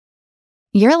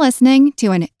You're listening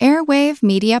to an Airwave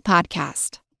Media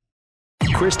Podcast.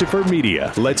 Christopher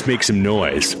Media, let's make some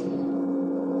noise.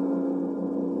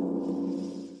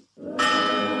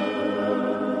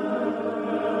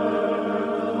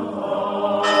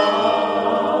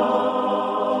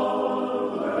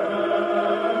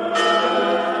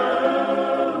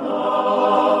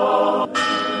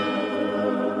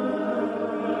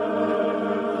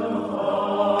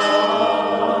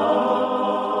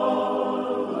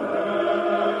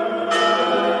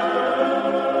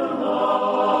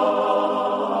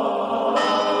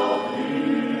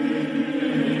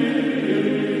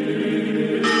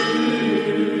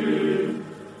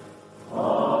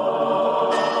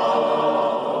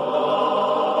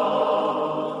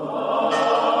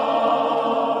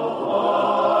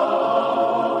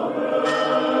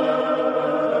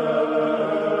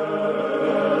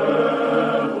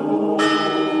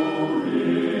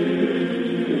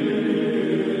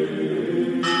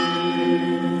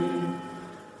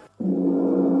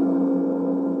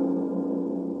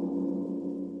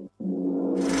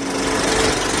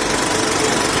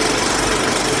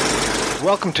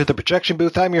 Welcome to the Projection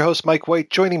Booth. I'm your host, Mike White.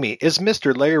 Joining me is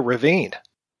Mr. Larry Revene.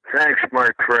 Thanks,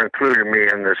 Mike, for including me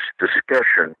in this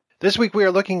discussion. This week we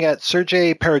are looking at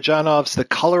Sergei Parajanov's The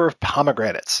Color of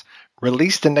Pomegranates.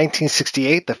 Released in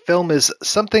 1968, the film is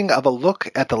something of a look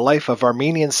at the life of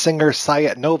Armenian singer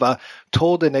Sayat Nova,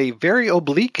 told in a very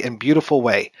oblique and beautiful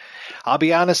way. I'll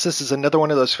be honest, this is another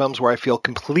one of those films where I feel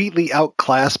completely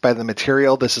outclassed by the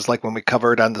material. This is like when we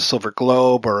covered on the Silver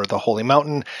Globe or the Holy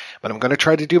Mountain, but I'm going to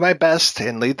try to do my best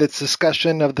and lead this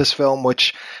discussion of this film,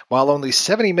 which, while only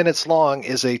 70 minutes long,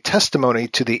 is a testimony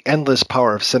to the endless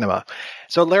power of cinema.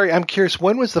 So, Larry, I'm curious,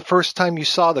 when was the first time you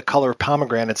saw The Color of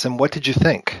Pomegranates, and what did you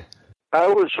think? I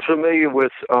was familiar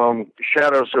with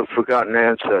Shadows of Forgotten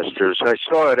Ancestors. I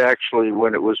saw it actually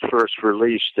when it was first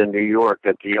released in New York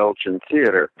at the Elgin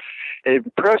Theater. It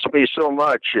impressed me so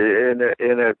much in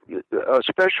a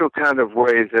special kind of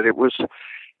way that it was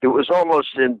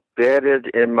almost embedded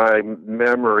in my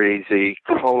memory. The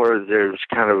color, there's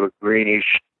kind of a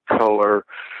greenish color,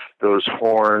 those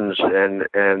horns, and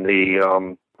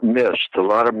the mist, a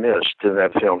lot of mist in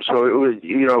that film. So it was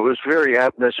very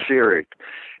atmospheric.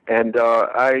 And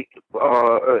I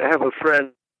have a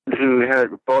friend who had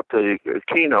bought the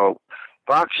Kino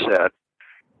box set,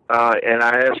 and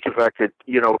I asked if I could,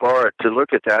 borrow it to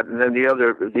look at that. And then the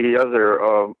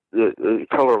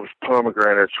Color of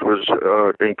Pomegranates was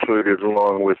included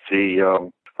along with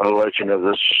the Legend of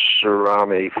the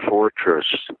Cerami Fortress.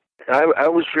 I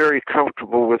was very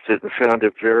comfortable with it and found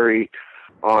it very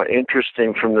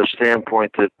interesting from the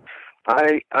standpoint that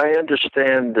I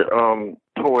understand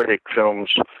poetic films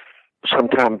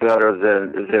sometimes better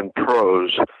than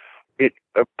prose. It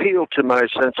appealed to my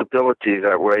sensibility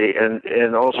that way,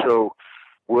 and also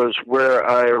was where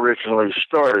I originally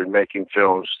started making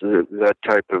films, that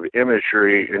type of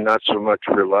imagery, and not so much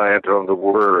reliant on the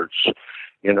words.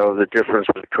 The difference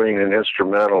between an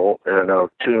instrumental and a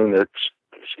tune that's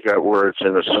got words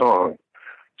in a song.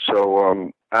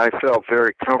 So I felt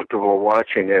very comfortable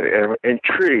watching it and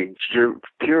intrigued,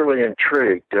 purely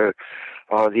intrigued.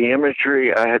 The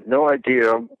imagery, I had no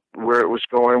idea where it was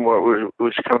going, what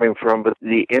was coming from, but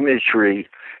the imagery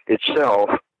itself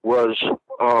was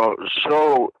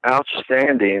so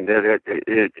outstanding that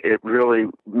it really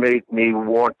made me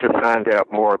want to find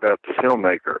out more about the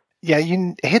filmmaker. Yeah,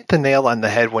 you hit the nail on the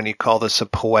head when you call this a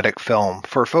poetic film.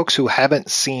 For folks who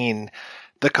haven't seen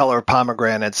The Color of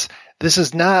Pomegranates, this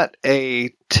is not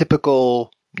a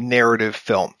typical narrative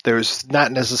film. There's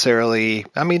not necessarily,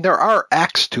 there are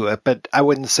acts to it, but I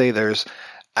wouldn't say there's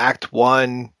act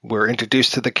one, we're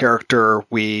introduced to the character,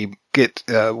 we get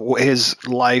his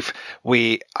life,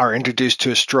 we are introduced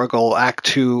to a struggle. Act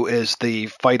two is the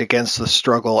fight against the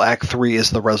struggle. Act three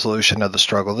is the resolution of the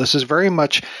struggle. This is very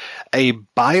much a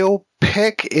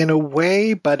biopic in a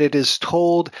way, but it is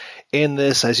told in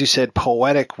this, as you said,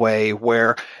 poetic way,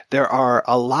 where there are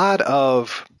a lot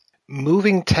of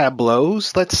moving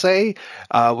tableaus, let's say.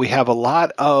 We have a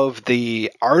lot of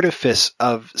the artifice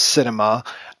of cinema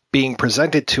being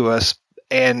presented to us,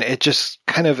 and it just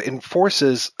kind of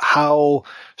enforces how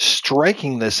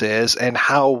striking this is and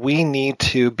how we need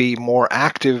to be more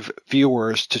active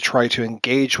viewers to try to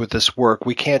engage with this work.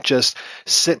 We can't just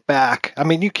sit back.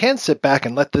 You can sit back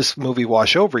and let this movie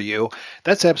wash over you.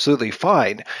 That's absolutely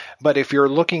fine. But if you're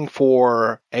looking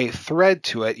for a thread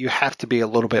to it, you have to be a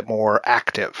little bit more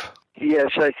active.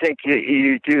 Yes, I think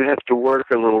you do have to work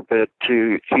a little bit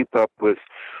to keep up with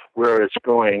where it's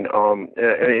going. And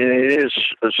it is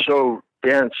so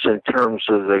dense in terms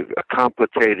of the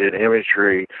complicated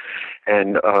imagery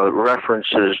and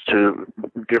references to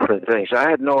different things. I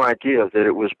had no idea that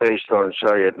it was based on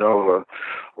Sayat Nova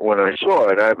when I saw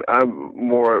it. I'm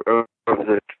more of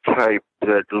the type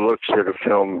that looks at a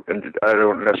film, and I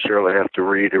don't necessarily have to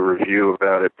read a review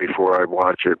about it before I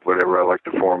watch it, whatever. I like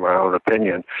to form my own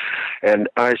opinion. And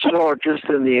I saw just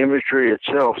in the imagery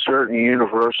itself a certain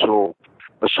universal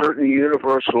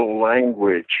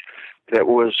language that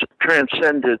was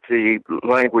transcended the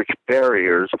language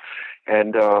barriers,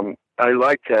 and I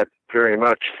like that very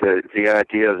much. The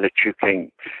idea that you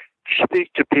can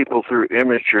speak to people through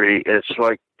imagery. It's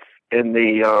like in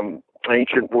the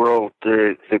ancient world,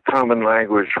 the common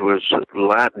language was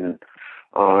Latin,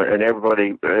 and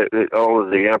everybody, all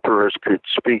of the emperors could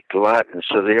speak Latin,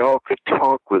 so they all could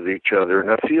talk with each other.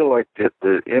 And I feel like that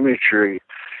the imagery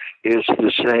is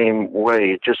the same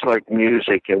way, just like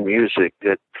music,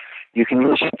 that you can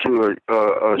listen to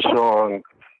a song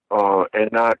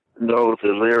and not know the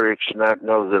lyrics, not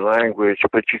know the language,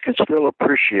 but you can still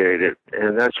appreciate it.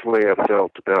 And that's the way I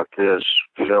felt about this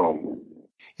film.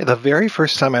 Yeah, the very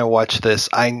first time I watched this,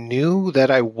 I knew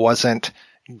that I wasn't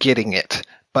getting it,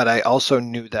 but I also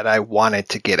knew that I wanted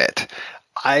to get it.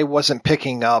 I wasn't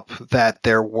picking up that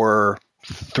there were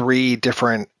 3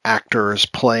 different actors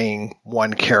playing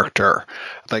one character.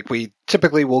 Like, we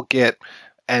typically will get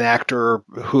an actor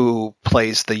who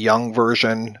plays the young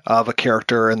version of a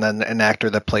character and then an actor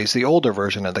that plays the older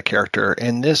version of the character.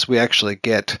 In this, we actually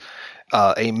get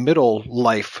a middle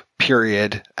life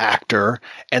period actor,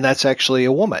 and that's actually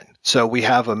a woman. So we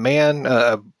have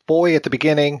a boy at the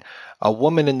beginning, a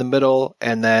woman in the middle,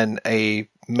 and then a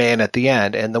man at the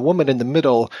end. And the woman in the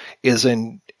middle is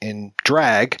in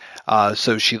drag,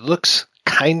 so she looks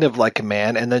kind of like a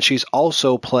man, and then she's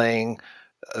also playing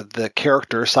the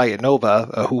character Sayat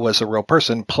Nova, who was a real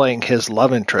person, playing his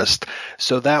love interest.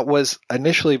 So that was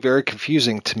initially very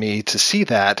confusing to me to see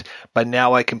that, but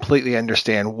now I completely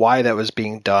understand why that was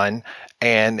being done,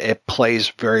 and it plays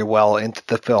very well into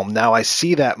the film. Now I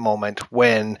see that moment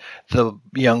when the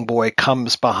young boy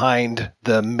comes behind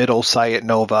the middle Sayat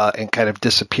Nova and kind of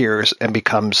disappears and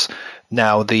becomes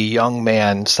now the young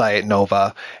man Sayat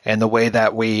Nova, and the way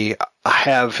that we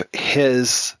have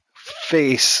his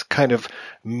face kind of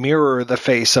mirror the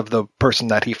face of the person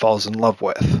that he falls in love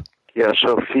with. Yeah,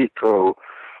 Sofika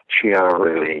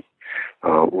Chiarelli.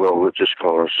 We'll just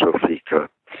call her Sofika.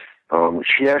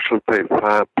 She actually played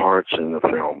 5 parts in the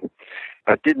film.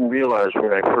 I didn't realize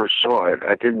when I first saw it,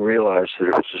 I didn't realize that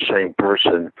it was the same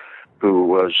person who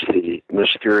was the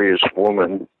mysterious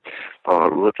woman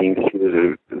looking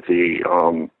through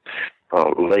the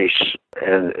lace,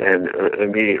 and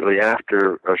immediately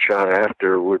after, a shot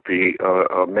after, would be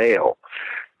a male.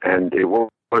 And it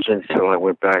wasn't until I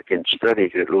went back and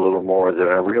studied it a little more that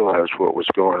I realized what was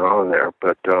going on there.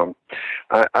 But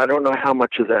I don't know how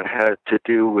much of that had to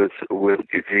do with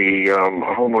the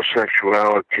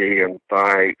homosexuality and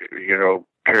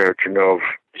Parajanov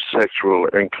sexual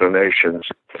inclinations.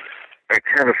 I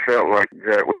kind of felt like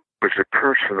that was a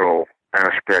personal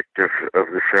aspect of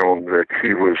the film, that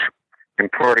he was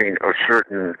imparting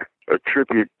a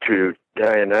tribute to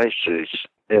Dionysus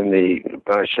in the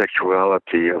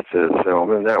bisexuality of the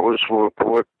film, and that was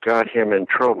what got him in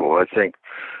trouble. I think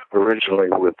originally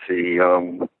with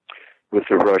the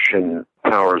Russian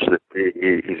powers, that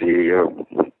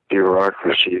the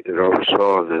bureaucracy that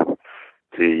oversaw the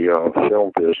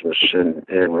film business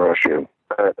in Russia.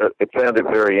 I found it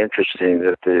very interesting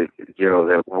that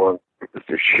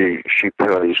she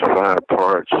plays 5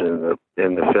 parts in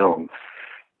the film.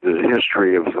 The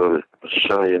history of the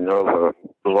Sayat Nova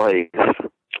life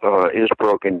is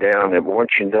broken down, and once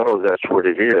you know that's what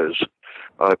it is,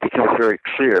 it becomes very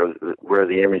clear where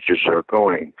the images are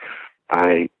going.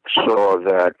 I saw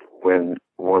that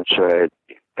once I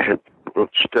had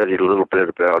studied a little bit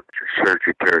about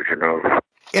Sergei Parajanov.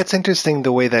 It's interesting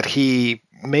the way that he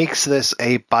makes this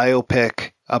a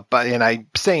biopic, and I'm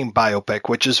saying biopic,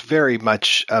 which is very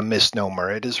much a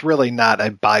misnomer. It is really not a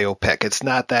biopic. It's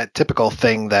not that typical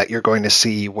thing that you're going to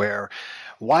see where,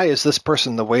 why is this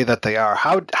person the way that they are?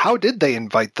 How did they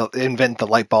invent the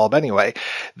light bulb anyway?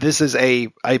 This is a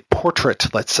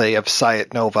portrait, let's say, of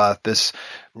Sayat Nova, this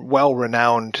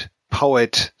well-renowned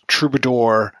poet,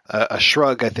 troubadour,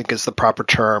 ashugh, I think is the proper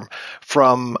term,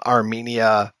 from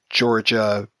Armenia,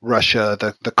 Georgia, Russia,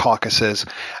 the Caucasus,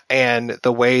 and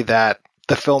the way that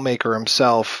the filmmaker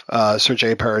himself,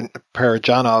 Sergei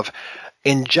Parajanov,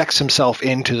 injects himself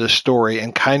into the story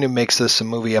and kind of makes this a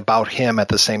movie about him at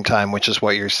the same time, which is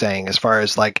what you're saying, as far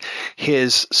as like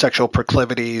his sexual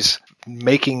proclivities,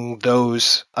 making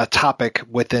those a topic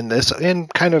within this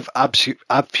and kind of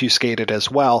obfuscated as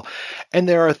well. And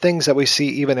there are things that we see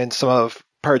even in some of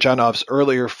Parajanov's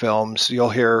earlier films. You'll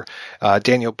hear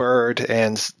Daniel Bird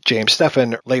and James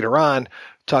Steffen later on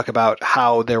talk about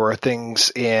how there were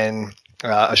things in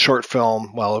a short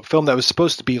film, a film that was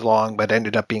supposed to be long but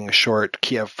ended up being a short,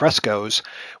 Kiev Frescoes,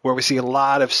 where we see a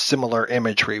lot of similar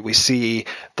imagery. We see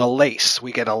the lace.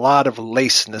 We get a lot of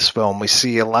lace in this film. We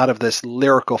see a lot of this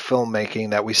lyrical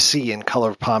filmmaking that we see in Color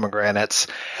of Pomegranates.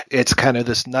 It's kind of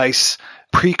this nice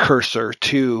precursor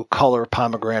to Color of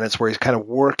Pomegranates, where he's kind of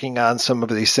working on some of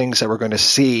these things that we're going to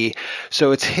see.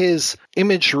 So it's his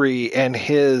imagery and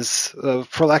his,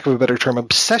 for lack of a better term,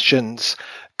 obsessions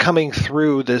coming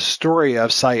through this story of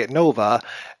Sayat Nova.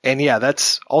 And yeah,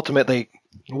 that's ultimately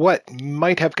what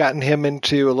might have gotten him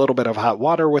into a little bit of hot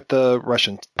water with the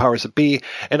Russian powers that be,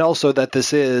 and also that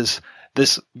this is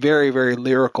this very, very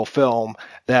lyrical film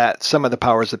that some of the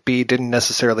powers that be didn't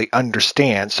necessarily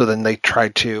understand. So then they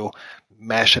tried to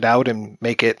mash it out and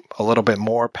make it a little bit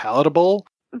more palatable.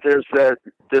 There's that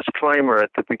disclaimer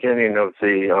at the beginning of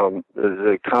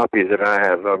the copy that I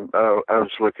have. I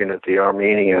was looking at the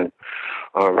Armenian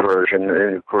version,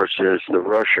 and of course there's the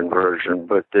Russian version.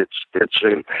 But it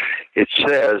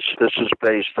says this is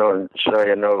based on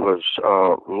Sayat Nova's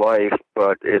life,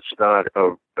 but it's not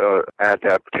a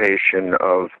adaptation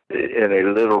of in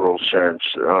a literal sense.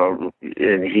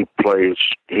 And he plays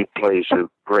a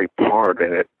great part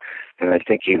in it, and I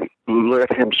think he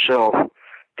let himself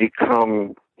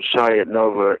become Sayat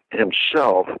Nova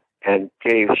himself and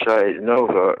gave Sayat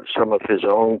Nova some of his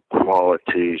own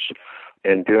qualities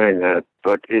in doing that.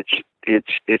 But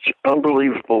it's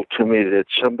unbelievable to me that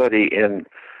somebody in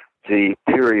the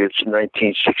periods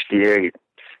 1968,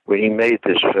 when he made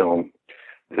this film,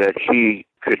 that he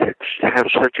could have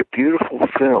such a beautiful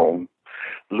film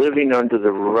living under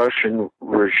the Russian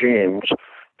regimes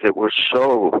that were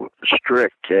so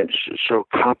strict and so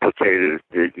complicated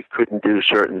that you couldn't do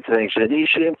certain things. And he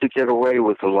seemed to get away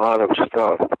with a lot of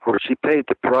stuff. Of course, he paid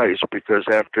the price, because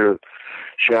after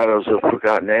Shadows of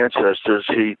Forgotten Ancestors,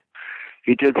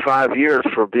 he did 5 years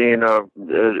for being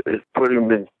put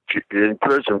him in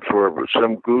prison for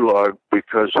some gulag,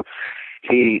 because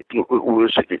he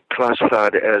was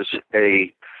classified as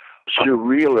a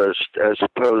surrealist as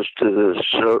opposed to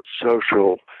the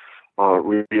social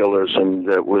realism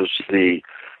that was the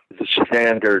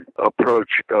standard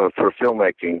approach for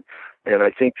filmmaking. And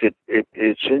I think that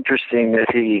it's interesting that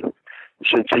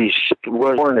since he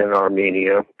was born in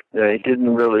Armenia, he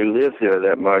didn't really live there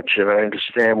that much. And I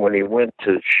understand when he went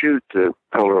to shoot The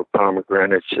Color of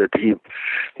Pomegranates that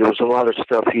there was a lot of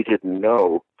stuff he didn't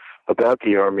know about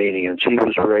the Armenians. He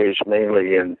was raised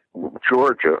mainly in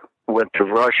Georgia, went to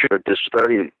Russia to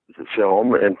study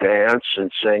film and dance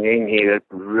and singing. He had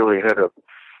really had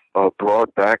a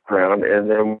broad background, and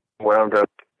then wound up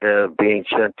being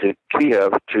sent to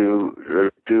Kiev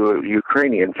to do a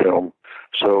Ukrainian film.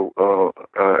 So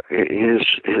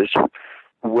his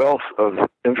wealth of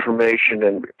information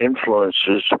and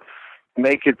influences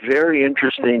make it very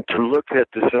interesting to look at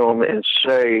the film and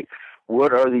say,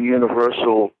 what are the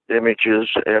universal images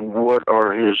and what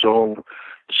are his own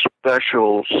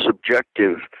special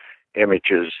subjective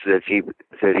images that he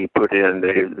put in.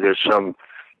 There's some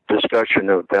discussion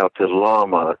about the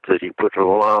llama, that he put a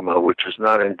llama, which is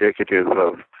not indicative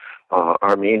of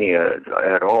Armenia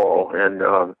at all. And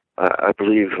I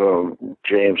believe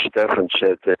James Steffen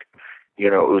said that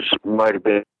it might have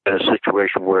been a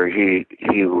situation where he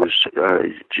was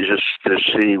just to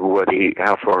see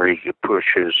how far he could push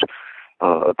his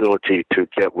ability to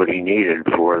get what he needed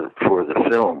for the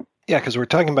film. Yeah, because we're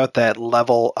talking about that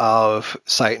level of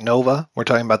Sayat Nova. We're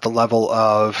talking about the level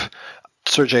of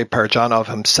Sergei Parajanov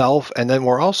himself. And then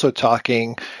we're also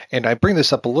talking, and I bring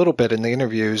this up a little bit in the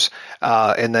interviews,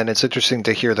 and then it's interesting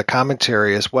to hear the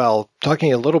commentary as well,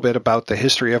 talking a little bit about the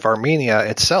history of Armenia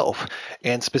itself.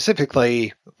 And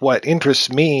specifically, what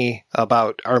interests me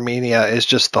about Armenia is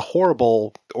just the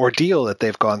horrible ordeal that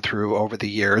they've gone through over the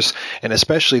years, and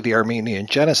especially the Armenian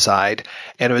genocide.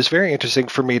 And it was very interesting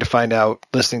for me to find out,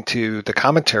 listening to the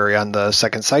commentary on the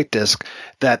second sight disc,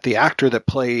 that the actor that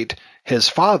played his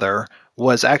father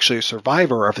was actually a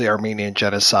survivor of the Armenian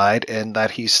genocide, and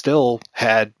that he still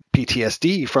had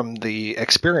PTSD from the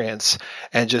experience.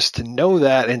 And just to know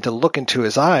that and to look into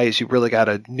his eyes, you really got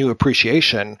a new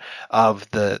appreciation of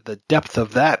the depth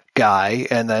of that guy.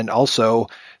 And then also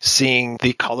seeing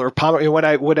the color of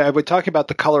pomegranate. When I would talk about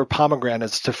the color of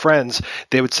pomegranates to friends,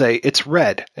 they would say it's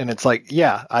red, and it's like,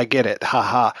 yeah, I get it,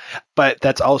 haha. But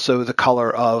that's also the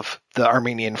color of the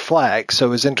Armenian flag.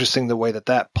 So it's interesting the way that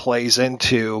that plays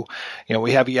into,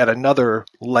 we have yet another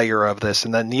layer of this.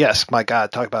 And then, yes, my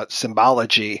God, talk about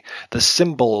symbology, the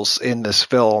symbols in this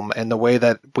film and the way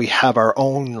that we have our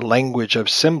own language of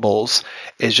symbols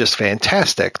is just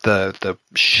fantastic. The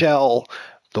shell,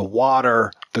 the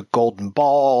water, the golden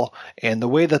ball, and the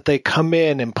way that they come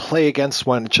in and play against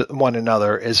one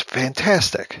another is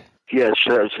fantastic. Yes,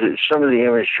 some of the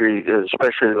imagery,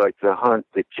 especially like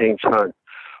the king's hunt,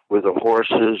 with the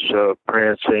horses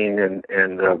prancing and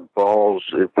the balls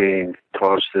being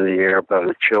tossed in the air by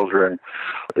the children.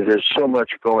 There's so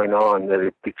much going on that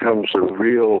it becomes a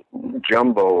real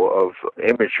jumbo of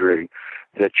imagery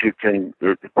that you can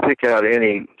pick out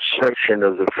any section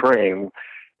of the frame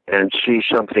and see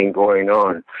something going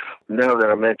on. Now that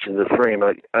I mentioned the frame,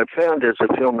 I found as a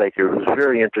filmmaker it was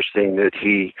very interesting that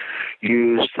he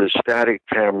used the static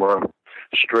camera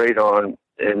straight on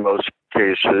in most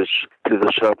cases to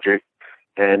the subject,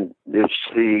 and it's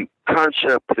the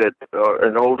concept that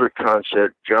an older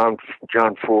concept, John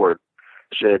Ford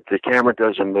said, the camera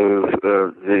doesn't move,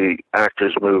 the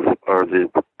actors move, or the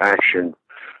action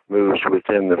moves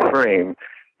within the frame.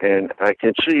 And I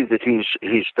can see that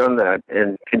he's done that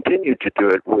and continued to do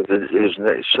it with his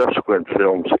subsequent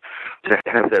films, to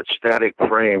have that static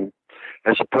frame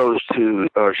as opposed to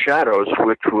Shadows,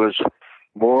 which was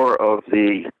more of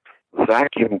the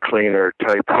vacuum cleaner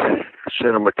type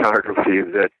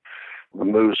cinematography that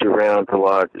moves around a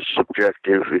lot. It's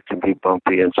subjective. It can be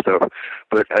bumpy and stuff.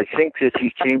 But I think that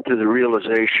he came to the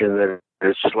realization that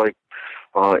it's like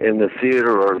in the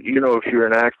theater, or, if you're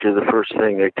an actor, the first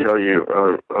thing they tell you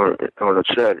on a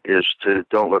set is to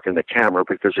don't look in the camera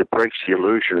because it breaks the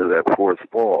illusion of that fourth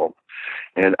wall.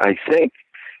 And I think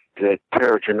that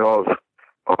Parajanov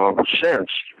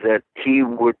sensed that he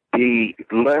would be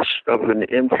less of an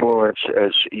influence,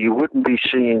 as you wouldn't be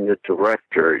seeing the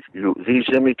director. These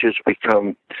images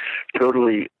become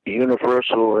totally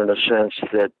universal in a sense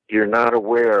that you're not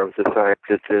aware of the fact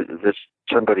that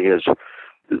somebody has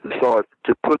thought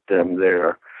to put them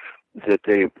there, that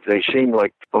they seem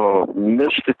like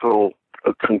mystical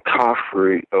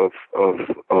concoction of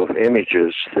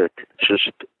images that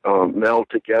just meld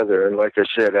together. And like I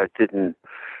said, I didn't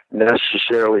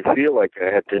necessarily feel like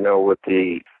I had to know what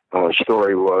the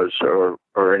story was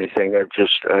or anything.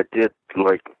 I did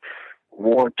like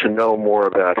want to know more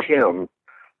about him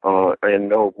and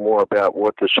know more about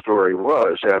what the story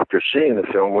was after seeing the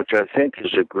film, which I think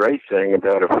is a great thing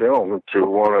about a film, to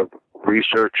want to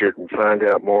research it and find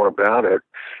out more about it,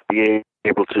 be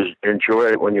able to enjoy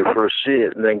it when you first see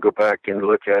it, and then go back and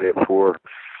look at it for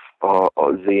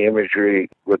the imagery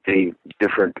with the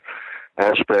different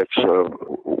aspects of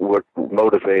what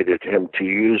motivated him to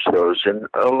use those. And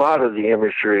a lot of the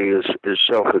imagery is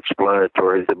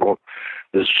self-explanatory.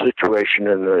 The situation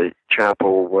in the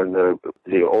chapel when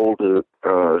the older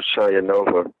Sayat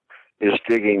Nova is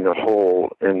digging the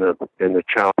hole in the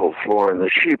chapel floor and the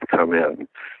sheep come in.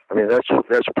 I mean,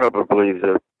 that's probably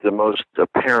the most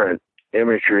apparent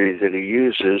imagery that he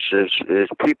uses is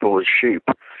people as sheep.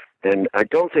 And I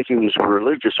don't think he was a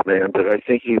religious man, but I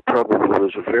think he probably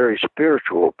was a very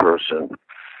spiritual person.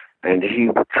 And he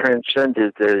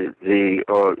transcended the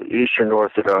Eastern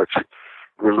Orthodox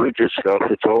religious stuff.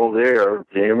 It's all there,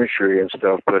 the imagery and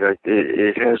stuff, but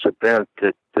it has a bent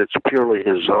that's purely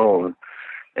his own,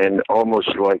 and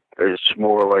almost like it's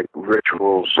more like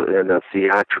rituals in a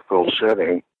theatrical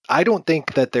setting. I don't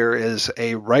think that there is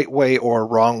a right way or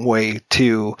wrong way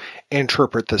to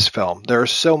interpret this film. There are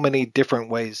so many different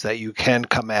ways that you can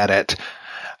come at it.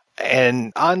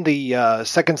 And on the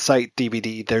Second Sight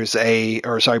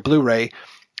DVD, Blu-ray,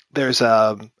 there's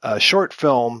a short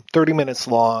film, 30 minutes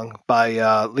long,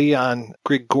 by Leon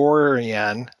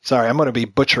Grigorian. Sorry, I'm going to be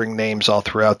butchering names all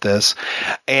throughout this.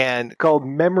 And called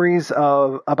Memories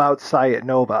About Sayat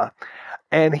Nova.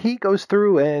 And he goes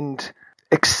through and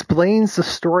explains the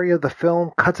story of the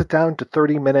film, cuts it down to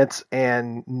 30 minutes,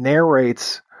 and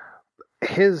narrates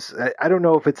I don't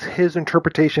know if it's his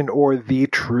interpretation or the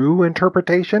true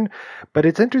interpretation, but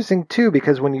it's interesting too,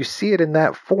 because when you see it in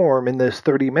that form, in this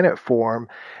 30-minute form,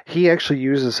 he actually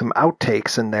uses some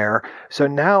outtakes in there. So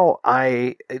now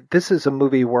this is a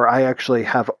movie where I actually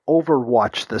have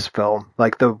overwatched this film.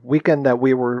 Like the weekend that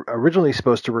we were originally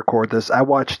supposed to record this, I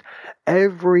watched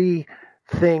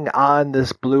everything on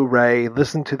this Blu-ray,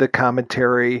 listened to the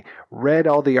commentary, read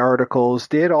all the articles,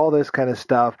 did all this kind of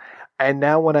stuff. And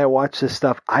now when I watch this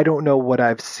stuff, I don't know what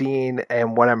I've seen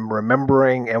and what I'm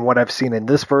remembering and what I've seen in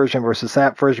this version versus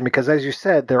that version, because as you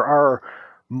said, there are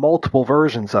multiple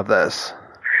versions of this.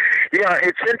 Yeah,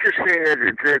 it's interesting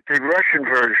that the Russian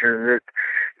version,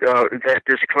 that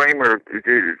disclaimer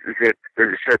that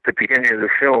is at the beginning of the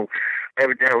film,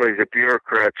 evidently the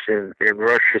bureaucrats in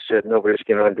Russia said nobody's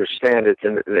going to understand it,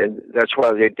 and that's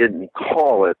why they didn't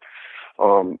call it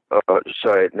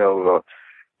Sayat Nova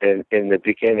in the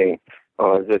beginning,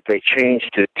 that they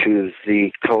changed it to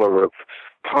the color of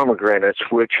pomegranates,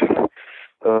 which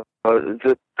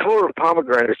the color of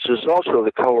pomegranates is also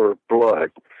the color of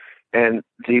blood. And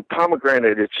the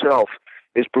pomegranate itself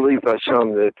is believed by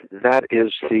some that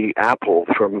is the apple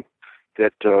from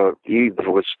that Eve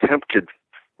was tempted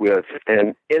with.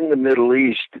 And in the Middle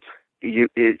East,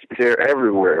 they're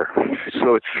everywhere.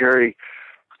 So it's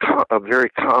a very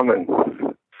common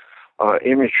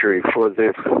imagery for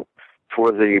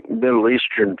the Middle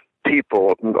Eastern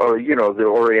people, or the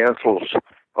Orientals.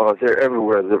 They're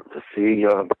everywhere.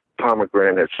 The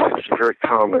pomegranates is very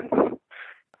common.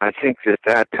 I think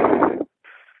that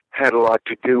had a lot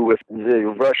to do with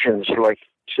the Russians, like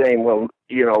saying, well,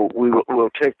 we'll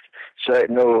take Sayat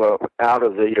Nova out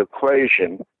of the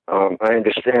equation. I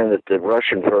understand that the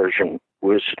Russian version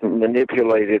was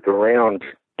manipulated around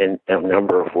in a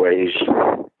number of ways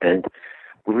and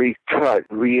recut,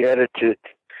 re-edited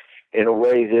in a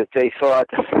way that they thought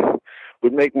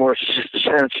would make more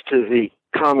sense to the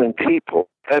common people.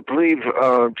 I believe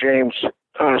James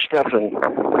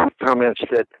Steffen comments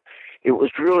that it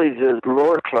was really the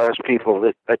lower class people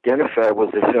that identified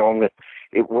with the film.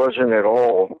 It wasn't at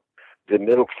all the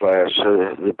middle class,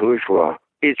 the bourgeois.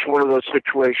 It's one of those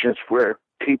situations where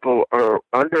people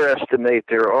underestimate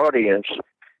their audience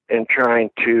and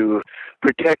trying to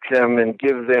protect them and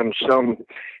give them some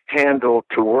handle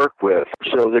to work with.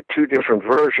 So the two different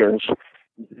versions,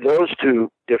 those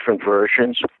two different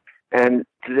versions, and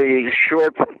the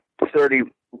short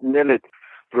 30-minute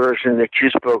version that you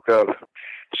spoke of,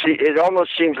 see, it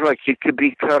almost seems like it could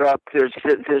be cut up. There's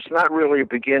not really a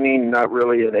beginning, not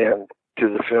really an end to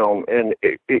the film, and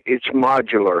it's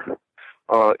modular.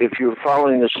 If you're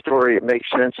following the story, it makes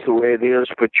sense the way it is,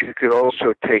 but you could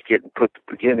also take it and put the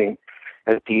beginning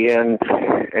at the end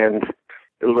and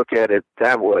look at it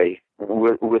that way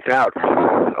without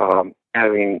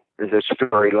having the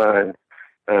storyline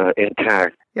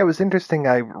intact. Yeah, it was interesting.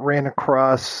 I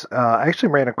actually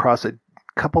ran across a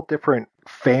couple different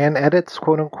fan edits,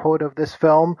 quote unquote, of this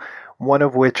film. One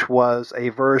of which was a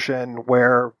version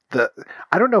where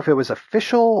I don't know if it was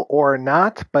official or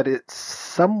not, but it's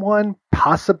someone,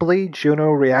 possibly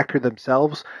Juno Reactor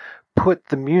themselves, put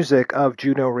the music of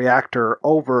Juno Reactor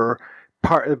over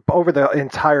the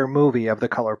entire movie of The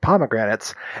Color of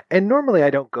Pomegranates. And normally I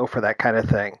don't go for that kind of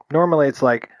thing. Normally it's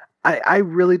like, I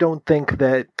really don't think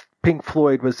that Pink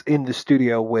Floyd was in the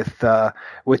studio with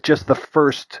just the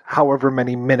first however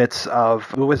many minutes of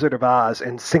The Wizard of Oz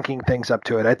and syncing things up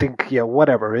to it. I think,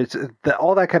 whatever.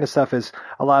 All that kind of stuff is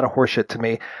a lot of horseshit to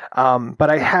me. But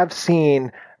I have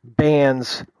seen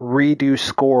bands redo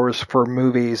scores for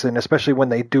movies, and especially when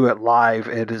they do it live,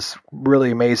 it is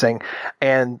really amazing.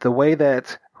 And the way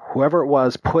that whoever it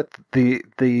was put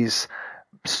these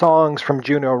songs from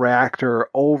Juno Reactor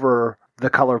over The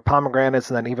Color of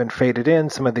Pomegranates, and then even faded in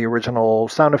some of the original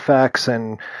sound effects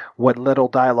and what little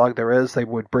dialogue there is, they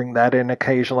would bring that in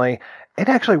occasionally. It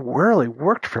actually really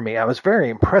worked for me. I was very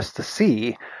impressed to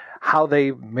see how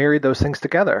they married those things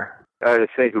together. I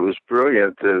think it was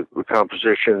brilliant, the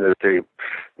composition that they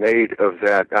made of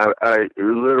that. I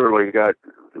literally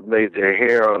made the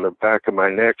hair on the back of my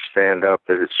neck stand up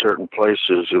at certain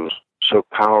places. It was so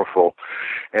powerful.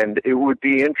 And it would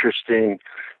be interesting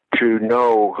to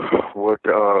know what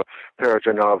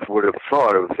Parajanov would have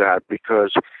thought of that,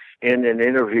 because in an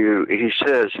interview he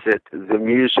says that the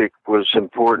music was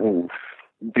important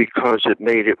because it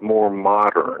made it more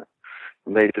modern,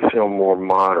 made the film more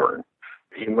modern.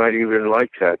 He might even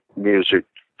like that music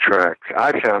track.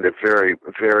 I found it very,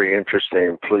 very interesting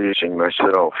and pleasing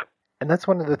myself. And that's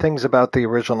one of the things about the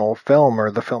original film, or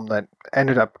the film that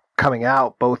ended up coming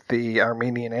out, both the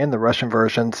Armenian and the Russian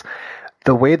versions.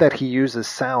 The way that he uses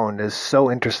sound is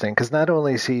so interesting, because not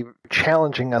only is he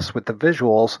challenging us with the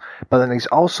visuals, but then he's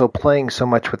also playing so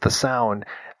much with the sound.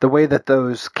 The way that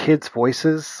those kids'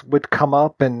 voices would come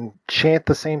up and chant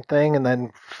the same thing and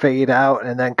then fade out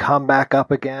and then come back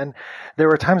up again. There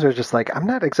were times where I was just like, I'm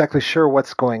not exactly sure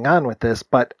what's going on with this,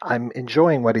 but I'm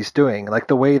enjoying what he's doing. Like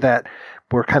the way that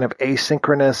we're kind of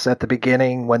asynchronous at the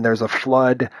beginning when there's a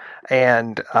flood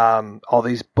and all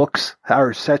these books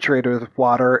are saturated with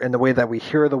water, and the way that we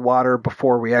hear the water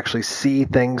before we actually see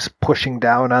things pushing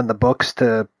down on the books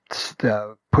to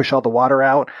push all the water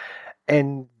out.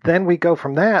 And then we go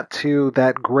from that to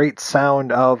that great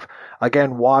sound of,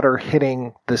 again, water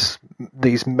hitting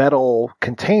these metal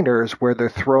containers where they're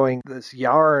throwing this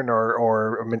yarn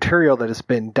or material that has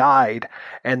been dyed.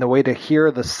 And the way to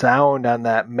hear the sound on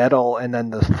that metal and then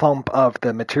the thump of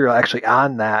the material actually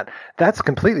on that's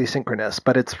completely synchronous.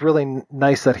 But it's really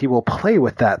nice that he will play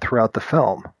with that throughout the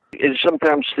film. And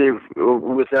sometimes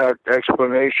without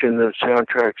explanation, the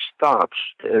soundtrack stops.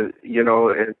 And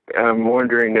I'm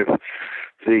wondering if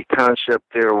the concept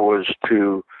there was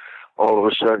to all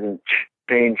of a sudden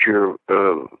change your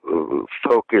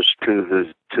focus to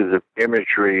the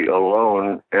imagery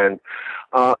alone. And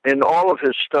in all of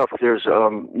his stuff, there's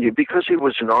because he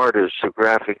was an artist, a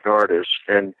graphic artist,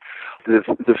 and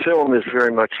the film is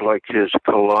very much like his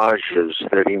collages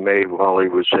that he made while he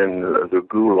was in the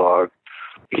Gulag.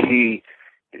 He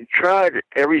tried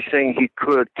everything he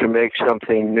could to make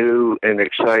something new and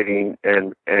exciting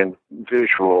and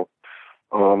visual.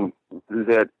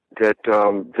 That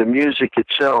the music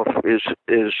itself is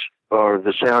the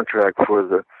soundtrack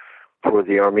for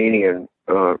the Armenian.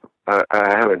 I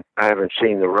haven't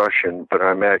seen the Russian, but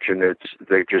I imagine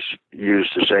they just use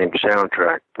the same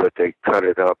soundtrack, but they cut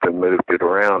it up and moved it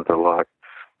around a lot.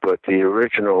 But the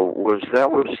original was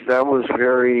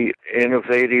very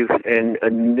innovative and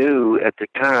new at the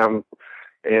time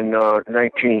in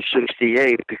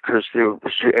 1968, because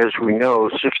as we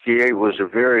know, 68 was a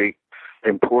very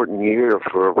important year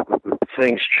for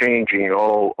things changing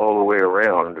all the way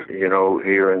around.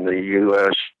 Here in the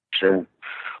U.S. and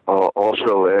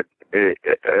also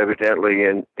evidently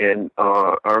in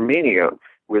Armenia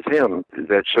with him.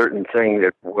 That certain thing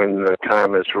that when the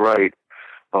time is right,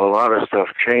 a lot of stuff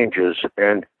changes.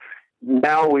 And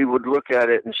now we would look at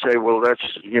it and say, well,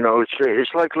 that's,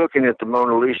 it's like looking at the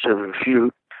Mona Lisa. If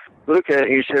you look at it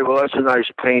and you say, well, that's a nice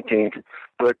painting.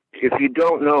 But if you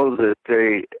don't know that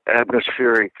the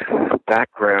atmospheric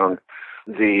background,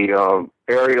 the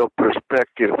aerial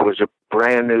perspective was a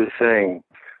brand new thing.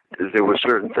 There were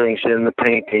certain things in the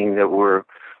painting that were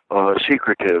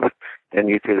secretive and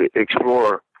you could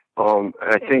explore.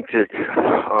 I think that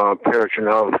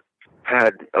Parajanov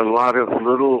had a lot of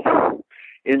little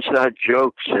inside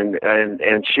jokes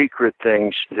and secret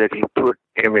things that he put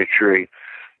imagery.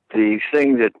 The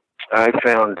thing that I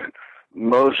found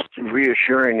most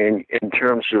reassuring in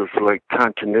terms of like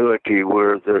continuity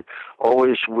were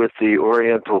always with the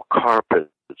Oriental carpets,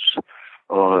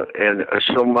 and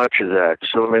so much of that,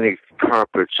 so many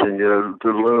carpets and the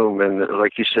loom and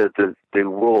like you said, the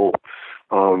wool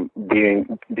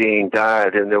being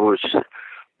dyed, and there was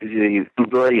the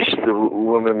lace, the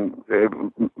woman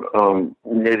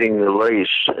knitting the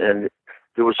lace, and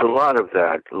there was a lot of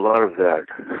that,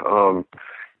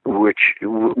 which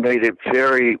made it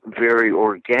very, very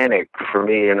organic for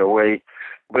me in a way.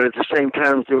 But at the same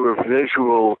time, there were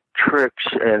visual tricks,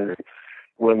 and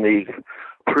when the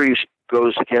priest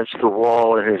goes against the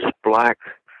wall in his black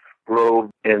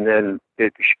robe, and then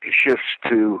it shifts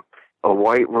to a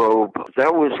white robe.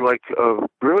 That was like a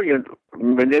brilliant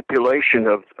manipulation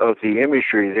of the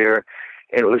imagery there,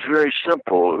 and it was very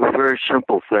simple. It was a very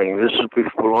simple thing. This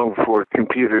is long before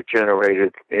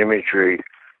computer-generated imagery.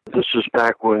 This is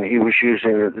back when he was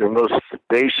using the most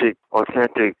basic,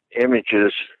 authentic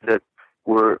images that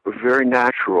were very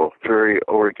natural, very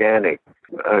organic.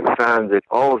 I found that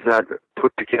all of that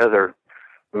put together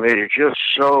made it just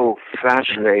so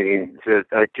fascinating that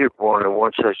I did want to,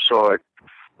 once I saw it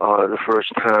the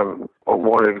first time, I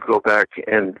wanted to go back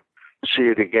and see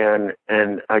it again,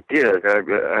 and I did.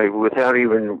 I without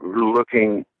even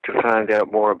looking to find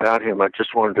out more about him, I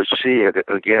just wanted to see it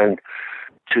again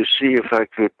to see if I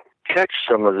could catch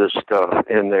some of this stuff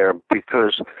in there,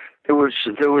 because there was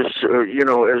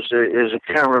as a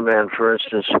cameraman, for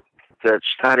instance, that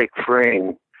static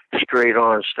frame, straight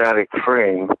on static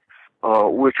frame,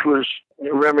 which was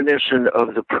reminiscent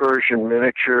of the Persian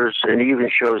miniatures, and he even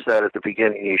shows that at the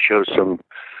beginning. He shows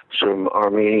some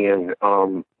Armenian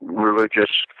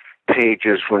religious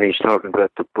pages when he's talking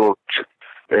about the books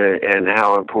and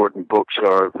how important books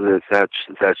are.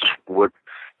 That's what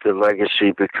the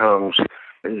legacy becomes.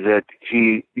 That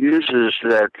he uses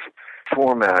that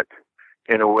format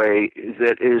in a way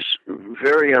that is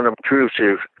very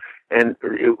unobtrusive. And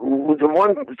the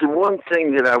one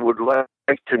thing that I would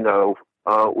like to know,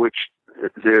 which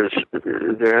there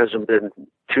hasn't been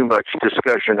too much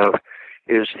discussion of,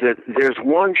 is that there's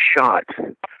one shot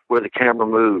where the camera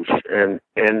moves, and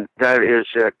that is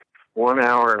at 1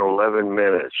 hour and 11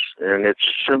 minutes, and it's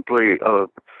simply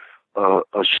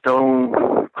a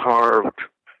stone carved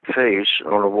face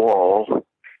on a wall,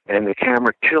 and the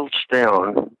camera tilts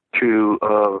down to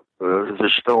the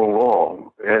stone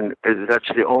wall, and that's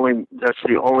the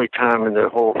only time in the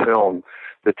whole film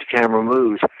that the camera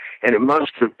moves, and it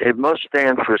must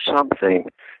stand for something.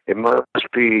 It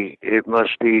must be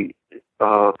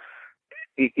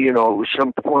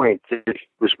some point that it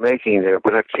was making there,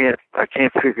 but I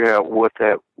can't figure out what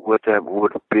that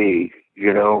would be.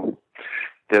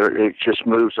 It just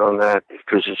moves on that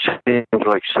because it seems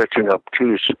like such an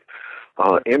obtuse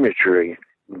imagery.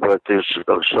 But there's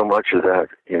so much of that,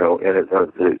 and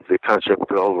the concept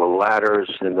of all the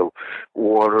ladders and the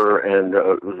water and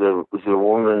the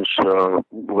woman's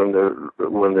when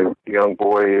the young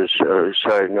boy is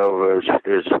Sayat Nova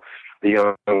is the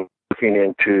young looking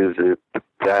into the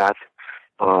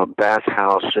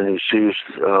bathhouse, and he sees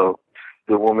the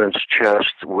woman's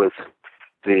chest with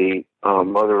the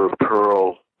mother of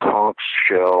pearl conch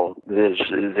shell. There's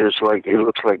like, it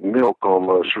looks like milk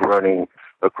almost running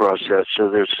across that. So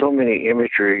there's so many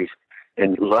imageries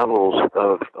and levels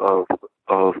of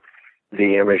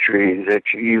the imagery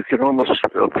that you can almost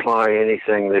apply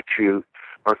anything that you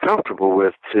are comfortable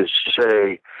with to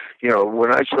say,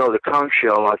 when I saw the conch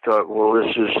shell, I thought, well,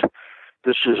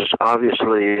 this is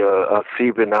obviously a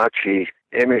Fibonacci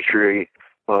imagery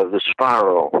of the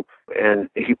spiral,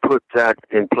 and he put that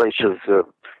in place of the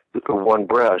one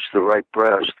breast, the right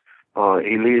breast.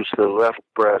 He leaves the left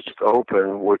breast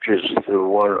open, which is the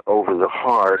one over the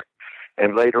heart.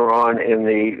 And later on in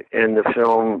the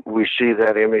film, we see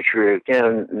that imagery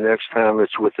again. Next time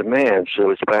it's with the man, so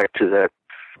it's back to that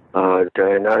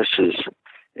Dionysus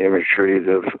imagery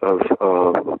of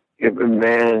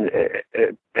man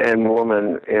and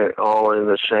woman all in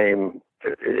the same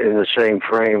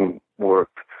framework,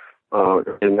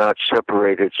 and not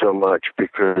separated so much,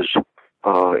 because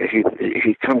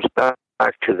he comes back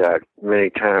to that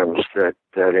many times, that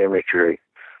imagery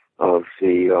of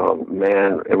the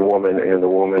man and woman and the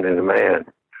woman and the man.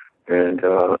 And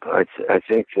I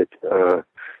think that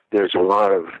there's a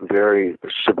lot of very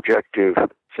subjective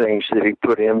things that he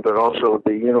put in, but also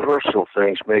the universal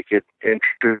things make it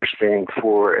interesting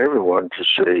for everyone to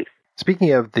see.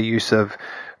 Speaking of the use of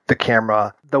the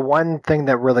camera, the one thing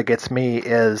that really gets me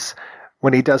is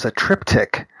when he does a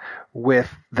triptych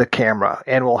with the camera,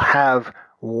 and will have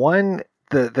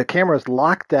the camera's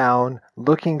locked down,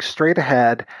 looking straight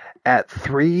ahead at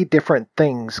three different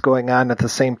things going on at the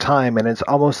same time, and it's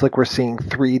almost like we're seeing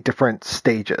three different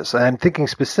stages. And I'm thinking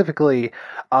specifically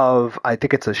of, I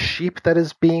think it's a sheep that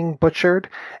is being butchered,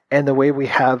 and the way we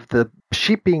have the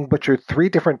sheep being butchered three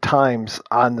different times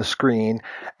on the screen,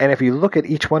 and if you look at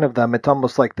each one of them, it's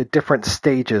almost like the different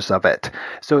stages of it.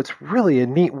 So it's really a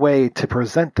neat way to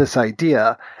present this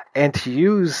idea, and to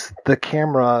use the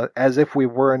camera as if we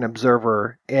were an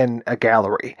observer in a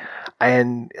gallery.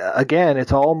 And again,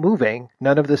 it's all moving.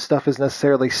 None of this stuff is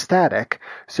necessarily static.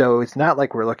 So it's not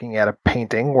like we're looking at a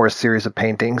painting or a series of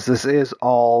paintings. This is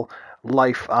all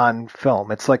life on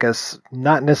film. It's like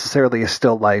not necessarily a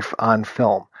still life on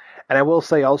film. And I will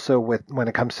say also, when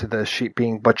it comes to the sheep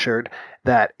being butchered,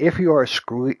 that if you are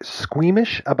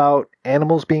squeamish about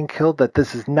animals being killed, that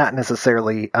this is not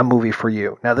necessarily a movie for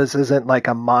you. Now, this isn't like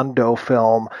a Mondo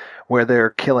film where they're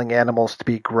killing animals to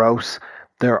be gross.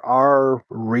 There are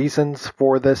reasons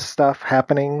for this stuff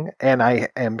happening, and I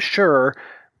am sure,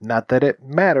 not that it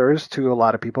matters to a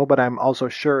lot of people, but I'm also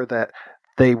sure that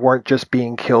they weren't just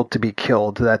being killed to be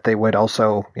killed, that they would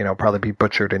also, probably be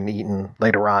butchered and eaten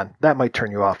later on. That might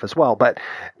turn you off as well, but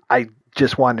I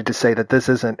just wanted to say that this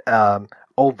isn't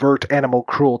overt animal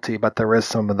cruelty, but there is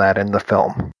some of that in the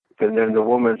film. And then the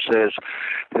woman says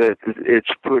that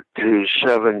it's put to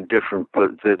seven different,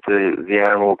 that the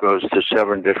animal goes to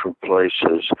seven different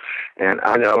places. And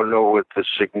I don't know what the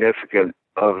significance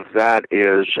of that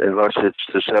is, unless it's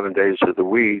the 7 days of the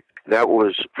week. That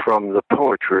was from the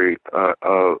poetry of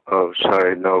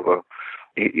Sayat Nova.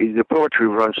 The poetry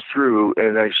runs through,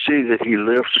 and I see that he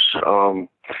lifts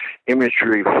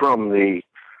imagery from the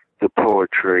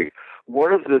poetry.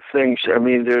 One of the things,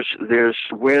 there's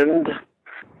wind,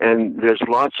 and there's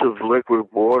lots of liquid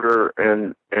water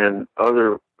and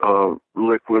other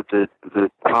liquid, the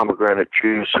pomegranate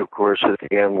juice, of course, at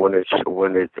the end when it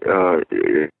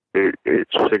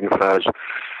signifies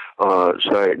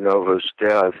Sayat Nova's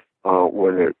death,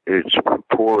 when it's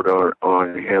poured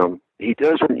on him. He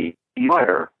doesn't eat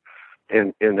fire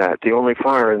in that. The only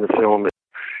fire in the film,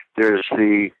 there's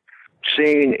the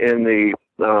scene in the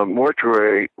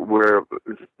mortuary where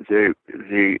the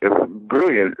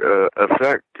brilliant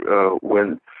effect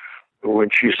when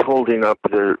she's holding up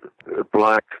the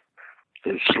black,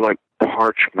 it's like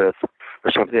parchment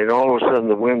or something, and all of a sudden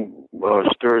the wind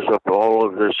stirs up all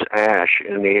of this ash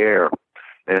in the air,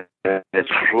 and it's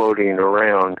floating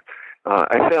around.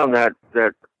 I found that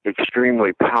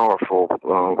extremely powerful,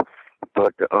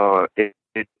 but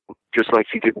it just like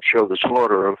he didn't show the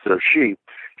slaughter of the sheep,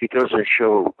 he doesn't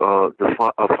show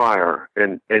a fire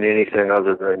in anything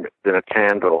other than a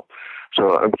candle.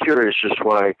 So I'm curious just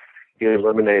why he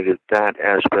eliminated that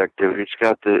aspect of it. It's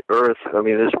got the earth. I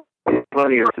mean, there's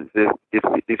plenty of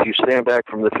if you stand back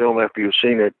from the film after you've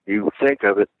seen it, you think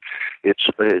of it.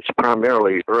 It's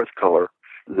primarily earth color,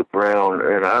 the brown,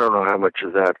 and I don't know how much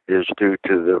of that is due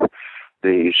to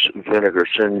the vinegar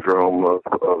syndrome of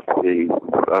the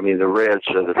reds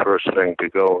are the first thing to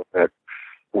go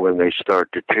when they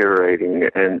start deteriorating.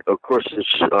 And of course,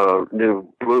 this new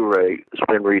Blu-ray has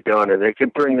been redone, and they can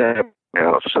bring that up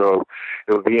now. So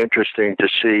it would be interesting to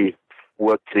see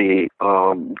what the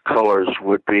colors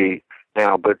would be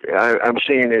now. But I'm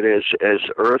seeing it as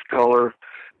earth color.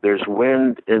 There's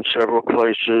wind in several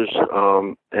places,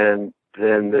 and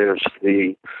then there's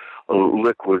the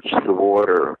liquids, the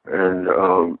water, and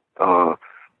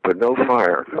but no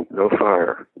fire.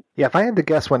 Yeah, if I had to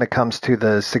guess when it comes to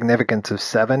the significance of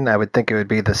 7, I would think it would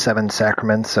be the 7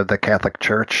 sacraments of the Catholic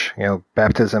Church.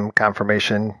 Baptism,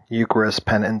 confirmation, Eucharist,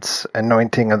 penance,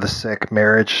 anointing of the sick,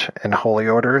 marriage, and holy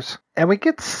orders. And we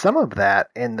get some of that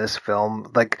in this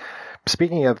film. Like,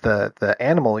 speaking of the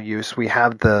animal use, we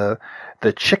have the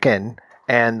chicken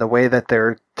and the way that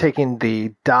they're taking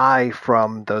the dye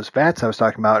from those vats I was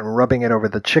talking about and rubbing it over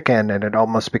the chicken, and it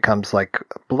almost becomes like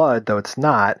blood, though it's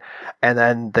not. And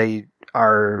then they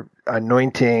are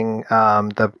anointing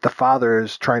the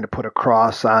father's trying to put a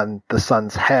cross on the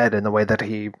son's head in the way that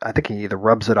I think he either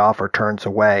rubs it off or turns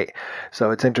away.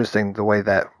 So it's interesting the way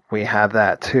that we have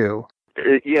that too.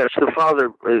 Yes, the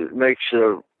father makes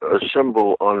a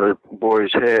symbol on the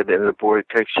boy's head, and the boy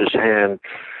takes his hand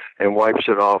and wipes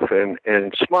it off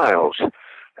and smiles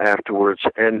afterwards.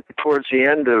 And towards the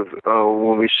end of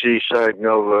when we see Sayat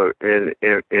Nova in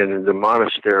the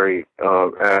monastery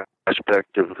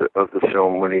aspect of the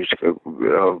film, when he's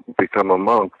become a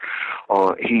monk,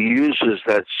 he uses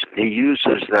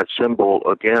that symbol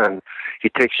again. He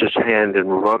takes his hand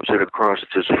and rubs it across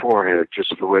his forehead,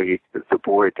 just the way the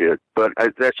boy did. But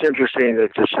that's interesting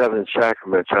that the 7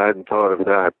 sacraments, I hadn't thought of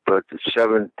that, but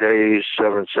 7 days,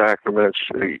 7 sacraments,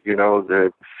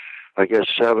 I guess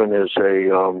 7 is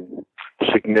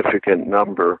a significant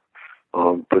number,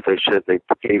 but they said they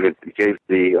gave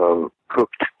the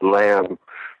cooked lamb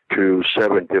to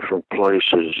 7 different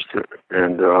places,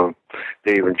 and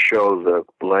they even show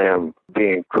the lamb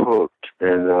being cooked.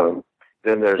 And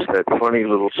then there's that funny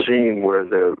little scene where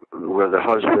the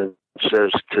husband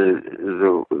says to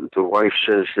the wife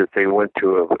says that they went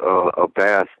to a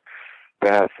bath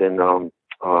in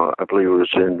I believe it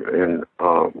was in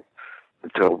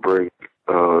Delbrig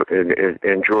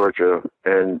in Georgia,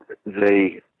 and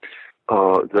the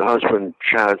husband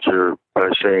chads her by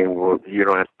saying, "Well, you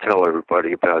don't have to tell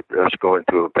everybody about us going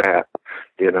to a bath,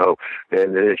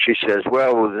 And then she says,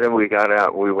 "Well, then we got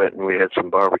out and we went and we had some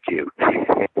barbecue."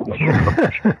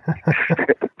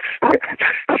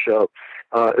 So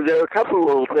there are a couple of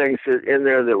little things in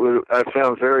there that I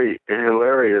found very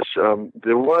hilarious.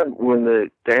 The one when the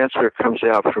dancer comes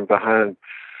out from behind,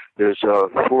 there's 4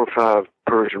 or 5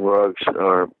 Persian rugs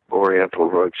or Oriental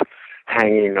rugs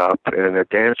hanging up, and a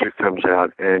dancer comes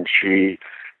out and she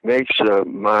makes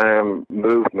mime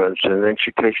movements, and then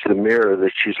she takes the mirror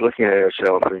that she's looking at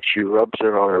herself and she rubs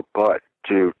it on her butt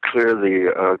to clear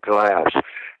the glass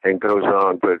and goes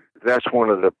on. But that's one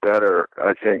of the better,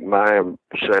 I think, mime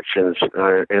sections,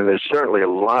 and there's certainly a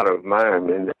lot of mime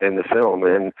in the film.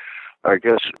 And I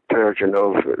guess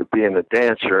Parajanov, being a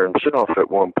dancer himself at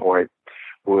one point,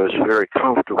 was very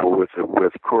comfortable with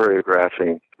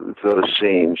choreographing those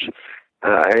scenes.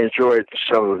 I enjoyed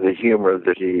some of the humor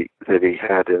that he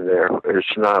had in there.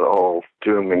 It's not all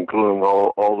doom and gloom,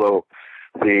 although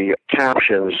the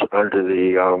captions under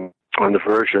the on the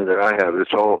version that I have,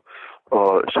 it's all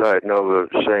Sayat Nova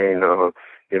saying,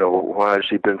 why has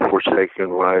he been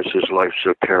forsaken? Why is his life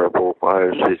so terrible? Why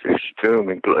is it's doom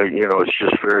and gloom? It's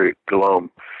just very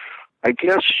glum. I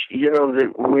guess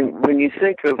that when you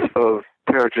think of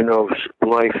Parajanov's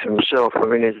life himself, I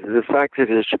mean, the fact that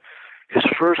his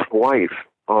first wife,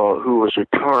 who was a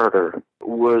Tartar,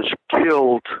 was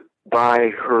killed by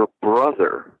her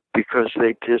brother because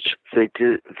they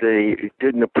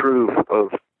didn't approve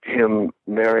of him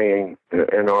marrying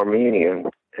an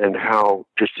Armenian, and how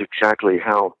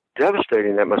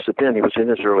devastating that must have been. He was in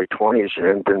his early 20s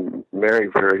and been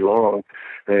married very long,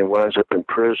 and he winds up in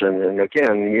prison. And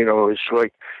again, it's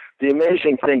like the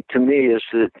amazing thing to me is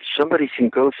that somebody can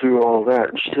go through all that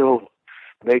and still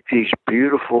make these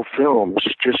beautiful films.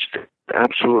 Just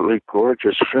absolutely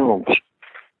gorgeous films.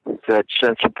 That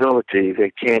sensibility,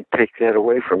 they can't take that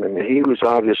away from him. He was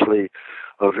obviously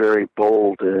a very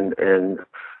bold and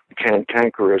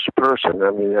cantankerous person.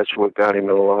 I mean, that's what got him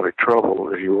in a lot of trouble,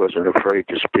 that he wasn't afraid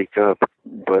to speak up.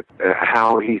 But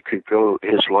how he could go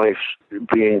his life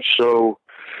being so,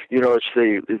 it's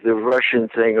the Russian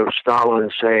thing of Stalin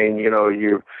saying,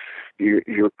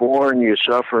 you're born, you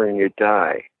suffer, and you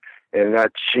die. And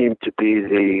that seemed to be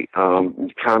the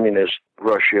communist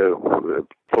Russia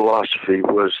philosophy,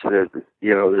 was that,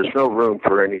 there's no room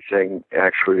for anything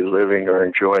actually living or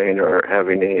enjoying or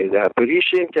having any of that. But he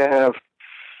seemed to have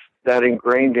that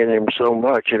ingrained in him so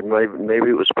much, and maybe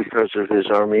it was because of his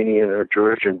Armenian or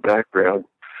Georgian background,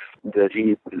 that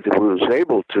he was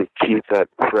able to keep that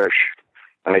fresh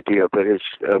idea. But it's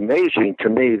amazing to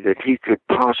me that he could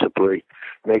possibly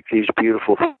make these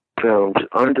beautiful films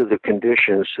under the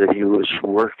conditions that he was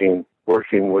working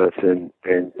with and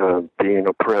being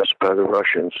oppressed by the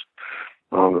Russians.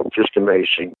 Just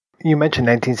amazing. You mentioned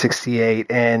 1968,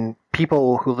 and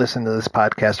people who listen to this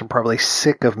podcast are probably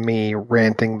sick of me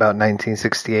ranting about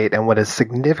 1968 and what a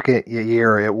significant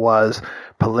year it was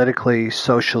politically,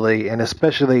 socially, and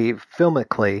especially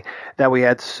filmically, that we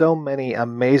had so many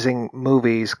amazing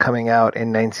movies coming out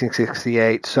in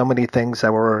 1968, so many things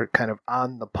that were kind of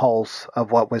on the pulse of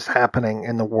what was happening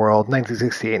in the world,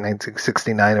 1968,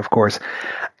 1969, of course.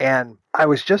 And I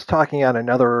was just talking on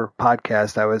another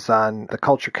podcast. I was on the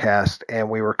Culture Cast, and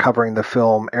we were covering the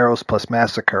film Eros Plus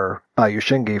Massacre by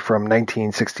Yushingi from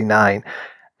 1969.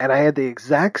 And I had the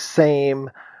exact same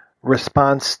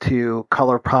response to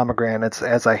Color Pomegranates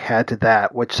as I had to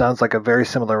that, which sounds like a very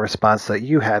similar response that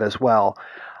you had as well.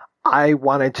 I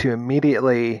wanted to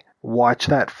immediately watch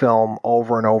that film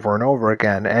over and over and over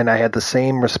again. And I had the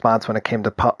same response when it came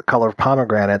to Color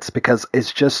Pomegranates, because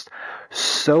it's just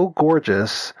so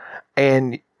gorgeous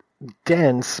and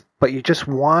dense, but you just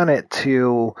want it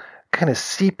to kind of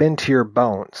seep into your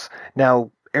bones.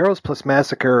 Now, Eros Plus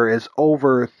Massacre is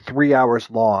over 3 hours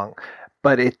long,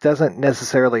 but it doesn't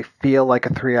necessarily feel like a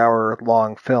 3-hour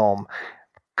long film.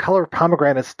 Color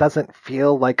Pomegranates doesn't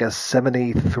feel like a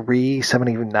 73,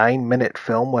 79 minute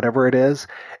film, whatever it is.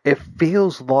 It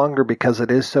feels longer because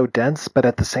it is so dense, but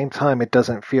at the same time, it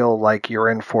doesn't feel like you're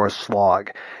in for a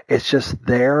slog. It's just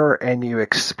there, and you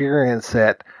experience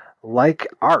it like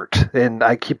art. And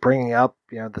I keep bringing up,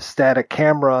 the static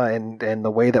camera and the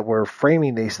way that we're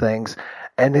framing these things.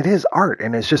 And it is art,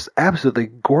 and it's just absolutely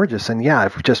gorgeous. And yeah,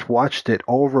 I've just watched it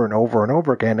over and over and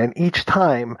over again. And each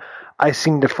time I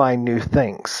seem to find new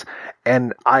things.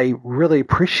 And I really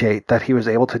appreciate that he was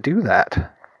able to do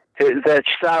that. That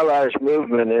stylized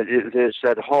movement, there's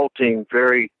that halting,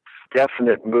 very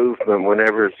definite movement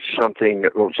whenever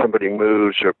somebody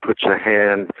moves or puts a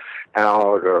hand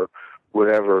out or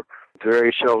whatever.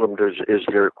 Very seldom is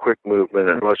there a quick movement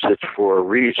unless it's for a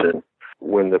reason.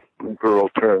 When the girl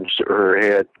turns her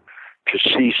head to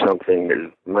see something,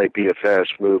 it might be a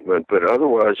fast movement, but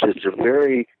otherwise it's a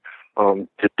very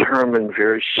determined,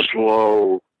 very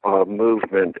slow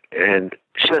movement, and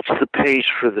sets the pace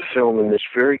for the film in this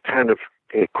very kind of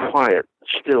a quiet,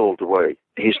 stilled way.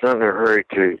 He's not in a hurry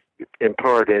to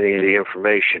impart any of the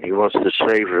information. He wants to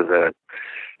savor that.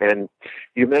 And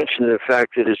you mentioned the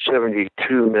fact that it's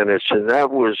 72 minutes, and that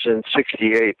was in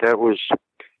 68. That was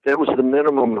the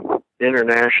minimum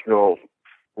international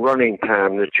running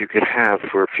time that you could have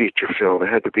for a feature film. It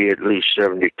had to be at least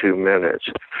 72 minutes.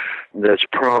 And that's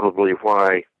probably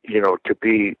why, to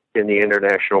be in the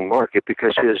international market,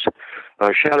 because his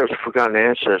Shadows of Forgotten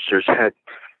Ancestors had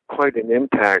quite an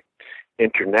impact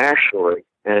internationally,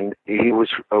 and he was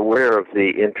aware of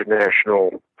the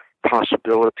international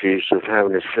possibilities of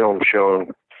having his film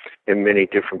shown in many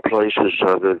different places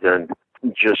other than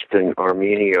just in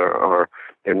Armenia or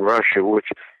in Russia, which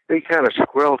they kind of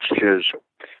squelched his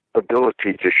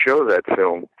ability to show that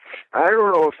film. I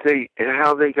don't know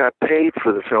how they got paid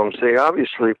for the films. They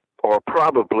obviously or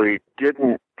probably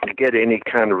didn't get any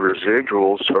kind of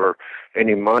residuals or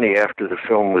any money after the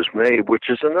film was made, which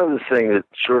is another thing that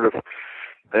sort of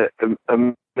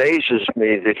amazes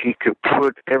me, that he could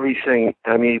put everything.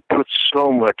 I mean, he put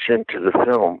so much into the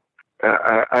film.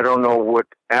 I don't know what,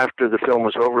 after the film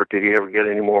was over, did he ever get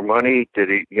any more money? Did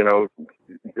he,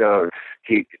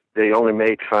 they only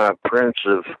made 5 prints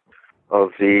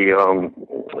of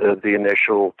the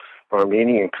initial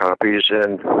Armenian copies,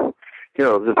 and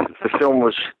the film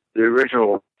was, the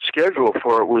original schedule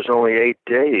for it was only 8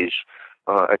 days.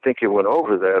 I think it went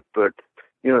over that, but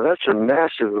that's a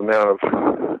massive amount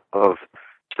of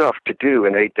stuff to do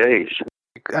in 8 days.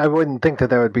 I wouldn't think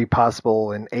that would be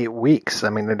possible in 8 weeks. I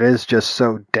mean, it is just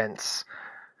so dense.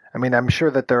 I mean, I'm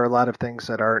sure that there are a lot of things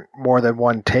that aren't more than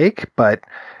one take, but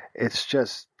it's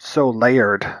just so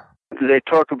layered. They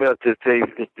talk about that they,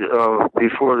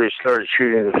 before they started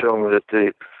shooting the film, that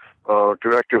the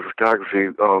director of photography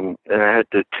had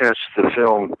to test the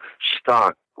film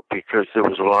stock because there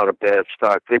was a lot of bad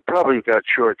stock. They probably got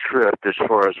short shrift as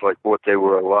far as like what they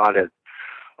were allotted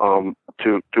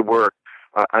to work.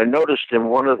 I noticed in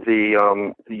one of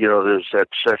the, there's that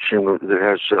section that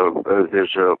has,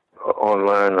 there's a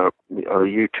online a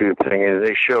YouTube thing, and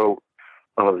they show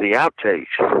the outtakes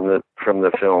from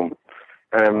the film.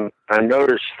 And I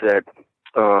noticed that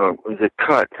the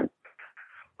cut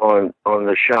on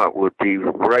the shot would be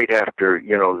right after,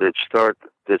 they'd start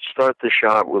the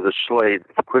shot with a slate,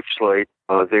 a quick slate.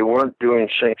 They weren't doing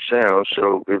sync sound,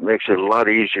 so it makes it a lot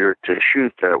easier to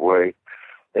shoot that way.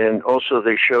 And also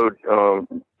they showed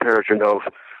Parajanov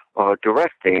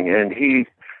directing, and he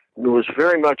was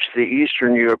very much the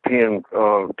Eastern European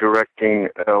directing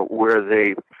where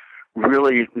the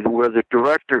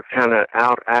director kind of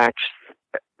outacts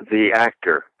the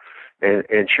actor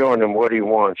and showing him what he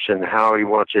wants and how he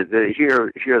wants it.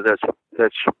 Here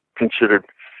that's considered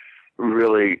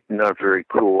really not very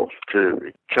cool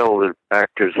to tell the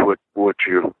actors what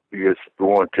you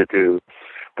want to do.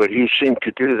 But he seemed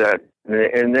to do that.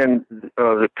 And then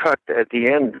the cut at the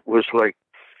end was like,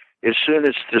 as soon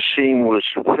as the scene was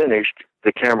finished,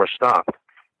 the camera stopped.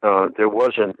 There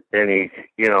wasn't any,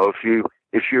 if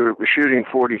you're shooting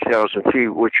 40,000 feet,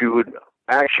 which you would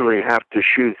actually have to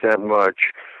shoot that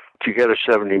much to get a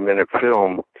 70-minute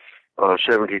film,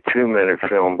 72-minute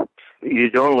film, you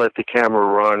don't let the camera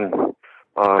run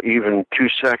even 2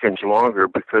 seconds longer,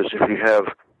 because if you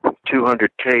have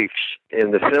 200 takes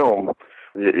in the film,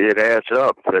 it adds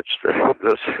up.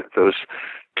 Those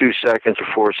 2 seconds or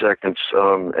 4 seconds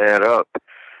add up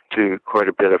to quite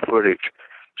a bit of footage.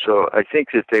 So I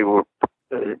think that they were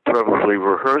probably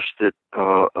rehearsed it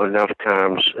enough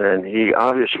times, and he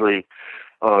obviously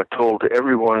told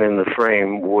everyone in the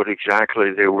frame what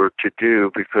exactly they were to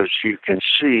do, because you can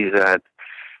see that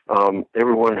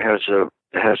everyone has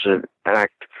an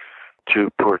act to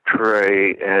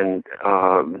portray, and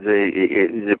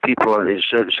the people on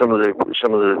some of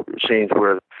the scenes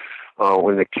where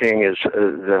when the king is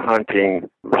the hunting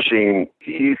scene,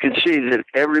 you can see that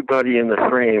everybody in the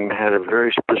frame had a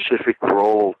very specific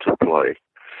role to play,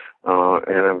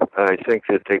 and I think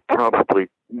that they probably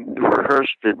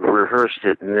rehearsed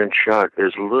it, and then shot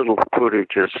as little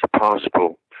footage as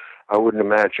possible. I wouldn't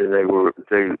imagine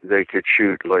they could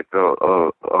shoot like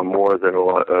a more than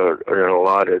an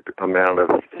allotted amount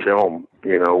of film,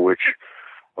 which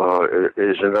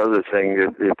is another thing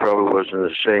that it probably wasn't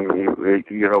the same.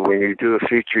 When you do a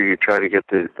feature, you try to get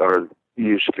try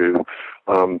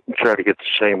to get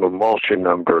the same emulsion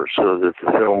number so that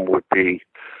the film would be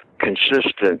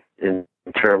consistent in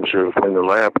terms of when the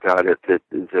lab got it, that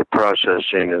the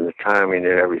processing and the timing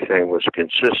and everything was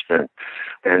consistent.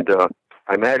 And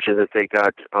I imagine that they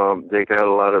got a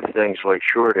lot of things like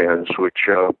short ends, which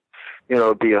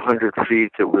it'd be 100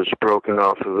 feet that was broken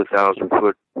off of a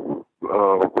 1,000-foot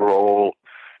roll,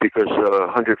 because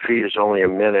 100 feet is only a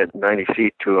minute, 90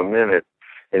 feet to a minute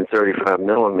in 35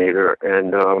 millimeter,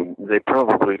 and they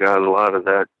probably got a lot of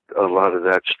that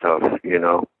stuff,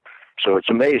 So it's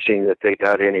amazing that they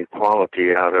got any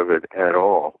quality out of it at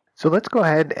all. So let's go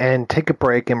ahead and take a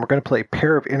break, and we're going to play a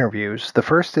pair of interviews. The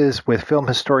first is with film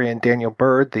historian Daniel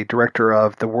Bird, the director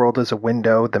of The World is a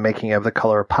Window, The Making of the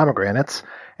Color of Pomegranates.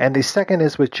 And the second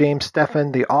is with James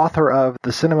Steffen, the author of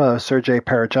The Cinema of Sergei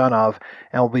Parajanov,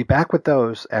 and we'll be back with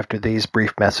those after these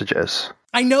brief messages.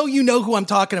 I know you know who I'm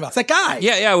talking about. It's that guy.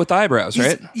 Yeah, with the eyebrows,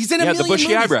 right? He's in a million the bushy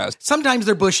movies. eyebrows. Sometimes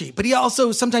they're bushy, but he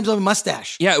also sometimes has a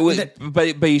mustache. Yeah,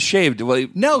 but he's shaved. Well,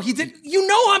 no, he did. You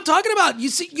know who I'm talking about.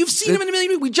 You've seen him in a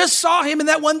million movies. We just saw him in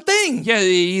that one thing. Yeah,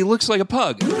 he looks like a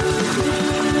pug.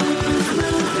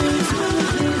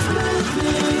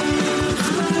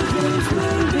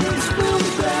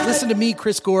 Listen to me,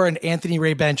 Chris Gore, and Anthony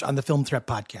Ray Bench on the Film Threat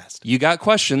Podcast. You got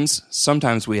questions.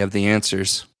 Sometimes we have the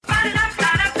answers.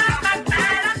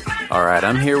 All right,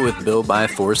 I'm here with Bill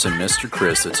Byforce and Mr.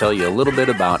 Chris to tell you a little bit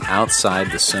about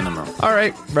Outside the Cinema. All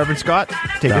right, Reverend Scott,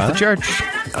 take us to church.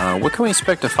 What can we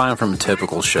expect to find from a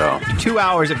typical show? 2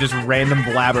 hours of just random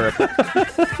blabber.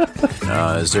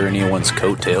 Is there anyone's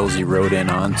coattails you rode in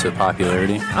on to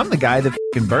popularity? I'm the guy that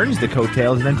f***ing burns the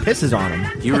coattails and then pisses on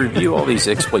them. You review all these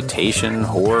exploitation,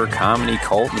 horror, comedy,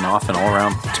 cult, and often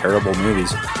all-around terrible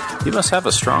movies. You must have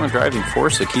a strong driving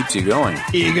force that keeps you going.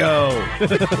 Ego.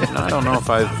 I don't know if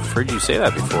I've heard you say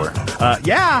that before.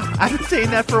 Yeah, I've been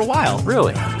saying that for a while.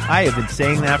 Really? I have been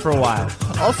saying that for a while.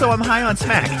 Also, I'm high on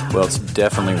smack. Well, it's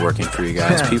definitely working for you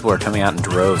guys. People are coming out in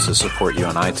droves to support you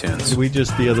on iTunes. We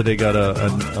just the other day got a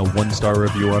 1-star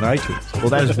review on iTunes. Well,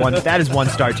 that is one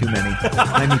star too many.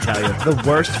 Let me tell you, the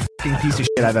worst f***ing piece of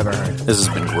shit I've ever heard. This has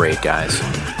been great, guys.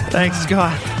 Thanks,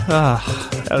 Scott.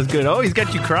 That was good. Oh, he's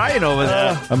got you crying over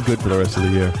there. I'm good for the rest of the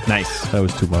year. Nice. That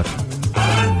was too much.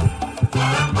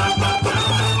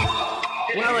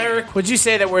 Well, Eric, would you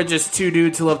say that we're just two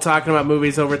dudes who love talking about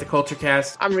movies over at the Culture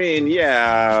Cast? I mean,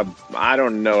 yeah, I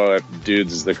don't know if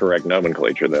dudes is the correct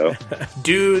nomenclature, though.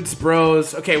 Dudes,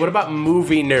 bros. Okay, what about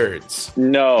movie nerds?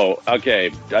 No,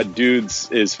 okay, dudes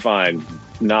is fine.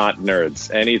 Not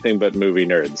nerds. Anything but movie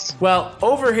nerds. Well,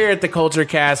 over here at the Culture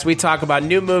Cast, we talk about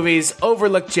new movies,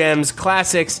 overlooked gems,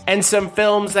 classics, and some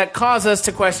films that cause us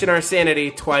to question our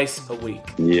sanity twice a week.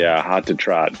 Yeah, Hot to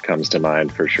Trot comes to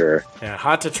mind for sure. Yeah,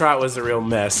 Hot to Trot was a real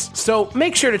mess. So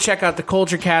make sure to check out the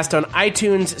Culture Cast on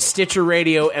iTunes, Stitcher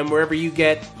Radio, and wherever you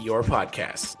get your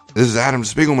podcasts. This is Adam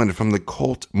Spiegelman from the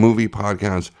Cult Movie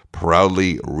Podcast,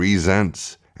 Proudly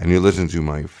Resents, and you're listening to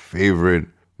my favorite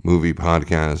movie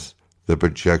podcast, The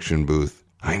Projection Booth.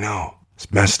 I know,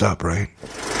 it's messed up, right?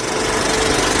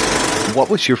 What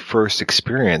was your first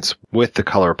experience with The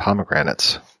Color of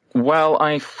Pomegranates? Well,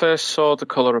 I first saw The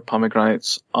Color of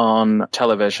Pomegranates on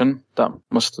television. That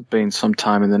must have been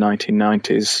sometime in the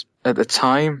 1990s. At the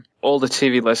time, all the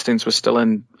TV listings were still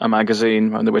in a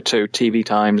magazine, and there were two, TV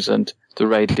Times and the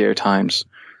Radio Times.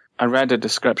 I read a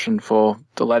description for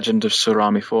The Legend of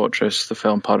Surami Fortress, the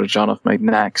film Parajanov made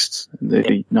next in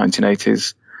the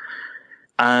 1980s.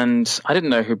 And I didn't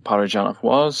know who Parajanov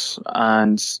was,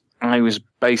 and I was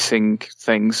basing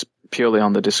things purely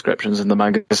on the descriptions in the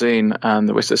magazine, and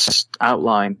there was this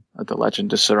outline of The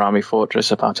Legend of Surami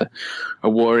Fortress about a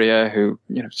warrior who,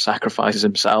 sacrifices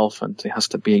himself, and he has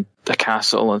to be the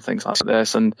castle and things like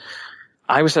this. And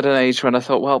I was at an age when I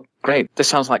thought, well, great, this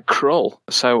sounds like Krull.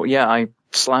 So yeah, I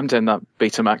slammed in that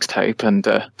Betamax tape and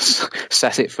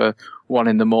set it for 1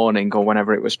 a.m. or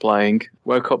whenever it was playing.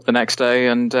 Woke up the next day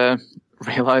and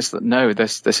realized that no,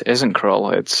 this isn't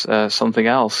Krull, it's something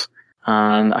else.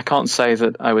 And I can't say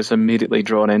that I was immediately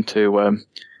drawn into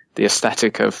the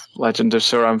aesthetic of Legend of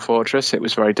Surami Fortress. It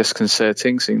was very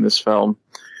disconcerting seeing this film.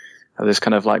 There's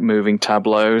kind of like moving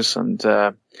tableaus and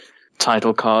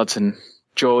title cards in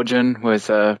Georgian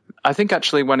with, I think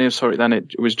actually when I saw it then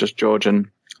it was just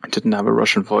Georgian. It didn't have a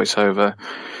Russian voiceover.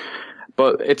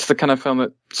 But it's the kind of film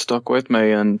that stuck with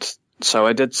me, and so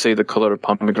I did see The Color of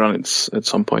Pomegranates at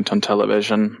some point on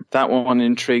television. That one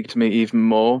intrigued me even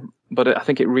more, but I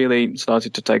think it really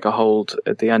started to take a hold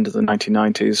at the end of the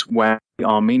 1990s when the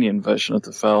Armenian version of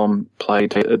the film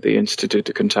played at the Institute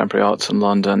of Contemporary Arts in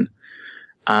London.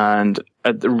 And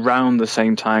around the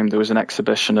same time, there was an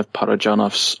exhibition of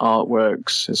Parajanov's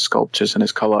artworks, his sculptures and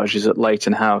his collages at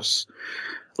Leighton House.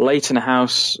 Leighton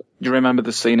House, do you remember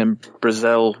the scene in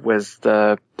Brazil with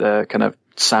the kind of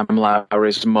Sam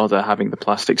Lowry's mother having the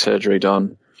plastic surgery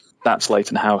done? That's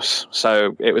Leighton House.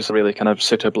 So it was a really kind of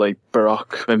suitably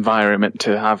Baroque environment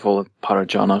to have all of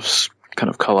Parajanov's kind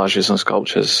of collages and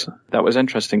sculptures. That was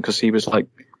interesting because he was like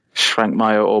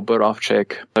Shrankmeyer or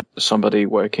Borovchik, somebody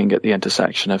working at the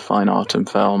intersection of fine art and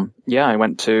film. Yeah, I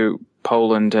went to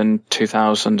Poland in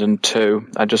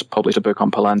 2002. I just published a book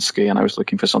on Polanski and I was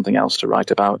looking for something else to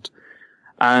write about.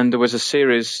 And there was a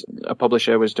series, a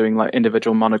publisher was doing like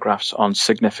individual monographs on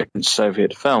significant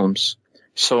Soviet films.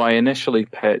 So I initially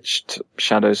pitched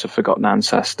Shadows of Forgotten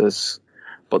Ancestors,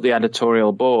 but the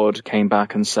editorial board came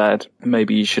back and said,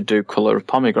 maybe you should do Color of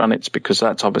Pomegranates because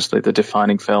that's obviously the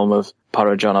defining film of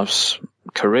Parajanov's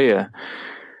career.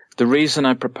 The reason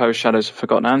I proposed Shadows of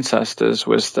Forgotten Ancestors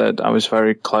was that I was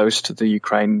very close to the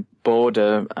Ukraine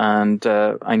border and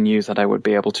I knew that I would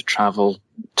be able to travel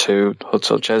to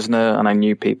Hudson-Chesna, and I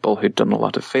knew people who'd done a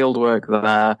lot of field work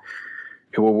there,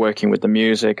 who were working with the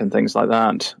music and things like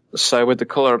that. So with The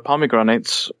Color of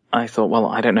Pomegranates, I thought, well,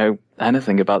 I don't know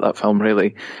anything about that film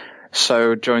really.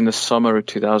 So during the summer of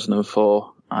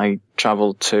 2004, I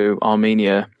traveled to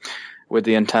Armenia with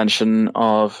the intention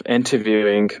of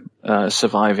interviewing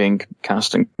surviving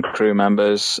cast and crew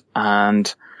members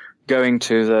and going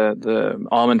to the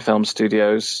Armen Film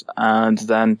Studios and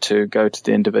then to go to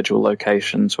the individual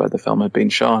locations where the film had been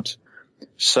shot.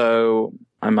 So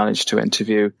I managed to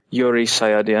interview Yuri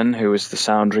Sayadian, who was the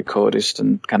sound recordist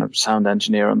and kind of sound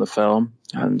engineer on the film,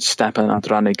 and Steffen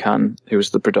Adranikan, who was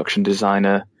the production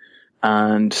designer.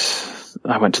 And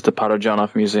I went to the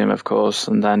Parajanov Museum, of course,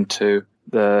 and then to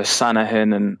the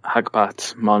Sanahin and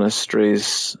Hagbat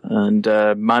monasteries, and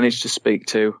managed to speak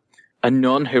to a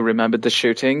nun who remembered the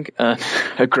shooting, a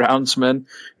groundsman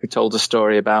who told a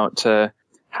story about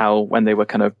how when they were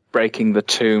kind of breaking the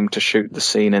tomb to shoot the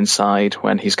scene inside,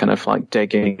 when he's kind of like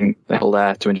digging the hole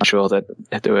there to ensure that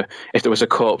if there was a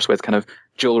corpse with kind of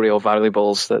jewelry or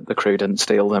valuables, that the crew didn't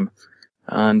steal them.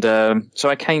 And so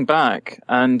I came back,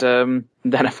 and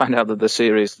then I found out that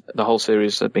the whole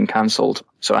series had been cancelled.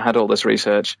 So I had all this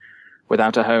research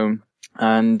without a home,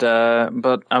 and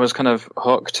but I was kind of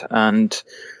hooked, and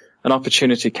an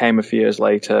opportunity came a few years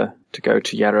later to go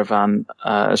to Yerevan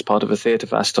as part of a theatre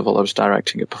festival. I was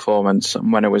directing a performance,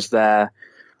 and when I was there,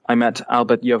 I met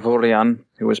Albert Yavorian,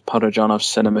 who was Parajanov's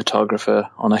cinematographer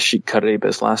on Ashugh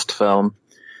Kariba's last film.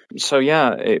 So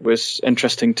yeah, it was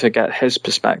interesting to get his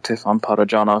perspective on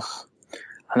Parajanov.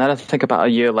 And then I think about a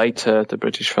year later, the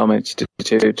British Film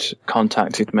Institute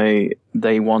contacted me.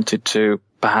 They wanted to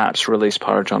perhaps release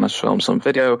Parajanov's films on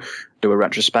video, do a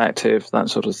retrospective, that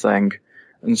sort of thing.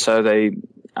 And so they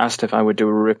asked if I would do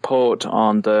a report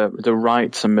on the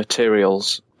rights and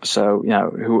materials. So,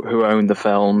 who owned the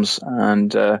films,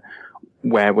 and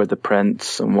where were the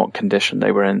prints and what condition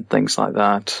they were in, things like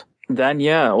that. Then,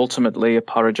 ultimately a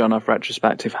Parajanov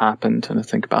retrospective happened, and I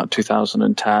think about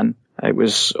 2010. It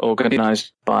was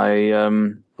organized by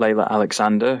Leila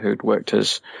Alexander, who'd worked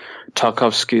as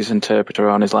Tarkovsky's interpreter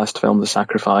on his last film, The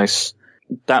Sacrifice.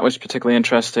 That was particularly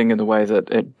interesting in the way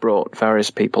that it brought various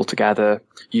people together.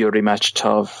 Yuri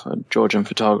Mechitov, a Georgian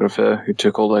photographer who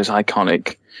took all those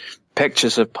iconic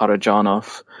pictures of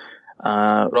Parajanov.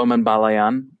 Roman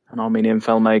Balayan, an Armenian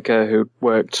filmmaker who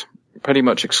worked pretty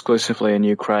much exclusively in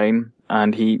Ukraine,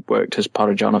 and he worked as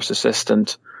Parajanov's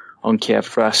assistant on Kiev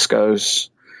Frescoes,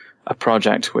 a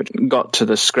project which got to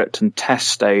the script and test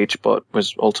stage but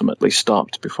was ultimately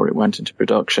stopped before it went into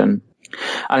production.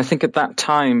 And I think at that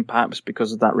time, perhaps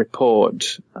because of that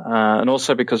report, and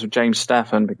also because of James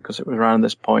Steffen, because it was around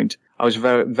this point, I was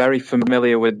very, very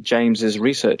familiar with James's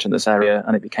research in this area,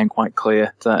 and it became quite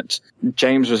clear that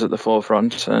James was at the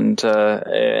forefront, and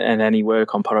any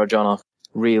work on Parajanov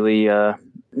really,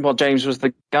 James was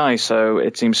the guy, so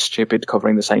it seems stupid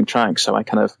covering the same track. So I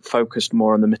kind of focused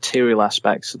more on the material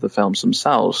aspects of the films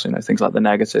themselves, things like the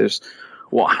negatives,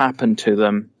 what happened to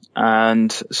them.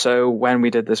 And so when we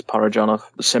did this Parajanov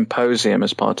symposium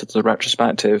as part of the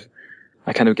retrospective,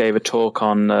 I kind of gave a talk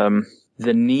on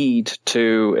the need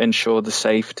to ensure the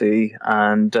safety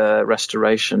and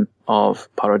restoration of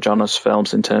Parajanov's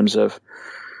films in terms of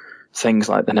things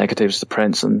like the negatives, the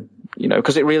prints, and,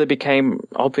 because it really became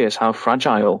obvious how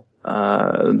fragile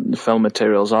the film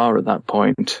materials are at that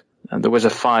point. And there was a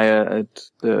fire at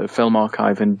the film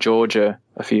archive in Georgia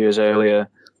a few years earlier,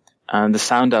 and the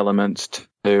sound elements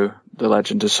to the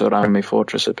legend of Surami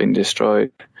Fortress had been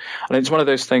destroyed. And it's one of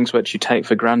those things which you take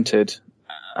for granted,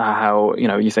 how,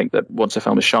 you think that once a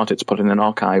film is shot, it's put in an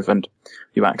archive and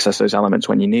you access those elements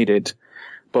when you need it.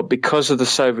 But because of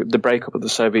the breakup of the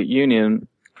Soviet Union,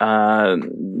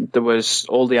 there was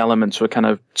all the elements were kind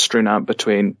of strewn out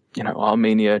between,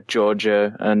 Armenia,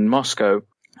 Georgia, and Moscow.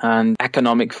 And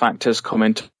economic factors come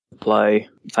into play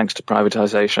thanks to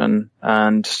privatization,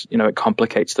 and, it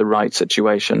complicates the right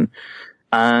situation.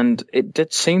 And it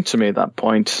did seem to me at that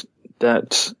point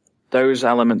that those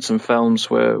elements and films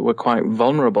were quite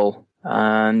vulnerable.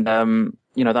 And,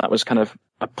 that was kind of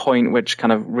a point which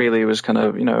kind of really was kind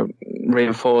of,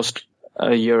 reinforced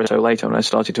a year or so later when I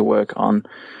started to work on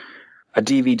a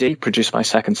DVD produced by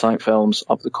Second Sight Films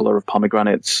of The Color of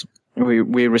Pomegranates.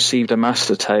 We received a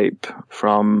master tape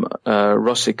from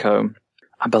Rossico.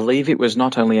 I believe it was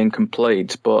not only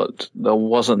incomplete, but there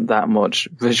wasn't that much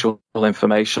visual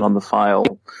information on the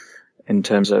file in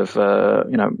terms of,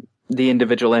 the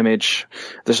individual image,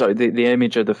 the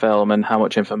image of the film and how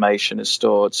much information is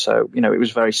stored. So, it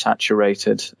was very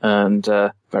saturated and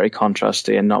very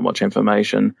contrasty and not much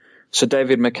information. So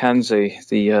David Mackenzie,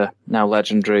 the now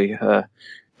legendary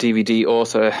DVD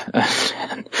author,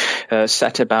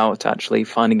 set about actually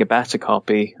finding a better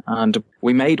copy, and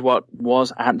we made what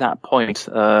was at that point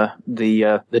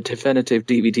the definitive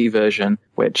DVD version,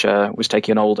 which was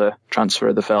taking an older transfer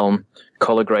of the film,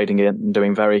 color grading it, and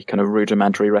doing very kind of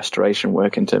rudimentary restoration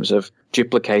work in terms of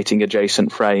duplicating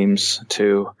adjacent frames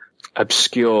to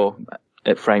obscure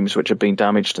frames which had been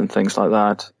damaged and things like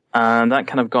that. And that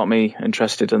kind of got me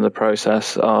interested in the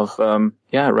process of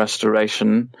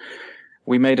restoration.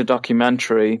 We made a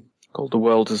documentary called The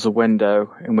World as a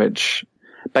Window, in which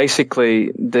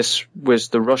basically this was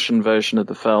the Russian version of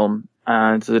the film,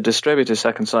 And the distributor,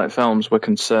 Second Sight Films, were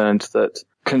concerned that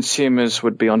consumers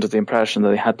would be under the impression that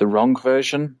they had the wrong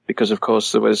version, because, of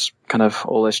course, there was kind of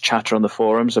all this chatter on the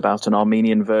forums about an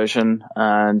Armenian version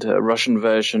and a Russian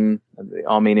version. The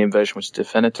Armenian version was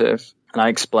definitive. And I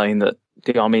explained that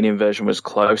the Armenian version was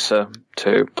closer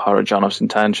to Parajanov's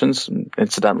intentions. And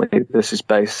incidentally, this is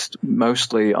based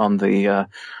mostly on the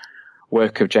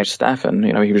work of James Steffen.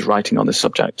 You know, he was writing on this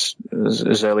subject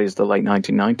as early as the late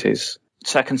 1990s.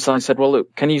 Second Sight said, well,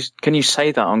 look, can you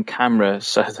say that on camera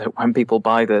so that when people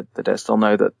buy the disc, they'll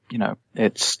know that, you know,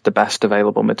 it's the best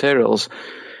available materials?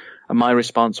 And my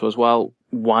response was, well,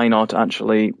 why not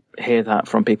actually hear that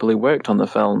from people who worked on the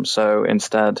film? So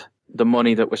instead, the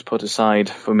money that was put aside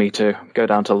for me to go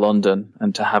down to London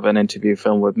and to have an interview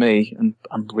filmed with me, and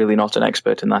I'm really not an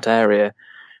expert in that area,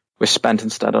 was spent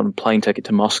instead on a plane ticket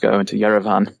to Moscow and to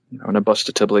Yerevan, you know, on a bus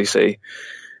to Tbilisi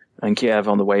and Kiev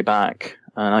on the way back.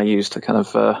 And I used a kind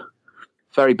of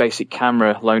very basic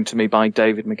camera loaned to me by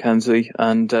David Mackenzie.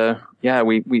 And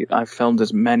I filmed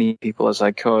as many people as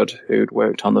I could who'd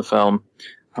worked on the film.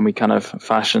 And we kind of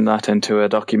fashioned that into a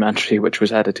documentary which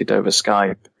was edited over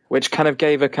Skype, which kind of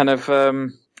gave a kind of,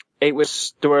 there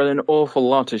were an awful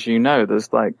lot, as you know.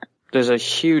 There's a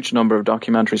huge number of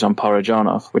documentaries on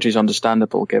Parajanov, which is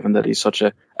understandable given that he's such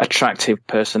a attractive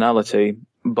personality.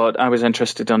 But I was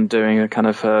interested in doing a kind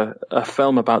of a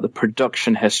film about the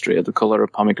production history of The Colour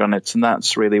of Pomegranates, and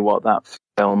that's really what that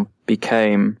film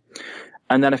became.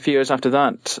 And then a few years after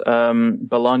that,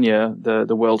 Bologna,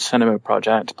 the World Cinema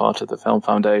Project, part of the Film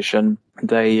Foundation,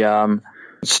 they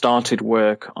started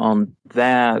work on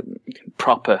their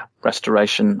proper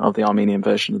restoration of the Armenian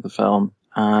version of the film.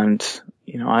 And,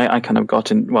 you know, I kind of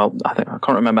got in, well, I can't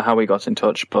remember how we got in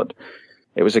touch, but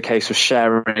it was a case of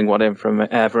sharing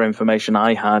whatever information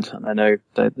I had. And I know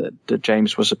that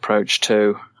James was approached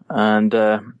too. And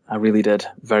I really did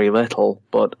very little,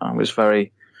 but I was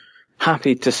very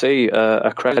happy to see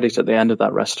a credit at the end of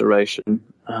that restoration.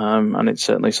 And it's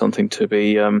certainly something to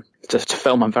be, to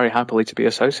film I'm very happily to be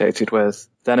associated with.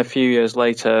 Then a few years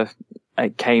later,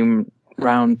 it came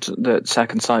round that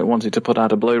Second Sight wanted to put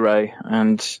out a Blu-ray,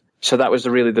 and so that was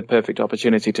really the perfect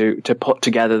opportunity to put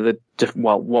together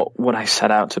what I set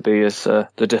out to be as the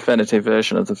definitive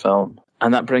version of the film.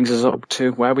 And that brings us up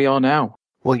to where we are now.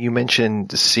 Well, you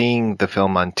mentioned seeing the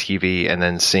film on TV and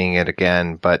then seeing it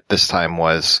again, but this time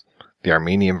was the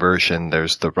Armenian version,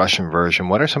 there's the Russian version.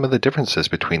 What are some of the differences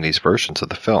between these versions of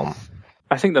the film?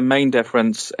 I think the main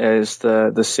difference is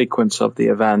the sequence of the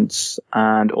events,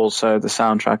 and also the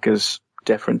soundtrack is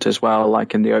different as well.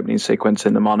 Like in the opening sequence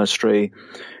in the monastery,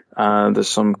 there's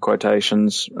some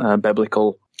quotations,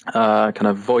 biblical kind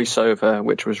of voiceover,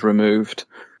 which was removed.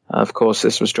 Of course,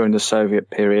 this was during the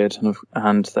Soviet period,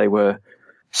 and they were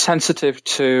sensitive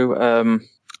to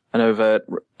an overt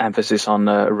emphasis on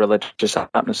a religious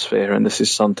atmosphere, and this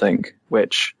is something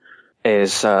which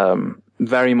is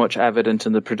very much evident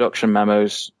in the production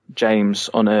memos James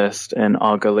unearthed in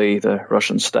Argali, the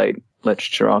Russian state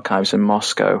literature archives in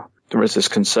Moscow. There was this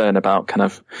concern about kind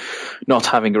of not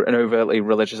having an overtly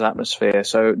religious atmosphere,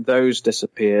 so those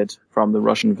disappeared from the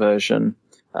Russian version.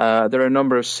 There are a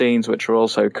number of scenes which were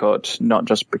also cut, not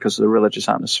just because of the religious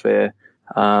atmosphere,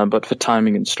 but for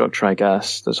timing and structure, I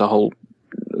guess.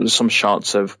 There's some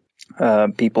shots of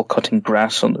people cutting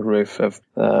grass on the roof of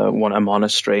a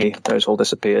monastery. Those all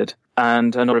disappeared.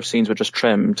 And a number of scenes were just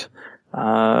trimmed.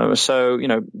 So, you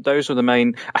know, those were the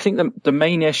main... I think the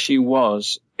main issue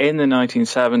was, in the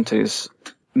 1970s,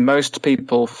 most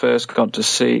people first got to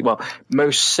see... Well,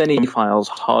 most cinephiles,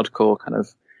 hardcore kind of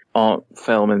art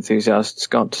film enthusiasts,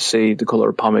 got to see The Colour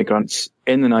of Pomegranates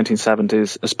in the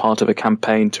 1970s as part of a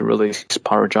campaign to release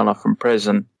Parajanov from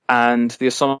prison. And the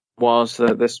assumption was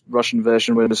that this Russian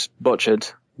version was butchered.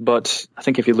 But I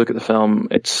think if you look at the film,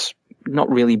 it's not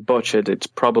really butchered. It's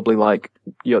probably like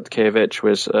Yudkevich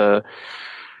was a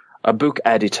book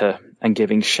editor and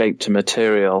giving shape to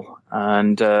material.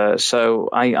 And so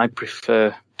I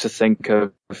prefer to think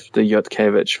of the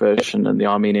Yudkevich version and the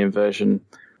Armenian version,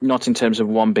 not in terms of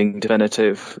one being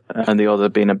definitive and the other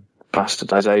being a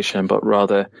bastardization, but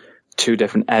rather two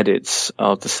different edits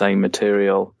of the same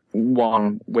material.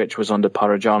 One which was under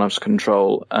Parajanov's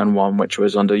control and one which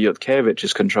was under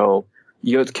Yudkevich's control.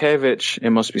 Yudkevich,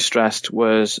 it must be stressed,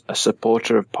 was a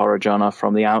supporter of Parajanov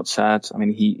from the outset. I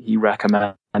mean, he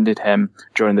recommended him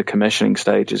during the commissioning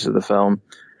stages of the film.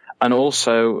 And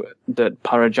also that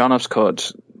Parajanov's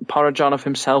cut, Parajanov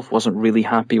himself wasn't really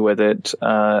happy with it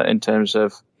in terms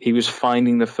of he was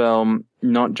finding the film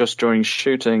not just during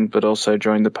shooting, but also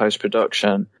during the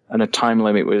post-production, and a time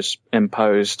limit was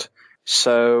imposed.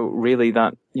 So really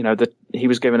that, you know, he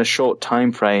was given a short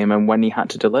time frame, and when he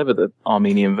had to deliver the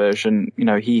Armenian version,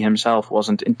 he himself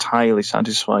wasn't entirely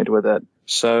satisfied with it.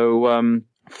 So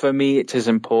for me, it is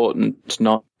important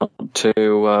not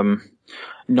to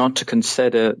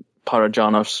consider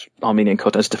Parajanov's Armenian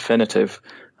cut as definitive,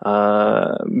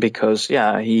 because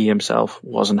he himself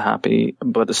wasn't happy,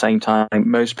 but at the same time,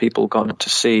 most people got to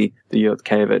see the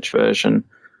Yudkevich version.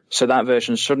 So that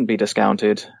version shouldn't be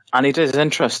discounted. And it is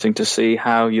interesting to see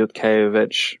how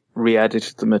Yudkevich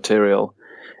re-edited the material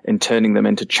in turning them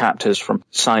into chapters from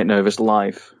Sayat Nova's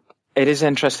life. It is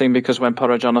interesting because when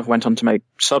Parajanov went on to make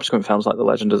subsequent films like The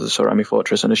Legend of the Sorami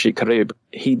Fortress and Ashugh Karib,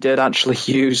 he did actually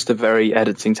use the very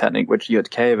editing technique which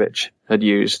Yudkevich had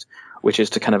used, which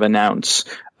is to kind of announce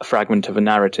a fragment of a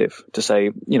narrative, to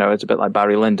say, it's a bit like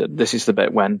Barry Lyndon. This is the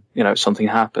bit when, something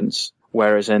happens.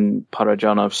 Whereas in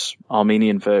Parajanov's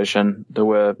Armenian version, there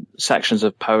were sections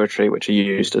of poetry which are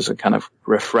used as a kind of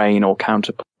refrain or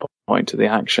counterpoint to the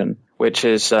action, which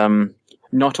is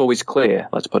not always clear,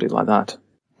 let's put it like that.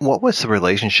 What was the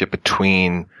relationship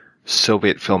between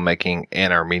Soviet filmmaking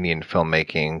and Armenian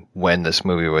filmmaking when this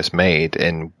movie was made?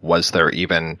 And was there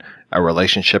even a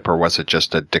relationship, or was it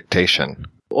just a dictation?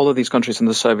 All of these countries in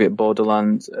the Soviet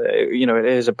borderland, it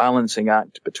is a balancing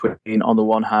act between, on the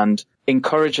one hand,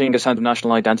 encouraging a sense of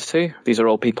national identity. These are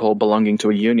all people belonging to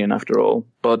a union, after all.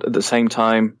 But at the same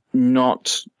time,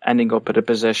 not ending up at a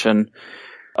position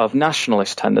of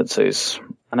nationalist tendencies.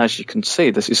 And as you can see,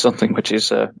 this is something which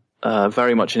is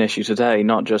very much an issue today,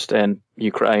 not just in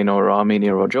Ukraine or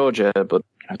Armenia or Georgia, but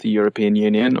the European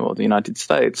Union or the United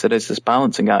States. It is this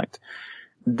balancing act.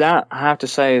 That, I have to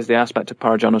say, is the aspect of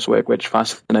Parajanov's work which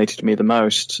fascinated me the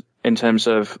most, in terms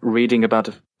of reading about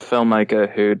a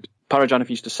filmmaker who, Parajanov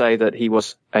used to say that he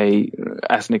was a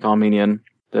ethnic Armenian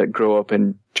that grew up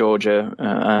in Georgia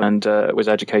and was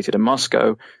educated in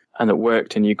Moscow, and that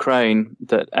worked in Ukraine,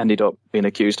 that ended up being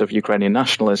accused of Ukrainian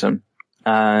nationalism.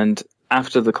 And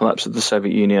after the collapse of the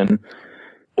Soviet Union,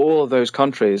 all of those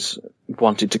countries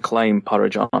wanted to claim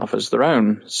Parajanov as their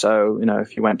own. So,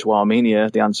 if you went to Armenia,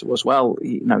 the answer was, well,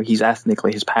 he's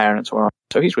ethnically, his parents were,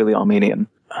 so he's really Armenian.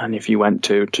 And if you went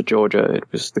to Georgia,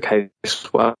 it was the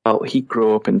case, well, he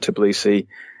grew up in Tbilisi.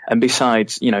 And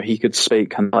besides, he could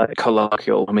speak kind of like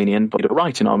colloquial Armenian, but he could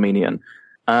write in Armenian.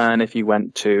 And if you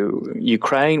went to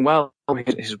Ukraine, well,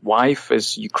 his wife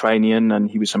is Ukrainian and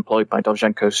he was employed by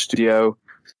Dovzhenko's studio.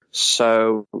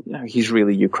 So he's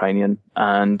really Ukrainian.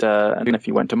 And if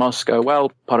you went to Moscow,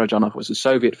 well, Parajanov was a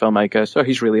Soviet filmmaker, so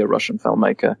he's really a Russian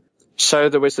filmmaker. So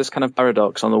there was this kind of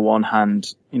paradox. On the one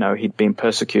hand, he'd been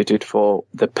persecuted for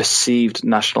the perceived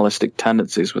nationalistic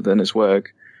tendencies within his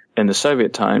work in the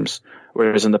Soviet times,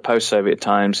 whereas in the post-Soviet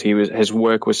times, his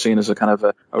work was seen as a kind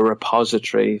of a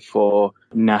repository for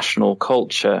national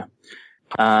culture,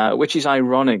 which is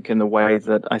ironic in the way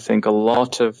that I think a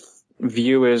lot of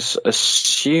viewers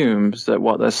assume that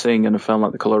what they're seeing in a film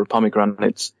like The Color of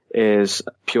Pomegranates is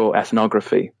pure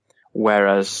ethnography,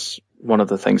 whereas one of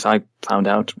the things I found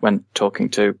out when talking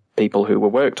to people who were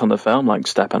worked on the film, like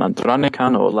Steffen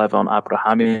Andranikan or Levon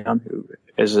Abrahamian, who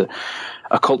is a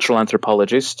cultural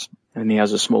anthropologist, and he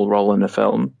has a small role in the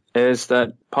film, is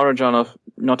that Parajanov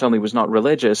not only was not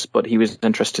religious, but he was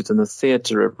interested in the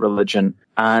theater of religion,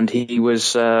 and he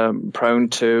was prone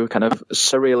to kind of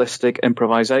surrealistic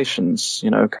improvisations,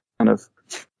 kind of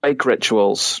fake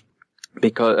rituals,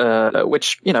 because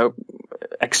which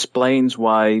explains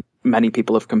why many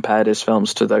people have compared his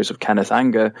films to those of Kenneth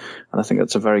Anger, and I think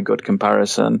that's a very good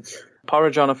comparison.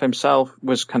 Parajanov himself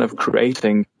was kind of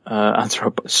creating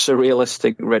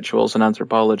surrealistic rituals and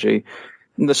anthropology.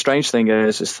 And the strange thing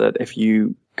is that if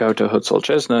you go to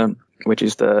Hutzolchezna, which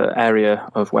is the area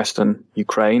of western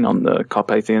Ukraine on the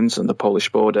Carpathians and the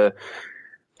Polish border,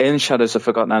 in Shadows of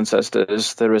Forgotten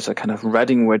Ancestors, there is a kind of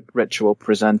wedding ritual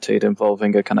presented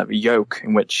involving a kind of yoke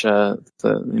in which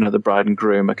the bride and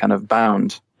groom are kind of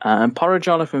bound. And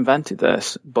Parajanov invented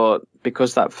this, but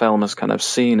because that film is kind of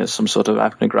seen as some sort of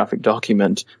ethnographic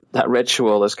document, that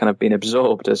ritual has kind of been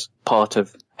absorbed as part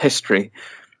of history.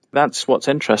 That's what's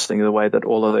interesting, the way that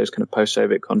all of those kind of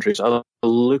post-Soviet countries are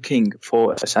looking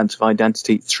for a sense of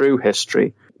identity through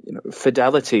history.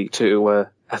 Fidelity to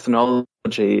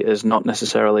ethnology is not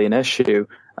necessarily an issue.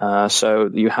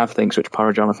 So you have things which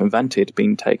Parajanov invented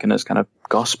being taken as kind of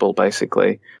gospel,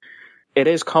 basically. It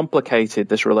is complicated,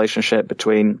 this relationship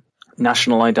between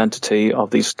national identity of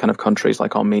these kind of countries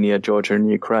like Armenia, Georgia, and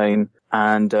Ukraine,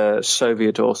 and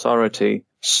Soviet authority.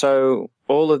 So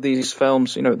all of these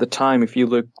films, at the time, if you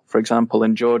look, for example,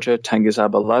 in Georgia, Tengiz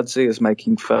Abaladze is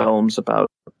making films about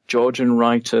Georgian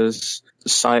writers.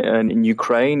 In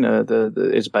Ukraine,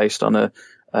 is based on a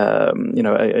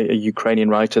a Ukrainian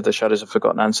writer, The Shadows of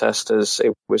Forgotten Ancestors.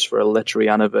 It was for a literary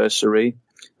anniversary.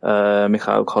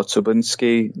 Mikhail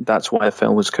Kotzubinski, that's why a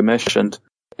film was commissioned.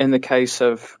 In the case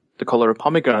of The Color of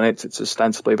Pomegranates, it's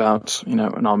ostensibly about,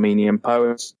 an Armenian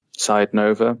poet, Sayat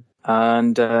Nova.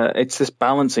 And it's this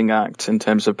balancing act in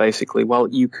terms of basically, well,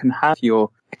 you can have your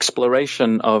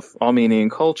exploration of Armenian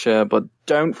culture, but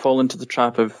don't fall into the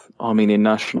trap of Armenian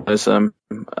nationalism,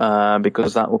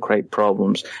 because that will create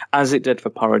problems, as it did for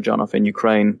Parajanov in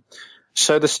Ukraine.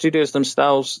 So the studios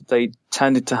themselves, they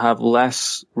tended to have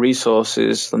less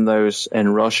resources than those in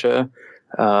Russia.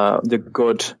 The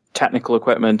good technical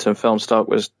equipment and film stock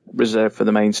was reserved for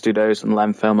the main studios in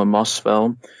Lemfilm and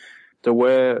Mosfilm. There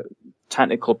were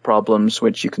technical problems,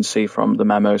 which you can see from the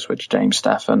memos which James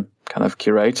Steffen kind of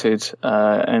curated,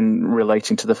 and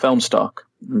relating to the film stock.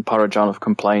 And Parajanov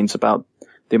complains about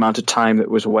the amount of time that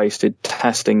was wasted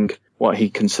testing what he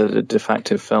considered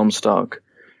defective film stock.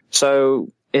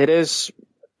 So it is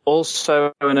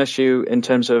also an issue in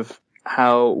terms of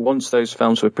how, once those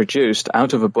films were produced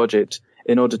out of a budget,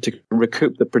 in order to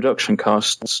recoup the production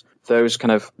costs, those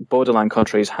kind of borderline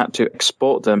countries had to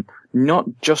export them, not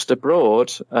just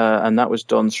abroad, and that was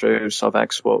done through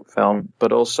Sovexport Film,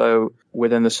 but also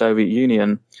within the Soviet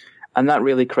Union. And that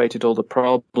really created all the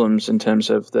problems in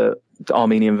terms of the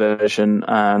Armenian version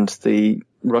and the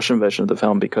Russian version of the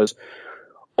film, because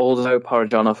although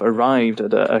Parajanov arrived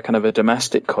at a kind of a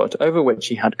domestic cut over which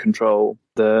he had control,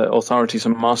 the authorities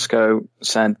in Moscow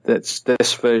said that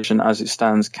this version as it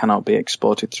stands cannot be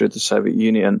exported through the Soviet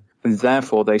Union. And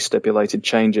therefore, they stipulated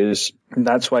changes. And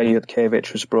that's why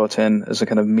Yudkevich was brought in as a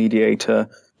kind of mediator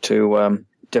to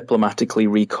diplomatically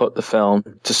recut the film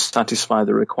to satisfy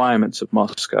the requirements of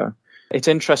Moscow. It's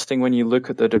interesting when you look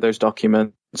at those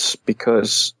documents,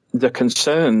 because the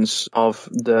concerns of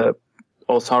the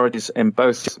authorities in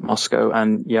both Moscow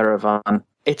and Yerevan,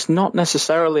 it's not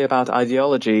necessarily about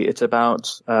ideology, it's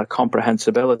about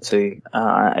comprehensibility.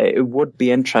 It would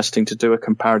be interesting to do a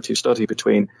comparative study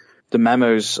between the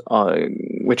memos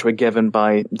which were given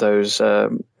by those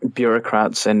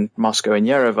bureaucrats in Moscow and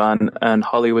Yerevan and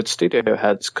Hollywood studio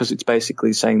heads, because it's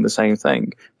basically saying the same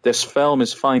thing. This film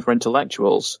is fine for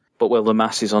intellectuals, but will the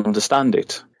masses understand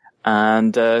it?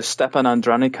 And Stepan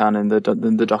Andranikan in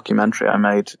the documentary I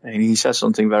made, he says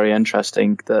something very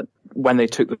interesting, that when they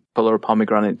took The Color of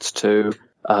Pomegranates to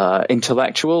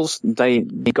intellectuals, they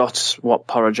got what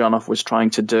Parajanov was trying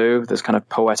to do, this kind of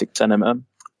poetic cinema.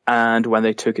 And when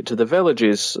they took it to the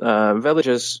villagers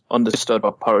understood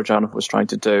what Parajanov was trying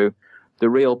to do. The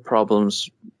real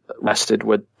problems rested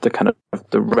with the kind of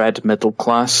the red middle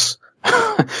class.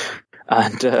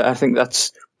 And I think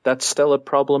that's still a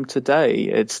problem today.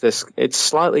 It's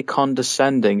slightly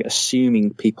condescending,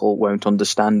 assuming people won't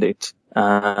understand it.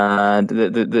 And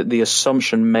the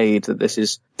assumption made that this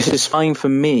is fine for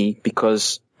me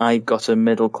because I've got a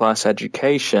middle class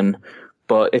education,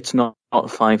 but it's not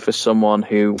fine for someone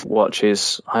who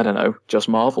watches, I don't know, just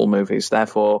Marvel movies.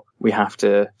 Therefore, we have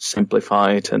to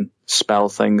simplify it and spell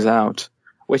things out,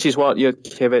 which is what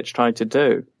Yudkevich tried to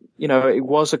do. It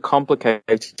was a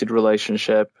complicated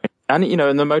relationship. And,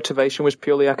 and the motivation was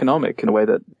purely economic in a way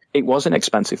that it was an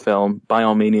expensive film by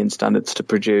Armenian standards to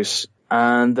produce.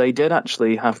 And they did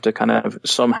actually have to kind of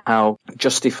somehow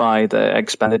justify the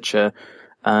expenditure.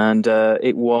 And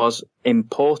it was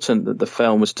important that the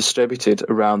film was distributed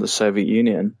around the Soviet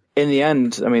Union. In the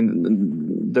end, I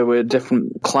mean, there were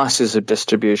different classes of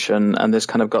distribution, and this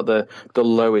kind of got the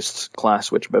lowest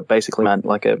class, which basically meant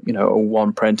like a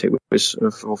one print. It was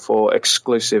for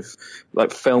exclusive,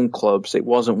 like, film clubs. It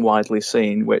wasn't widely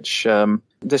seen, which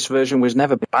this version was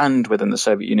never banned within the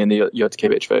Soviet Union, the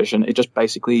Yudkevich version. It just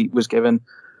basically was given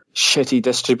shitty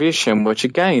distribution, which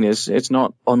again it's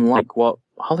not unlike what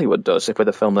Hollywood does. If with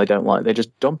a film they don't like, they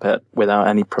just dump it without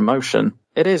any promotion.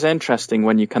 It is interesting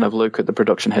when you kind of look at the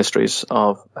production histories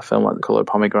of a film like The Color of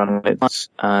Pomegranates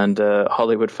and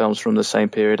Hollywood films from the same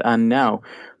period and now.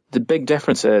 The big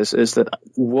difference is that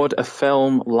would a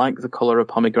film like The Color of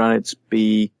Pomegranates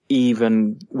would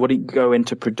it go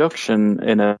into production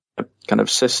in a kind of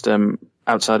system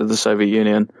outside of the Soviet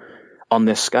Union on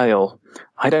this scale?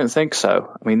 I don't think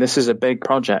so. I mean, this is a big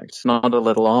project. It's not a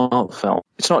little art film.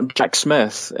 It's not Jack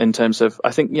Smith in terms of,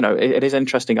 I think, it is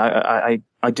interesting. I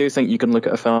do think you can look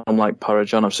at a film like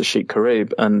Parajanov's Ashik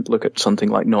Karib and look at something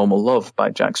like Normal Love by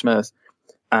Jack Smith.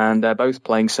 And they're both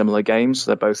playing similar games.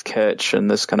 They're both kitsch and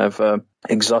this kind of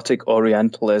exotic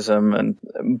Orientalism.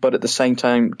 But at the same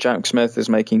time, Jack Smith is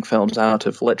making films out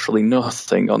of literally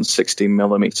nothing on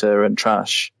 16mm and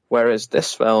trash. Whereas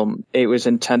this film, it was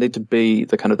intended to be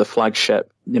the kind of the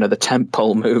flagship, the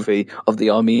tentpole movie of the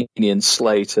Armenian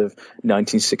slate of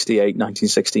 1968,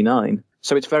 1969.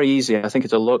 So it's very easy. I think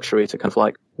it's a luxury to kind of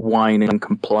like whine and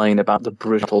complain about the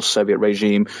brutal Soviet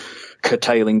regime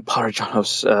curtailing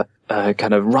Parajanov's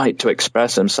kind of right to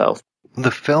express himself.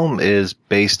 The film is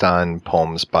based on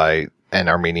poems by an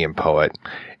Armenian poet.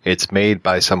 It's made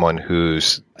by someone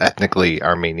who's ethnically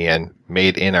Armenian,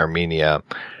 made in Armenia.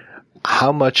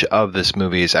 How much of this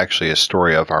movie is actually a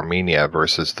story of Armenia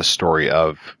versus the story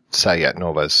of Sayat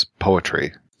Nova's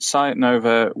poetry? Sayat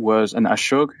Nova was an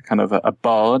ashugh, kind of a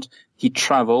bard. He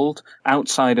traveled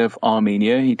outside of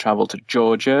Armenia. He traveled to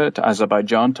Georgia, to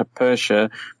Azerbaijan, to Persia,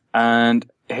 and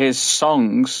his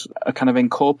songs kind of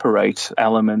incorporate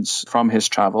elements from his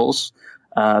travels.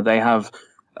 They have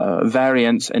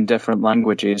variants in different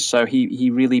languages. So he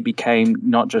really became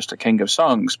not just a king of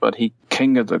songs, but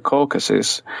king of the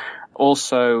Caucasus.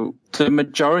 Also, the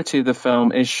majority of the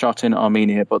film is shot in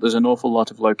Armenia, but there's an awful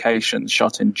lot of locations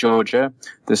shot in Georgia.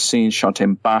 There's scenes shot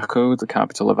in Baku, the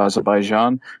capital of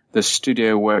Azerbaijan. There's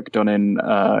studio work done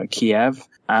in Kiev,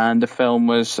 and the film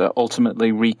was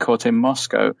ultimately recut in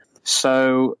Moscow.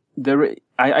 So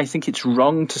I think it's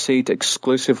wrong to see it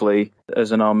exclusively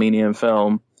as an Armenian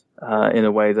film, in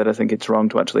a way that I think it's wrong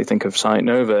to actually think of Sayat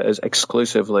Nova as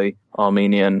exclusively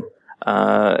Armenian.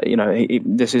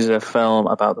 This is a film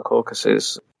about the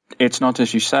Caucasus. It's not,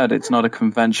 as you said, it's not a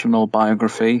conventional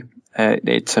biography.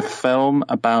 It's a film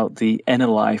about the inner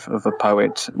life of a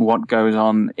poet, what goes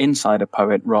on inside a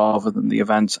poet rather than the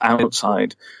events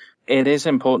outside. It is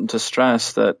important to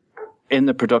stress that in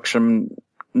the production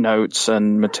notes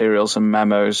and materials and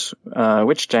memos,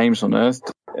 which James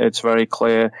unearthed, it's very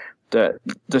clear that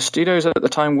the studios at the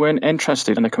time weren't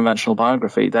interested in a conventional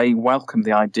biography. They welcomed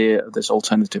the idea of this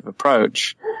alternative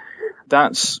approach.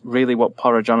 That's really what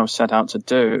Parajanov set out to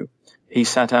do. He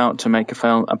set out to make a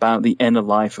film about the inner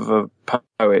life of a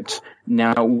poet.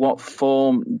 Now, what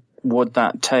form would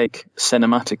that take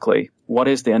cinematically? What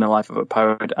is the inner life of a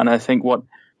poet? And I think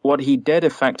what he did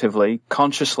effectively,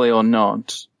 consciously or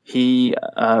not, he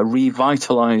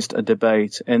revitalized a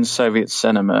debate in Soviet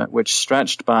cinema which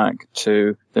stretched back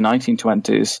to the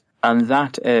 1920s. And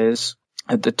that is,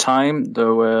 at the time,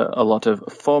 there were a lot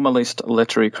of formalist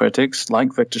literary critics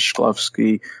like Viktor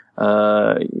Shklovsky,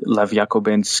 Lev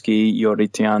Yakobinsky, Yuri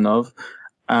Tianov,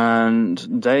 and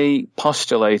they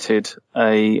postulated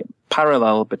a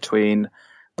parallel between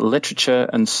literature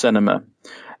and cinema.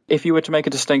 If you were to make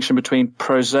a distinction between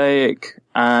prosaic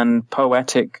and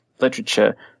poetic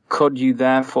literature, could you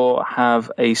therefore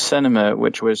have a cinema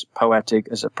which was poetic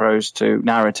as opposed to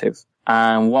narrative?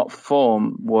 And what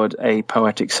form would a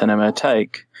poetic cinema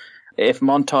take? If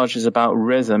montage is about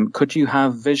rhythm, could you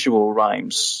have visual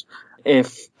rhymes?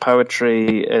 If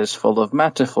poetry is full of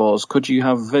metaphors, could you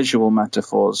have visual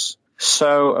metaphors?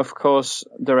 So, of course,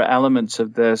 there are elements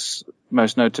of this,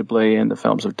 most notably in the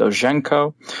films of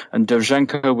Dovzhenko. And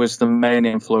Dovzhenko was the main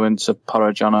influence of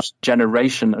Parajanov's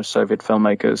generation of Soviet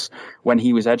filmmakers. When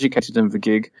he was educated in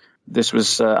Vgig, this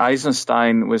was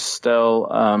Eisenstein was still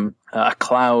a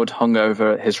cloud hung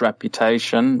over his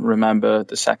reputation. Remember,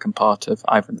 the second part of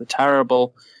Ivan the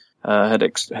Terrible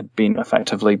had been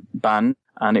effectively banned.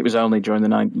 And it was only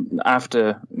during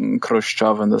after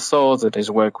Khrushchev and the Thaw that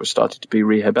his work was started to be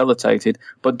rehabilitated.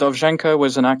 But Dovzhenko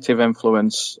was an active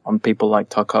influence on people like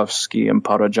Tarkovsky and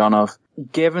Parajanov.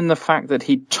 Given the fact that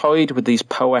he toyed with these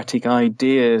poetic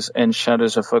ideas in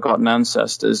Shadows of Forgotten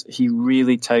Ancestors, he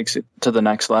really takes it to the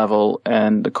next level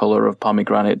in The Color of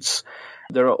Pomegranates.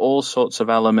 There are all sorts of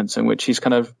elements in which he's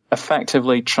kind of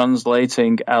effectively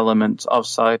translating elements of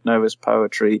Sayat Nova's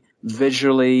poetry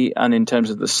visually and in terms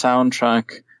of the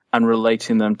soundtrack and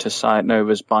relating them to Sayat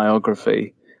Nova's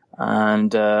biography.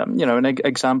 And,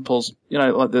 examples,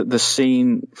 like the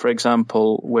scene, for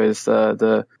example, with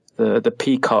the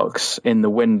peacocks in the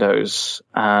windows,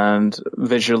 and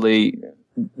visually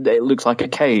it looks like a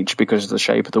cage because of the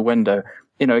shape of the window.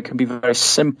 It can be very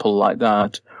simple like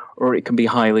that, or it can be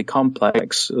highly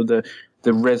complex.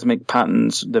 The rhythmic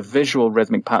patterns, the visual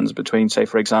rhythmic patterns between, say,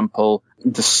 for example,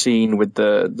 the scene with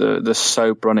the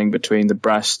soap running between the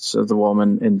breasts of the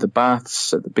woman in the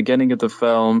baths at the beginning of the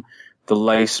film, the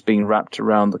lace being wrapped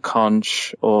around the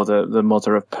conch, or the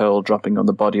mother of pearl dropping on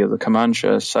the body of the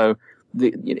Comanche. So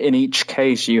in each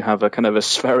case, you have a kind of a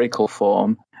spherical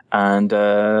form and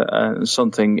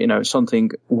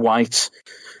something white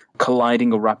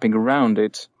colliding or wrapping around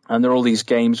it. And there are all these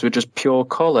games with just pure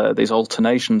color, these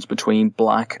alternations between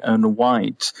black and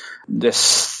white,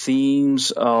 this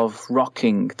themes of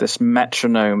rocking, this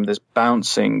metronome, this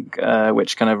bouncing,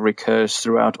 which kind of recurs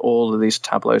throughout all of these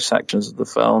tableau sections of the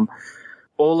film.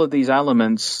 all of these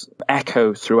elements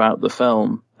echo throughout the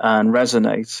film and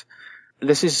resonate.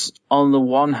 This is, on the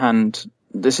one hand,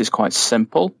 this is quite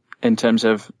simple in terms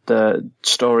of the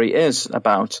story is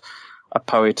about a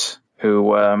poet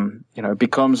who,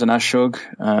 becomes an ashugh,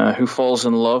 who falls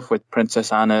in love with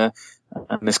Princess Anna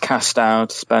and is cast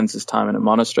out, spends his time in a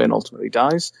monastery and ultimately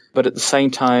dies. But at the same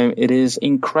time, it is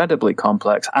incredibly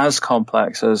complex as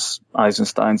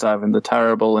Eisenstein's Ivan the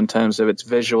Terrible in terms of its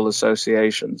visual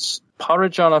associations.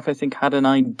 Parajanov, I think, had an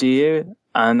idea,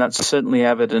 and that's certainly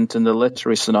evident in the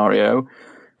literary scenario,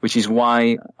 which is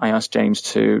why I asked James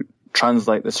to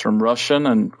translate this from Russian,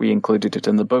 and we included it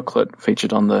in the booklet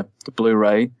featured on the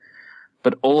Blu-ray.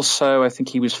 But also, I think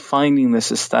he was finding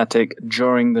this aesthetic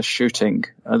during the shooting.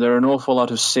 There are an awful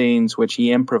lot of scenes which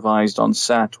he improvised on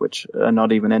set, which are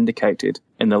not even indicated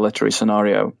in the literary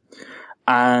scenario.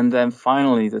 And then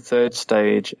finally, the third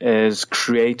stage is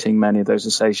creating many of those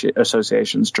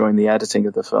associations during the editing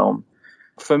of the film.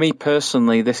 For me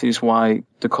personally, this is why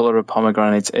The Color of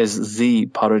Pomegranates is the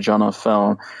Parajanov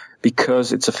film,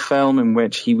 because it's a film in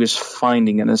which he was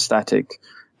finding an aesthetic.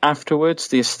 Afterwards,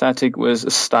 the aesthetic was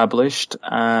established,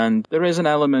 and there is an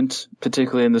element,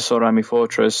 particularly in the Sorami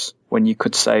Fortress, when you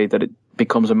could say that it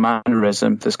becomes a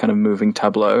mannerism, this kind of moving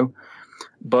tableau.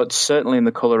 But certainly in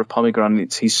The Color of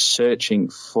Pomegranates, he's searching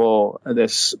for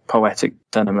this poetic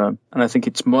cinema. And I think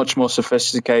it's much more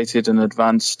sophisticated and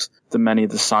advanced than many of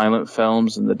the silent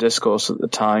films and the discourse at the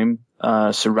time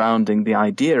surrounding the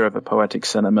idea of a poetic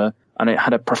cinema. And it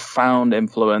had a profound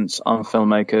influence on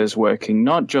filmmakers working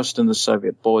not just in the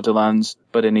Soviet borderlands,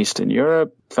 but in Eastern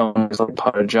Europe. Filmmakers like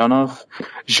Parajanov.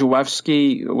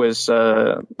 Zhuevsky was,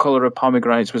 Color of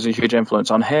Pomegranates was a huge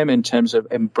influence on him in terms of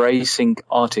embracing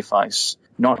artifice,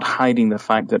 not hiding the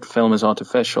fact that film is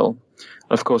artificial.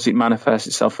 Of course, it manifests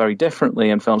itself very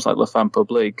differently in films like La Femme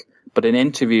Publique, but in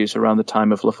interviews around the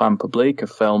time of La Femme Publique, a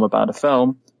film about a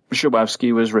film,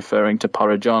 Zhuevsky was referring to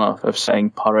Parajanov, of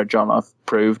saying Parajanov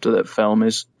proved that film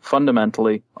is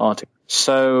fundamentally artificial.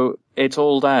 So it's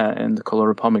all there in The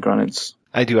Color of Pomegranates.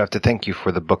 I do have to thank you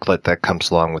for the booklet that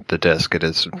comes along with the disc. It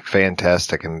is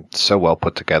fantastic and so well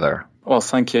put together. Well,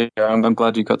 thank you. I'm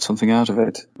glad you got something out of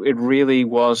it. It really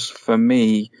was, for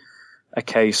me, a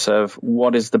case of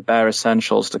what is the bare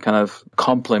essentials to kind of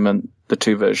complement the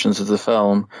two versions of the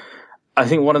film. I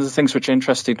think one of the things which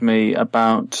interested me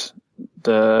about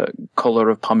The Color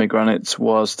of Pomegranates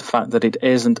was the fact that it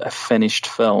isn't a finished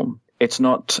film. It's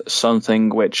not something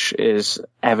which is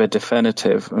ever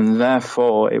definitive, and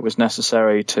therefore it was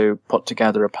necessary to put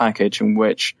together a package in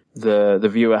which the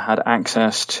viewer had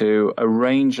access to a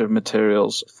range of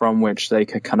materials from which they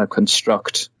could kind of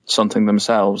construct something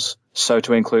themselves. So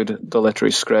to include the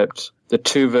literary script, the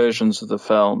two versions of the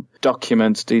film,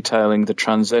 documents detailing the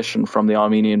transition from the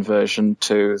Armenian version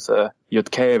to the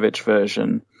Yudkevich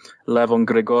version, Levon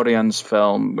Grigoryan's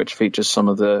film, which features some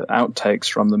of the outtakes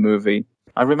from the movie.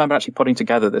 I remember actually putting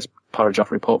together this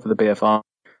Parajanov report for the BFR,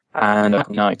 and at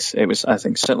night, it was, I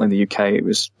think, certainly in the UK, it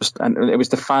was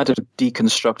the fad of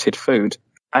deconstructed food.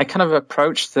 I kind of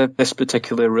approached this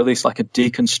particular release like a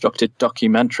deconstructed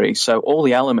documentary. So all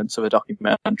the elements of a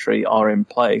documentary are in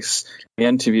place. The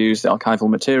interviews, the archival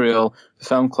material, the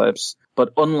film clips.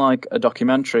 But unlike a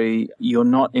documentary, you're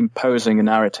not imposing a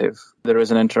narrative. There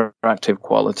is an interactive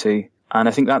quality. And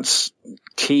I think that's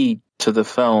key to the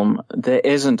film. There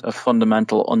isn't a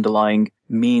fundamental underlying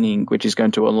meaning which is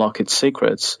going to unlock its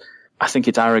secrets. I think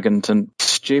it's arrogant and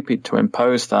stupid to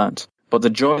impose that. But the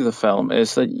joy of the film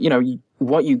is that,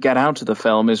 what you get out of the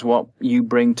film is what you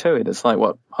bring to it. It's like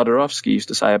what Hodorowski used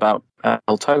to say about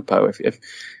El Topo.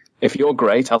 If you're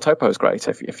great, El Topo is great.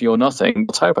 If you're nothing,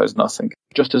 El Topo is nothing.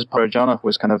 Just as Parajanov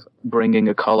was kind of bringing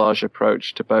a collage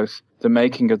approach to both the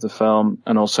making of the film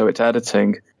and also its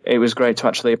editing, it was great to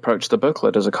actually approach the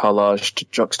booklet as a collage to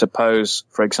juxtapose,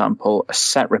 for example, a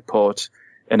set report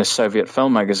in a Soviet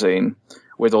film magazine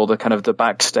with all the kind of the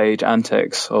backstage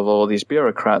antics of all these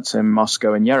bureaucrats in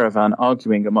Moscow and Yerevan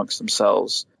arguing amongst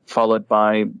themselves, followed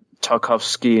by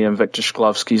Tarkovsky and Viktor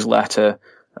Shklovsky's letter,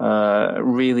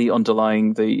 really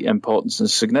underlying the importance and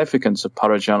significance of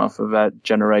Parajanov of a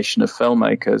generation of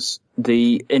filmmakers.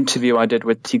 The interview I did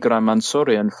with Tigran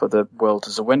Mansourian for the World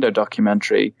as a Window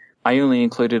documentary, I only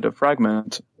included a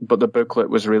fragment, but the booklet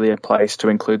was really a place to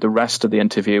include the rest of the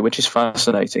interview, which is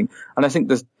fascinating. And I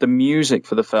think the music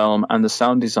for the film and the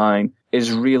sound design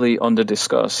is really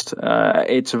under-discussed.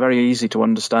 It's very easy to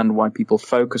understand why people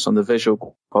focus on the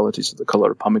visual qualities of The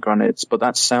Color of Pomegranates, but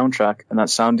that soundtrack and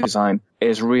that sound design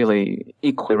is really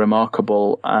equally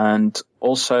remarkable. And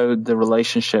also the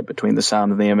relationship between the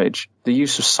sound and the image. The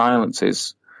use of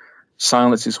silences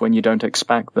when you don't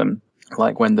expect them.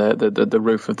 like when the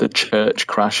roof of the church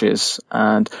crashes,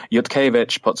 and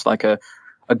Yudkevich puts like a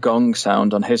gong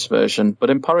sound on his version. But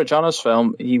in Parajanov's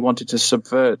film, he wanted to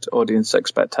subvert audience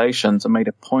expectations and made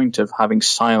a point of having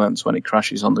silence when it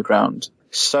crashes on the ground.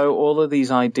 So all of these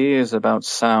ideas about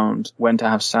sound, when to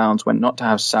have sounds, when not to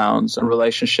have sounds, and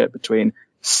relationship between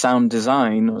sound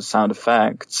design or sound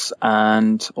effects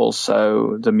and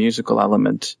also the musical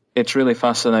element, it's really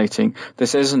fascinating.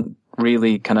 This isn't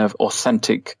really kind of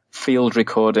authentic field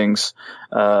recordings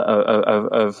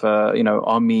of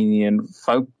Armenian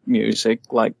folk music,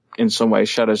 like in some ways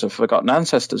Shadows of Forgotten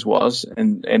Ancestors was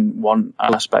in one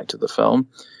aspect of the film.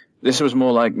 This was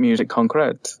more like music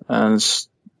concrete, and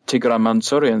Tigran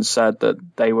Mansourian said that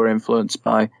they were influenced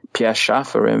by Pierre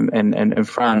Schaeffer in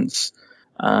France.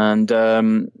 And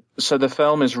so the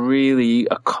film is really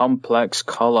a complex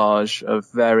collage of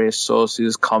various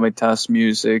sources, komitas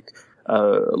music,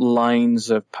 lines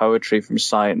of poetry from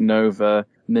Sayat Nova,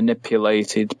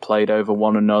 manipulated, played over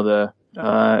one another.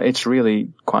 It's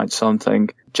really quite something.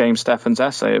 James Steffen's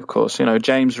essay, of course.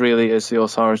 James really is the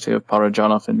authority of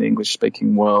Parajanov in the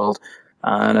English-speaking world.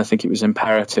 And I think it was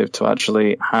imperative to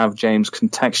actually have James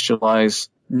contextualize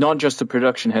not just the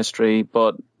production history,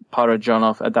 but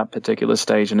Parajanov at that particular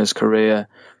stage in his career.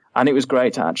 And it was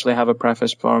great to actually have a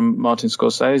preface from Martin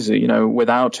Scorsese,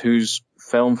 without whose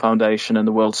film foundation and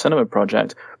the World Cinema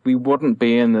Project, we wouldn't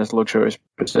be in this luxurious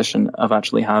position of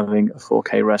actually having a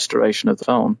 4K restoration of the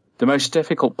film. The most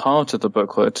difficult part of the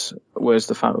booklet was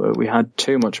the fact that we had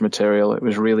too much material. It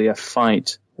was really a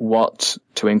fight what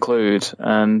to include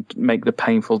and make the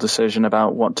painful decision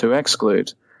about what to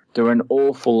exclude. There were an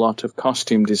awful lot of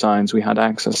costume designs we had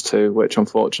access to, which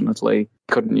unfortunately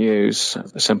couldn't use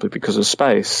simply because of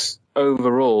space.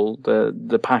 Overall,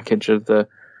 the package of the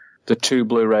two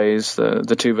Blu-rays,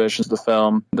 the two versions of the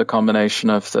film, the combination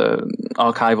of the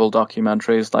archival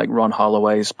documentaries like Ron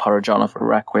Holloway's Parajanov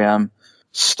Requiem,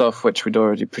 stuff which we'd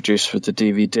already produced for the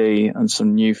DVD, and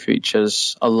some new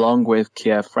features, along with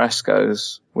Kiev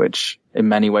frescoes, which in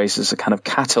many ways is a kind of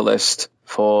catalyst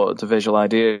for the visual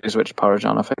ideas which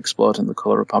Parajanov explored in The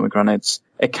Color of Pomegranates.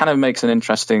 It kind of makes an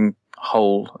interesting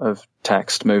whole of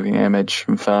text, moving image,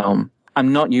 and film.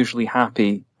 I'm not usually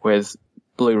happy with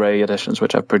Blu-ray editions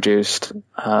which I've produced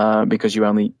because you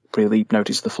only really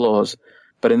notice the flaws.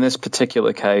 But in this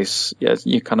particular case, yeah,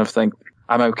 you kind of think,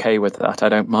 I'm okay with that. I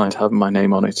don't mind having my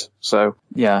name on it. So,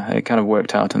 yeah, it kind of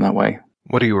worked out in that way.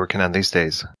 What are you working on these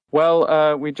days?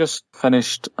 Well, we just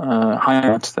finished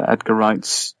Hayat, the Edgar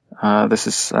Wright's. This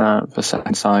is for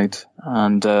Second Sight,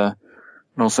 and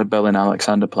also Berlin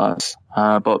Alexanderplatz.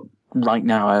 But right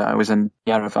now, I was in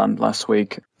Yerevan last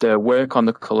week. The work on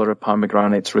The Color of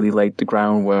Pomegranates really laid the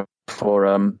groundwork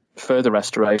for further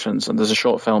restorations. And there's a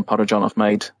short film Parajanov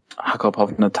made,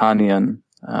 Hakopov Nathanian,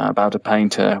 about a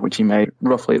painter, which he made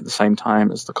roughly at the same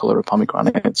time as The Color of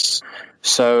Pomegranates.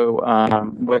 So,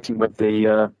 working with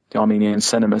the Armenian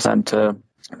Cinema Center,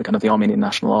 the Armenian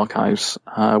National Archives,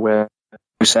 where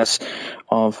process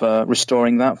of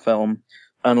restoring that film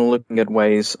and looking at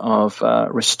ways of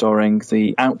restoring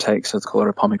the outtakes of The Color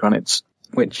of Pomegranates,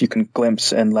 which you can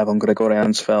glimpse in Levon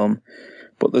Gregorian's film.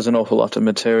 But there's an awful lot of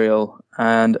material,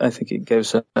 and I think it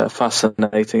gives a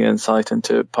fascinating insight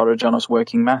into Parajanov's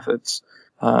working methods.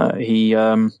 He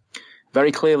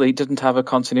very clearly didn't have a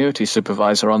continuity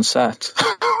supervisor on set.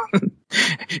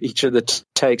 Each of the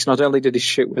takes, not only did he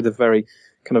shoot with a very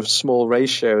kind of small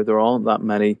ratio, there aren't that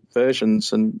many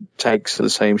versions and takes of the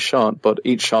same shot, but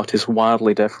each shot is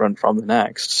wildly different from the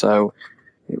next. So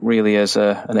it really is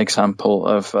an example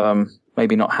of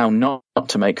maybe not how not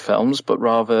to make films, but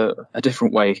rather a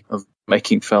different way of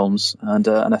making films. And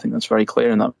I think that's very clear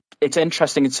in that. It's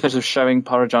interesting in terms of showing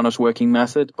Parajanov's working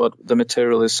method, but the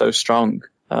material is so strong.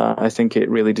 I think it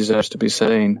really deserves to be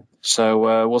seen.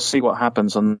 So we'll see what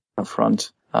happens on that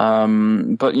front.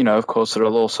 But, of course, there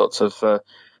are all sorts of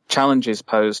challenges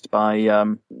posed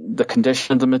by the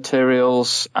condition of the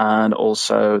materials, and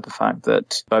also the fact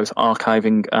that both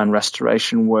archiving and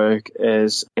restoration work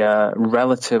is a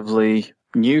relatively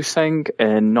new thing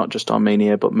in not just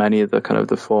Armenia, but many of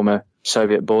the former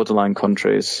Soviet borderline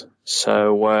countries.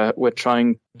 So we're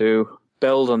trying to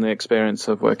build on the experience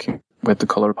of working with The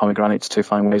Color of Pomegranates to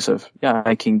find ways of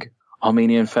making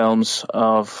Armenian films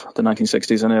of the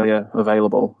 1960s and earlier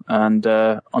available. And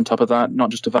on top of that, not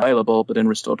just available, but in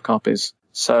restored copies.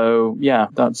 So, yeah,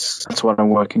 that's what I'm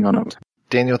working on.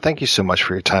 Daniel, thank you so much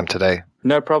for your time today.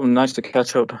 No problem. Nice to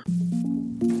catch up.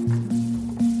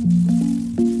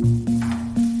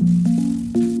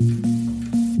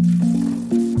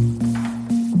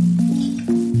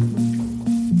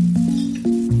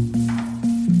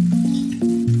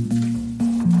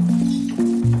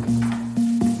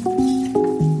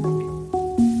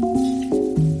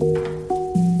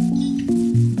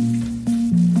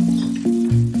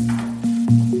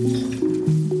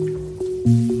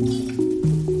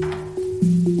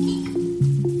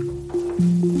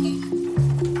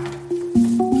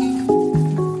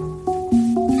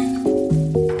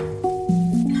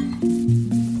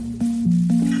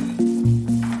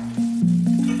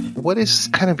 what is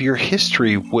kind of your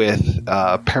history with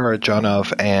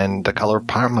Parajanov and The Color of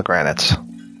Pomegranates?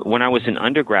 When I was an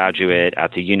undergraduate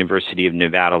at the University of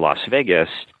Nevada, Las Vegas,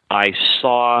 I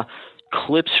saw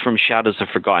clips from Shadows of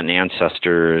Forgotten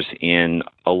Ancestors in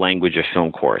a language of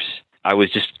film course. I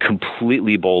was just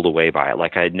completely bowled away by it.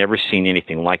 Like I had never seen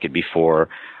anything like it before.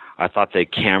 I thought the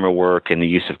camera work and the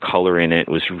use of color in it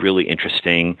was really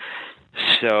interesting.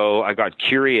 So I got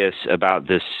curious about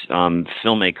this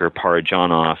filmmaker,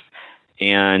 Parajanov,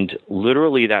 and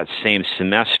literally that same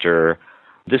semester,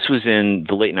 this was in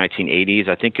the late 1980s,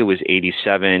 I think it was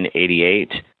 87,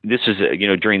 88. This was,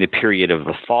 during the period of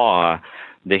the thaw,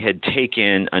 they had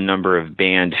taken a number of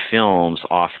banned films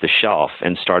off the shelf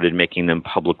and started making them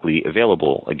publicly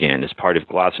available again as part of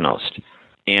Glasnost.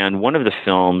 And one of the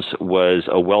films was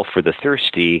A Well for the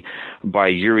Thirsty by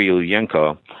Yuri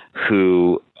Ilyenko,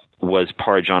 who was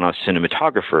Parajanov's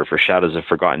cinematographer for Shadows of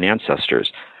Forgotten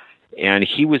Ancestors. And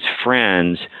he was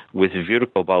friends with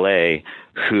Virko Ballet,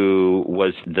 who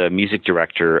was the music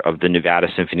director of the Nevada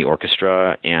Symphony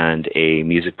Orchestra and a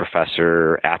music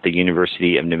professor at the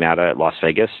University of Nevada at Las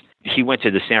Vegas. He went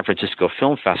to the San Francisco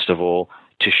Film Festival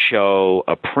to show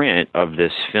a print of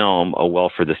this film, A Well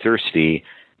for the Thirsty.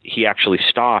 He actually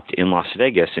stopped in Las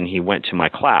Vegas and he went to my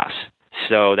class.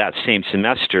 So that same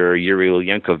semester, Yuri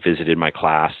Ilyenko visited my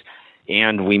class,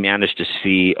 and we managed to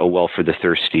see A Well for the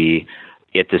Thirsty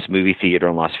at this movie theater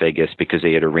in Las Vegas because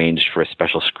they had arranged for a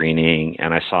special screening,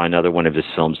 and I saw another one of his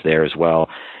films there as well.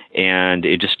 And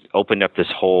it just opened up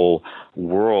this whole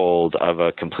world of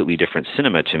a completely different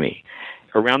cinema to me.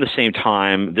 Around the same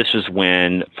time, this was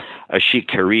when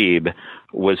Ashugh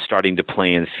was starting to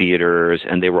play in theaters,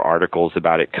 and there were articles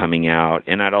about it coming out.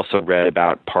 And I'd also read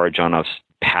about Parajanov's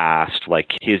past,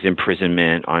 like his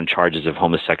imprisonment on charges of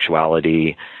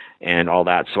homosexuality and all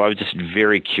that. So I was just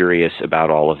very curious about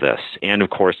all of this. And,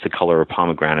 of course, The Color of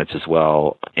Pomegranates as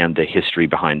well, and the history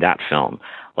behind that film,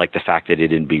 like the fact that it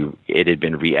had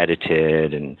been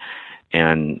re-edited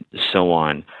and so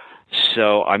on.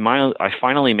 So I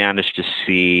finally managed to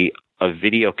see a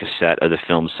video cassette of the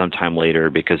film sometime later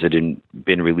because it had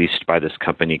been released by this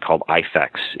company called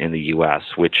IFEX in the U.S.,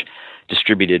 which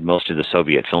distributed most of the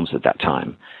Soviet films at that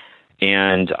time.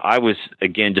 And I was,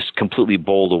 again, just completely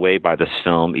bowled away by this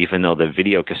film, even though the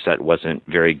video cassette wasn't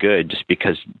very good, just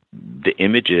because the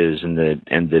images and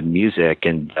the music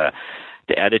and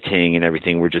the editing and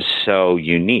everything were just so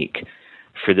unique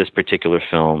for this particular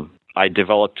film. I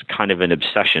developed kind of an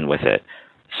obsession with it.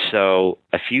 So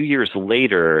a few years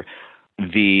later,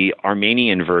 the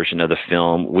Armenian version of the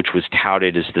film, which was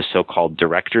touted as the so-called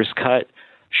director's cut,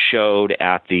 showed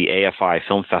at the AFI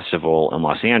Film Festival in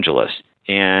Los Angeles.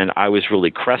 And I was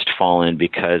really crestfallen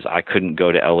because I couldn't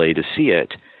go to LA to see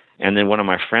it. And then one of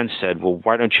my friends said, well,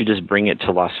 why don't you just bring it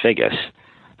to Las Vegas?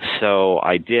 So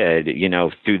I did,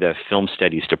 through the film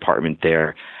studies department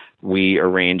there. We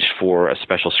arranged for a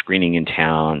special screening in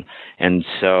town. And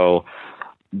so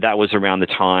that was around the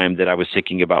time that I was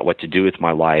thinking about what to do with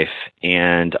my life.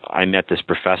 And I met this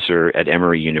professor at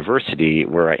Emory University,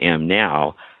 where I am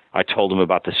now. I told him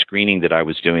about the screening that I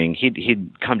was doing.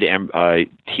 He'd come to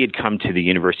the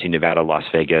University of Nevada, Las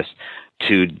Vegas,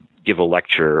 to give a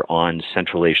lecture on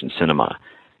Central Asian cinema.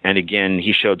 And again,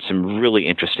 he showed some really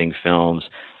interesting films.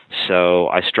 So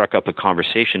I struck up a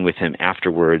conversation with him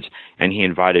afterwards, and he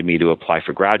invited me to apply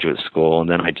for graduate school. And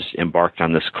then I just embarked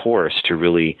on this course to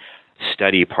really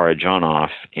study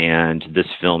Parajanov and this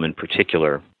film in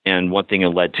particular. And one thing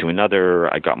led to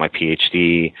another. I got my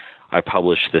PhD. I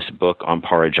published this book on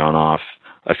Parajanov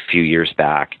a few years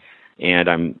back, and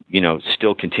I'm,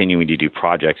 still continuing to do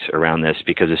projects around this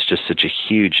because it's just such a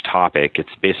huge topic.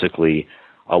 It's basically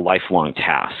a lifelong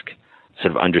task,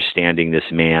 sort of understanding this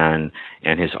man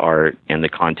and his art and the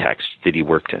context that he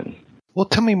worked in. Well,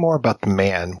 tell me more about the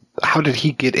man. How did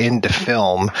he get into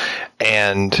film?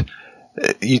 And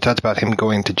you talked about him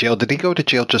going to jail. Did he go to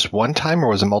jail just one time, or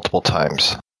was it multiple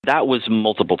times? That was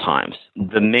multiple times.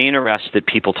 The main arrest that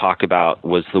people talk about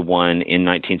was the one in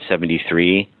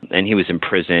 1973, and he was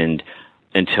imprisoned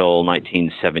until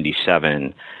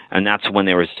 1977. And that's when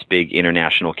there was this big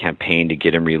international campaign to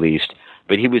get him released.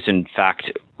 But he was, in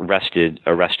fact,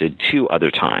 arrested 2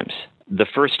 other times. The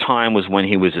first time was when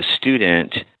he was a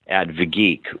student at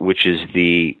VGIK, which is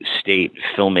the State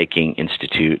Filmmaking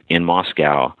Institute in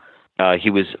Moscow. He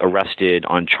was arrested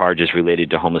on charges related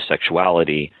to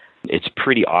homosexuality. It's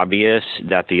pretty obvious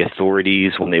that the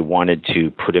authorities, when they wanted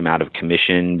to put him out of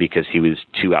commission because he was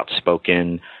too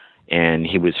outspoken and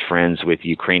he was friends with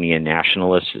Ukrainian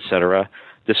nationalists, etc.,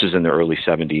 this was in the early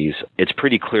 70s, it's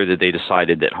pretty clear that they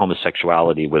decided that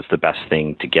homosexuality was the best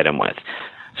thing to get him with.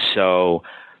 So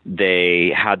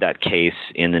they had that case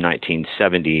in the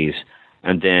 1970s,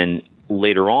 and then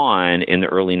later on in the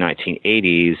early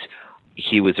 1980s,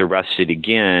 he was arrested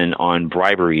again on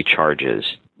bribery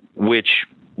charges, which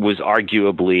was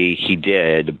arguably he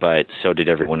did, but so did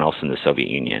everyone else in the Soviet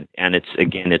Union. And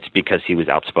it's because he was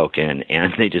outspoken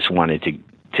and they just wanted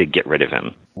to get rid of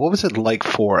him. What was it like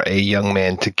for a young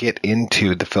man to get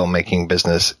into the filmmaking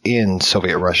business in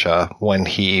Soviet Russia when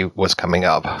he was coming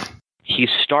up? He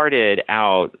started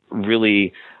out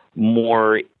really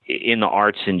more in the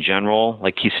arts in general.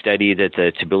 Like, he studied at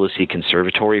the Tbilisi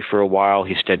Conservatory for a while.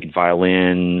 He studied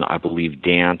violin, I believe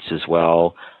dance as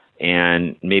well,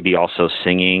 and maybe also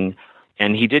singing.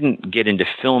 And he didn't get into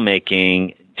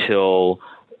filmmaking till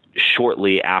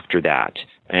shortly after that.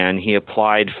 And he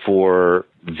applied for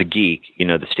the GEEK,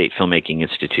 the State Filmmaking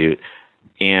Institute,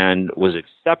 and was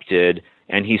accepted.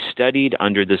 And he studied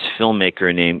under this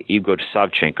filmmaker named Igor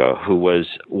Savchenko, who was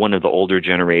one of the older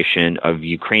generation of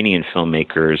Ukrainian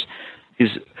filmmakers.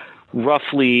 He's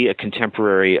roughly a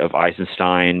contemporary of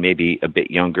Eisenstein, maybe a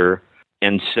bit younger.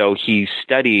 And so he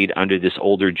studied under this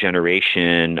older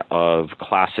generation of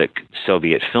classic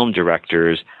Soviet film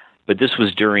directors, but this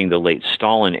was during the late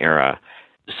Stalin era.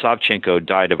 Savchenko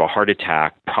died of a heart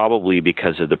attack, probably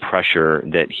because of the pressure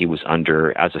that he was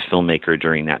under as a filmmaker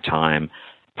during that time.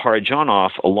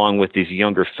 Parajanov, along with these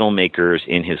younger filmmakers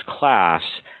in his class,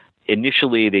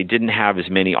 initially they didn't have as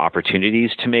many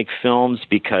opportunities to make films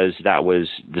because that was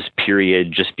this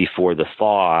period just before the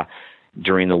thaw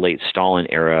during the late Stalin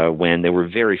era when there were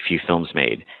very few films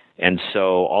made. And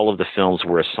so all of the films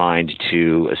were assigned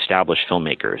to established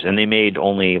filmmakers, and they made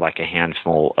only like a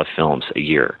handful of films a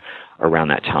year around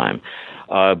that time.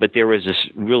 But there was this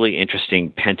really interesting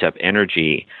pent-up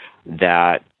energy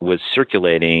that was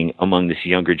circulating among this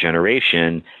younger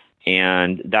generation,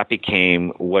 and that became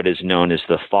what is known as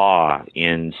the thaw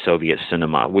in Soviet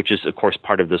cinema, which is, of course,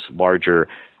 part of this larger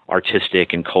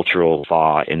artistic and cultural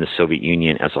thaw in the Soviet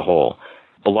Union as a whole.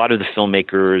 A lot of the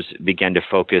filmmakers began to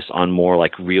focus on more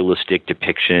like realistic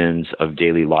depictions of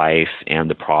daily life and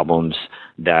the problems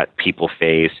that people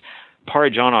face.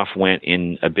 Parajanov went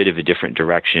in a bit of a different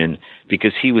direction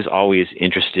because he was always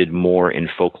interested more in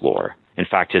folklore. In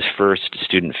fact, his first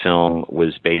student film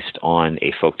was based on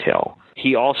a folktale.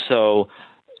 He also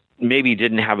maybe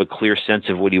didn't have a clear sense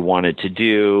of what he wanted to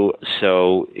do,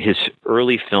 so his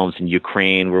early films in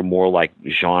Ukraine were more like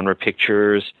genre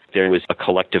pictures. There was a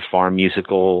collective farm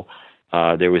musical,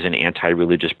 there was an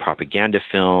anti-religious propaganda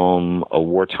film, a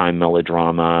wartime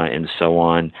melodrama, and so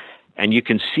on. And you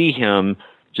can see him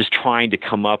just trying to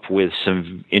come up with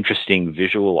some interesting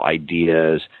visual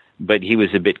ideas, but he was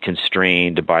a bit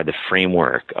constrained by the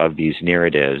framework of these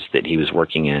narratives that he was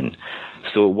working in.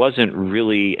 So it wasn't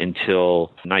really until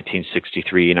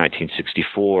 1963,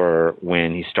 1964,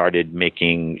 when he started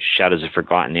making Shadows of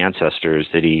Forgotten Ancestors,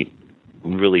 that he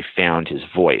really found his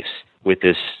voice with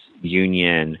this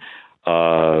union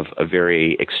of a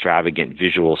very extravagant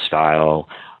visual style,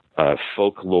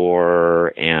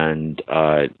 folklore, and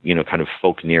kind of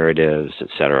folk narratives,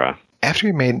 etc. After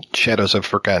he made Shadows of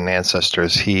Forgotten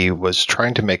Ancestors, he was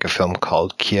trying to make a film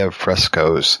called Kiev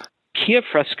Frescoes. Kiev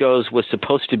Frescoes was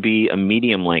supposed to be a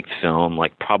medium-length film,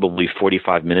 like probably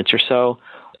 45 minutes or so,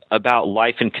 about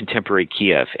life in contemporary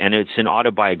Kiev. And it's an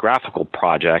autobiographical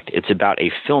project. It's about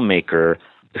a filmmaker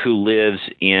who lives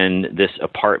in this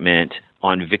apartment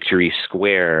on Victory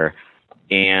Square,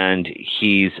 and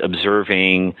he's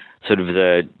observing sort of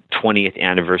the 20th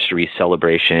anniversary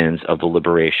celebrations of the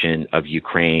liberation of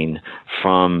Ukraine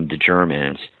from the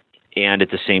Germans. And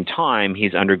at the same time,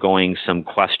 he's undergoing some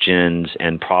questions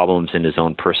and problems in his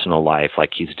own personal life,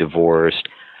 like he's divorced.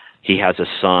 He has a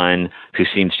son who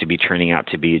seems to be turning out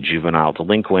to be a juvenile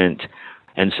delinquent.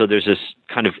 And so there's this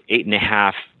kind of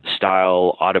 8.5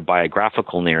 style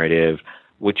autobiographical narrative,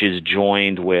 which is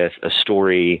joined with a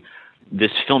story.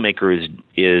 This filmmaker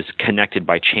is connected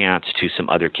by chance to some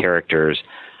other characters,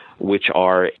 which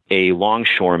are a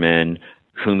longshoreman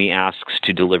whom he asks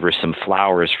to deliver some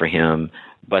flowers for him,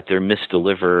 but they're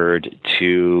misdelivered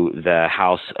to the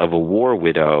house of a war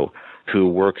widow who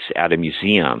works at a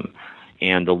museum.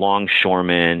 And the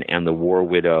longshoreman and the war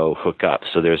widow hook up.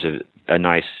 So there's a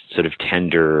nice sort of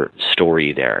tender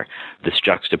story there that's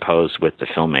juxtaposed with the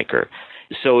filmmaker.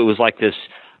 So it was like this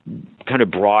kind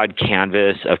of broad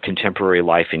canvas of contemporary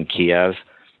life in Kiev.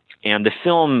 And the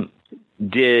film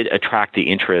did attract the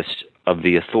interest of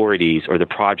the authorities, or the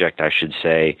project, I should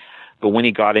say. But when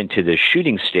he got into the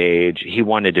shooting stage, he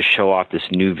wanted to show off this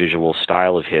new visual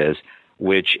style of his,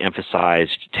 which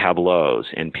emphasized tableaus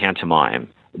and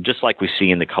pantomime, just like we see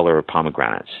in The Color of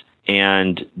Pomegranates.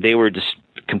 And they were just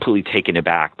completely taken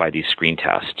aback by these screen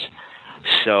tests.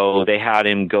 So they had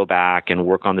him go back and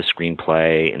work on the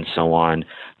screenplay and so on,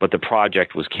 but the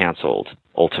project was canceled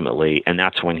ultimately, and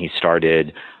that's when he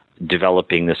started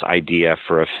developing this idea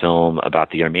for a film about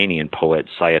the Armenian poet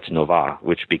Sayat Nova,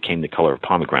 which became The Color of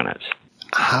Pomegranates.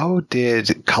 How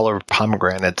did Color of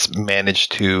Pomegranates manage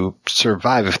to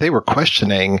survive? If they were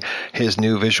questioning his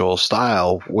new visual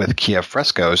style with Kiev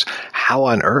frescoes, how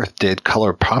on earth did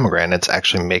Color of Pomegranates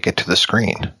actually make it to the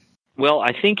screen? Well,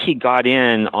 I think he got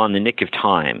in on the nick of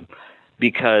time,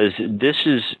 because this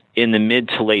is in the mid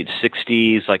to late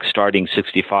 60s, like starting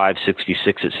 65,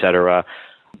 66, etc.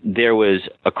 There was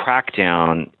a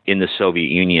crackdown in the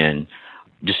Soviet Union,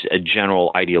 just a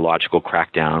general ideological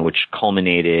crackdown, which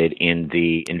culminated in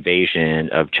the invasion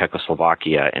of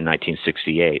Czechoslovakia in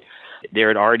 1968. There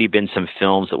had already been some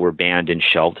films that were banned and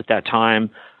shelved at that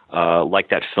time, like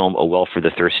that film A Well for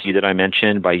the Thirsty that I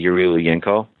mentioned by Yuri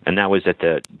Ilyenko, and that was at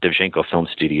the Dovzhenko Film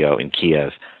Studio in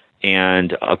Kiev.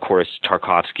 And, of course,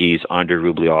 Tarkovsky's Andrei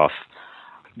Rublev.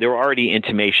 There were already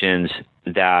intimations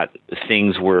that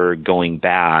things were going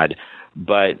bad,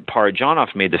 but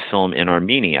Parajanov made the film in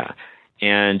Armenia,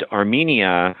 and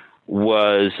Armenia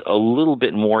was a little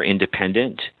bit more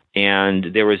independent,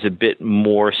 and there was a bit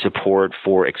more support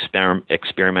for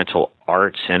experimental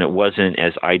arts, and it wasn't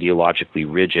as ideologically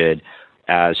rigid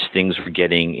as things were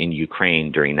getting in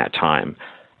Ukraine during that time.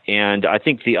 And I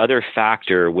think the other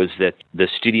factor was that the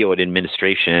studio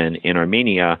administration in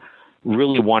Armenia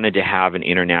really wanted to have an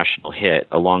international hit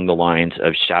along the lines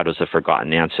of Shadows of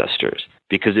Forgotten Ancestors,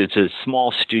 because it's a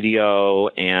small studio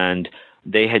and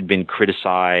they had been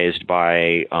criticized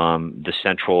by the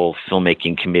Central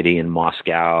Filmmaking Committee in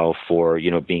Moscow for,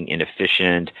 being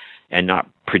inefficient and not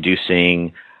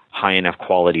producing high enough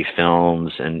quality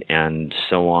films and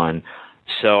so on.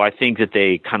 So I think that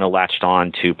they kind of latched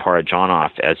on to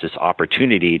Parajanov as this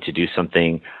opportunity to do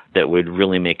something that would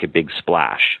really make a big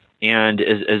splash. And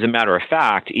as a matter of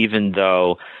fact, even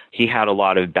though he had a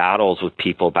lot of battles with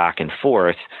people back and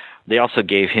forth, they also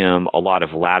gave him a lot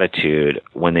of latitude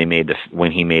when he made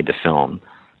the film.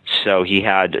 So he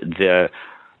had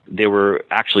there were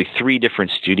actually 3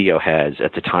 different studio heads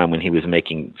at the time when he was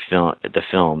making the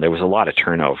film. There was a lot of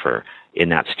turnover in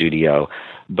that studio,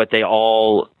 but they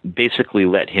all basically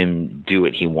let him do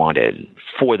what he wanted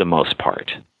for the most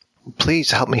part. Please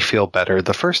help me feel better.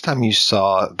 The first time you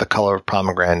saw The Color of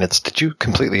Pomegranates, did you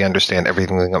completely understand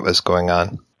everything that was going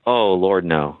on? Oh, Lord,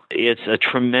 no. It's a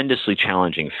tremendously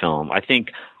challenging film. I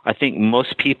think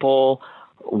most people,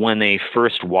 when they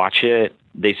first watch it,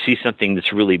 they see something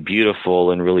that's really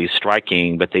beautiful and really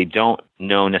striking, but they don't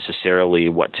know necessarily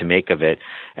what to make of it.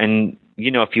 And,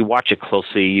 if you watch it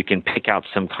closely, you can pick out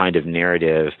some kind of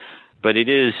narrative, but it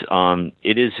is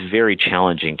very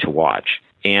challenging to watch.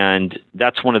 And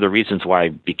that's one of the reasons why I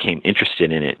became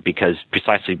interested in it,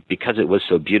 precisely because it was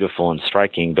so beautiful and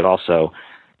striking, but also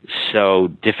so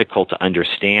difficult to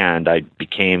understand. I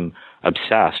became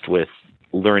obsessed with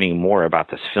learning more about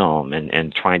this film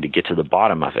and trying to get to the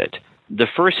bottom of it. The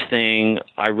first thing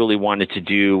I really wanted to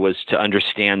do was to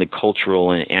understand the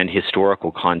cultural and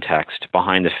historical context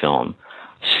behind the film.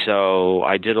 So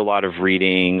I did a lot of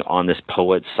reading on this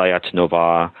poet Sayat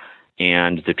Nova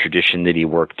and the tradition that he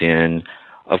worked in.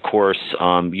 Of course,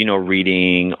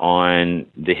 reading on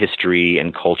the history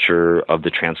and culture of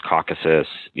the Transcaucasus,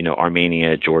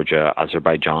 Armenia, Georgia,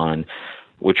 Azerbaijan,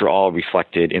 which are all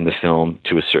reflected in the film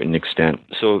to a certain extent.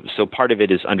 So part of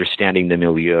it is understanding the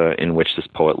milieu in which this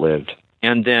poet lived.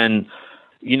 And then,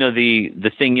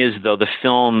 the thing is, though, the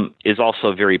film is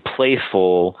also very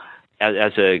playful.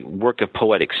 As a work of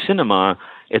poetic cinema,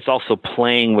 it's also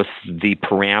playing with the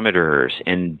parameters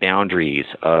and boundaries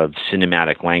of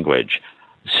cinematic language.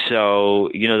 So,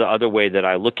 the other way that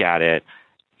I look at it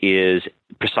is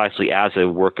precisely as a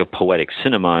work of poetic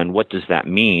cinema. And what does that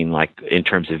mean, like in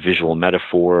terms of visual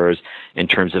metaphors, in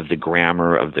terms of the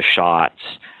grammar of the shots,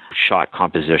 shot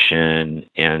composition,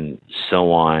 and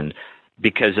so on?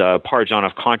 Because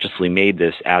Parajanov consciously made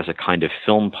this as a kind of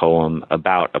film poem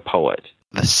about a poet.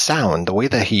 The sound, the way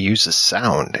that he uses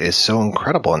sound is so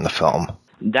incredible in the film.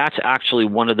 That's actually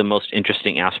one of the most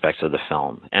interesting aspects of the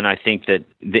film. And I think that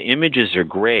the images are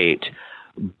great,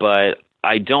 but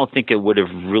I don't think it would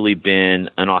have really been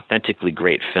an authentically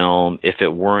great film if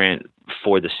it weren't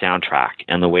for the soundtrack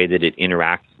and the way that it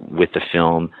interacts with the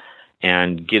film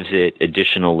and gives it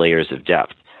additional layers of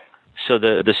depth. So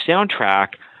the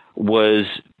soundtrack was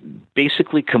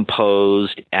basically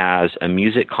composed as a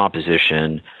music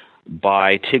composition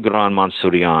by Tigran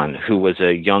Mansourian, who was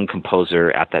a young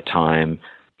composer at that time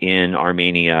in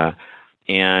Armenia,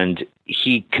 and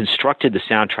he constructed the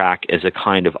soundtrack as a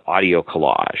kind of audio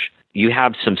collage. You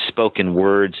have some spoken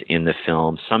words in the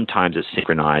film. Sometimes it's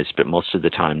synchronized, but most of the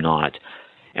time not.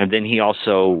 And then he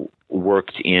also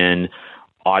worked in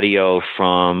audio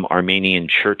from Armenian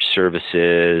church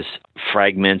services,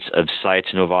 fragments of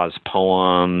Sayat Nova's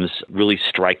poems, really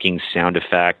striking sound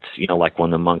effects, like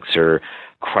when the monks are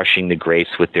crushing the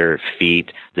grapes with their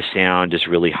feet. The sound is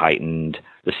really heightened.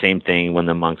 The same thing when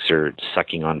the monks are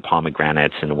sucking on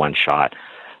pomegranates in one shot.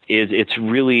 It's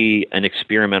really an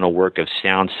experimental work of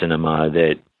sound cinema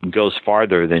that goes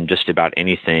farther than just about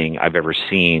anything I've ever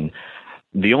seen.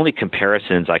 The only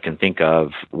comparisons I can think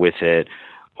of with it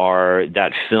are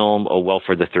that film, A Well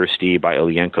for the Thirsty by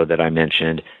Ilyenko that I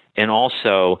mentioned, and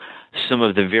also some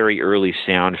of the very early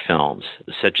sound films,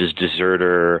 such as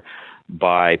Deserter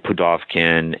by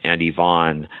Pudovkin and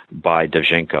Ivan by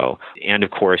Dovzhenko, and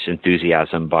of course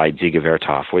Enthusiasm by Dziga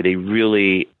Vertov, where they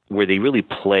really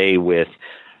play with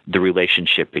the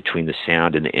relationship between the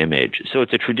sound and the image. So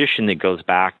it's a tradition that goes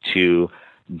back to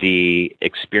the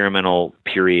experimental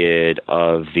period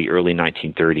of the early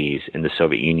 1930s in the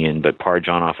Soviet Union, but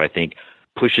Parajanov, I think,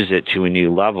 pushes it to a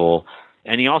new level.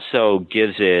 And he also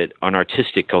gives it an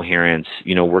artistic coherence,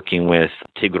 working with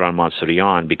Tigran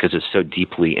Mansuryan, because it's so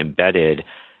deeply embedded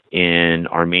in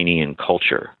Armenian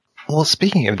culture. Well,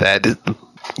 speaking of that,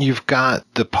 you've got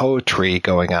the poetry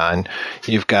going on.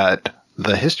 You've got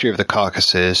the history of the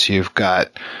Caucasus. You've got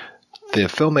the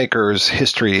filmmaker's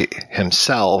history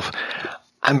himself.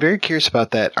 I'm very curious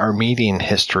about that Armenian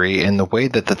history and the way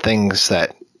that the things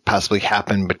that possibly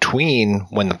happened between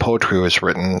when the poetry was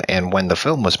written and when the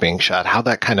film was being shot, how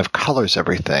that kind of colors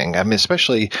everything. I'm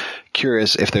especially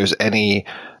curious if there's any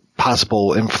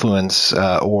possible influence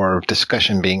or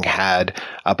discussion being had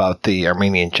about the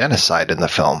Armenian genocide in the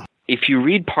film. If you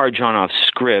read Parajanov's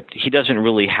script, he doesn't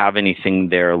really have anything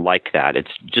there like that.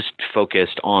 It's just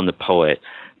focused on the poet.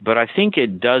 But I think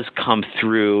it does come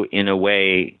through in a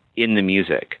way in the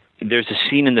music. There's a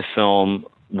scene in the film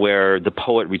where the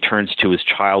poet returns to his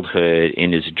childhood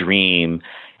in his dream,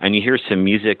 and you hear some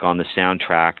music on the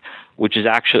soundtrack, which is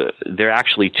there are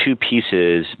actually two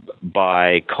pieces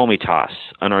by Komitas,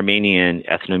 an Armenian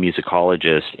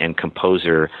ethnomusicologist and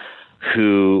composer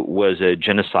who was a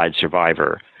genocide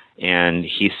survivor. And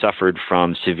he suffered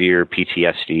from severe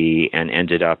PTSD and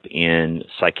ended up in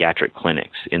psychiatric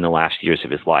clinics in the last years of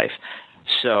his life.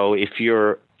 So if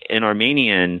you're an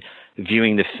Armenian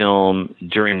viewing the film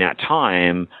during that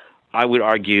time, I would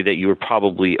argue that you were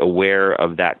probably aware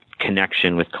of that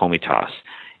connection with Komitas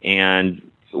and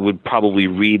would probably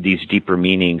read these deeper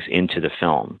meanings into the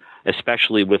film,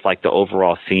 especially with the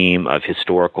overall theme of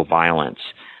historical violence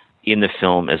in the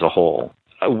film as a whole.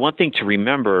 One thing to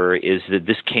remember is that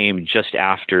this came just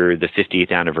after the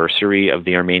 50th anniversary of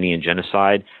the Armenian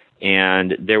genocide,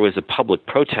 and there was a public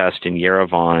protest in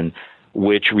Yerevan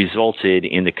which resulted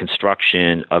in the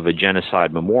construction of a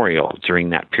genocide memorial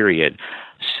during that period.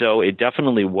 So it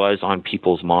definitely was on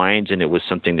people's minds, and it was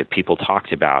something that people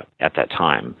talked about at that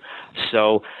time.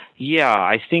 So, yeah,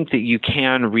 I think that you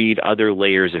can read other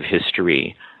layers of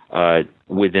history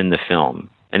within the film.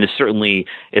 And it's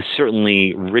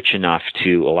certainly rich enough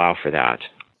to allow for that.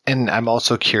 And I'm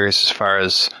also curious as far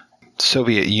as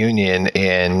Soviet Union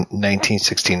in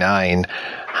 1969,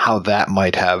 how that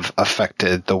might have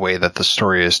affected the way that the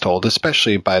story is told,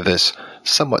 especially by this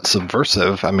somewhat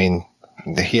subversive. I mean,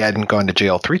 he hadn't gone to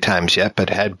jail 3 times yet, but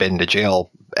had been to jail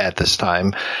at this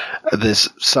time. This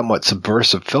somewhat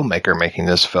subversive filmmaker making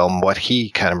this film, what he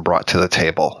kind of brought to the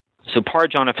table. So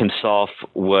Parajanov himself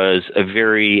was a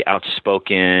very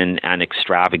outspoken and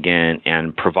extravagant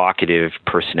and provocative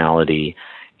personality.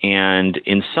 And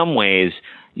in some ways,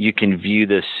 you can view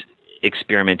this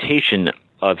experimentation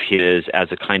of his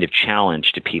as a kind of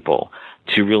challenge to people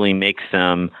to really make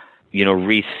them,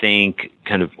 rethink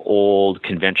kind of old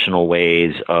conventional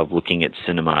ways of looking at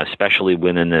cinema, especially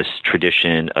within this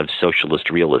tradition of socialist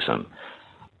realism.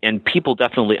 And people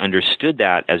definitely understood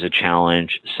that as a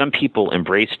challenge. Some people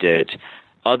embraced it.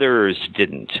 Others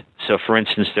didn't. So, for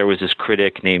instance, there was this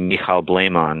critic named Michal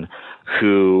Bleiman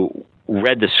who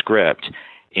read the script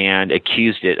and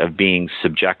accused it of being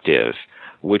subjective,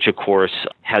 which, of course,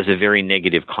 has a very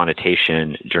negative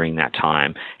connotation during that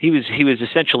time. He was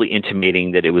essentially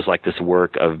intimating that it was like this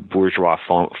work of bourgeois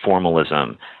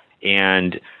formalism.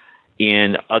 And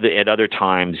at other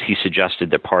times, he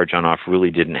suggested that Parajanov really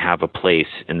didn't have a place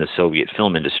in the Soviet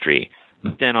film industry.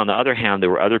 But then, on the other hand, there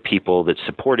were other people that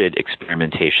supported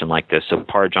experimentation like this. So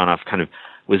Parajanov kind of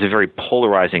was a very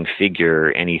polarizing figure,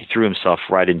 and he threw himself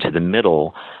right into the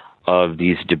middle of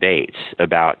these debates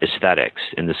about aesthetics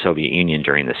in the Soviet Union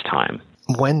during this time.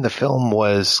 When the film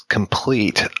was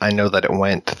complete, I know that it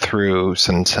went through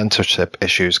some censorship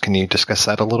issues. Can you discuss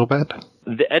that a little bit?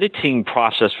 The editing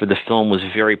process for the film was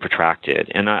very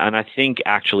protracted, and I think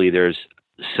actually there's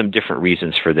some different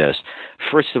reasons for this.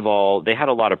 First of all, they had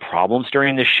a lot of problems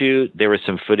during the shoot. There was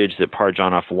some footage that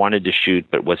Parajanov wanted to shoot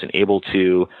but wasn't able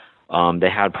to. They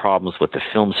had problems with the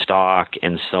film stock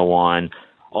and so on,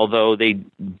 although they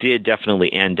did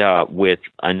definitely end up with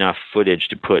enough footage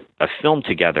to put a film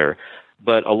together.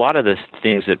 But a lot of the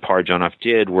things that Parajanov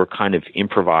did were kind of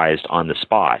improvised on the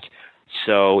spot.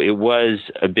 So it was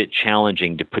a bit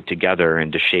challenging to put together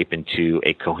and to shape into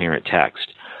a coherent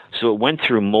text. So it went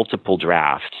through multiple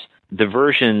drafts. The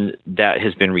version that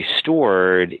has been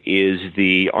restored is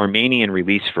the Armenian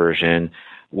release version,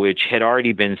 which had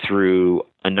already been through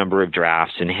a number of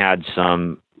drafts and had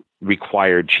some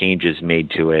required changes made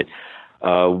to it.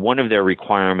 One of their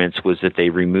requirements was that they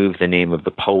remove the name of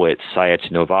the poet Sayat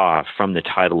Nova from the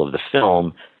title of the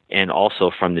film and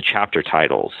also from the chapter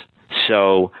titles.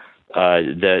 So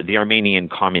the Armenian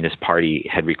Communist Party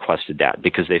had requested that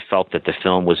because they felt that the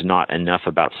film was not enough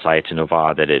about Sayat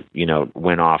Nova, that it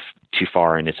went off too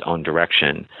far in its own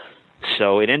direction.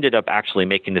 So it ended up actually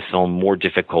making the film more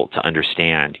difficult to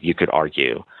understand, you could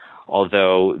argue.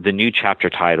 Although the new chapter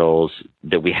titles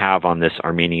that we have on this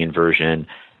Armenian version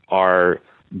are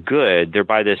good. They're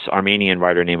by this Armenian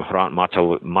writer named Hrant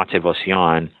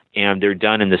Matevosyan, and they're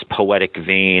done in this poetic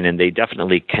vein, and they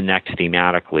definitely connect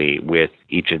thematically with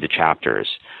each of the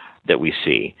chapters that we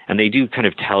see. And they do kind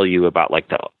of tell you about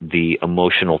like the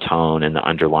emotional tone and the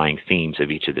underlying themes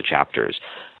of each of the chapters.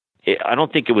 I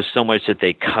don't think it was so much that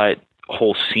they cut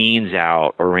whole scenes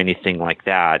out or anything like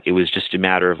that. It was just a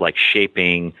matter of like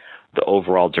shaping the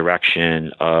overall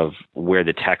direction of where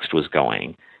the text was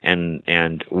going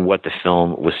and what the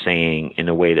film was saying in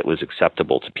a way that was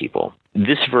acceptable to people.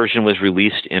 This version was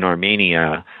released in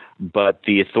Armenia, but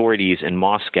the authorities in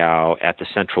Moscow at the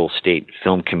Central State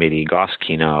Film Committee,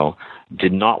 Goskino,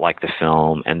 did not like the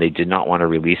film, and they did not want to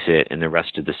release it in the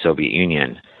rest of the Soviet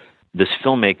Union. This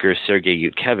filmmaker, Sergei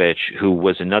Yutkevich, who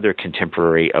was another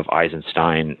contemporary of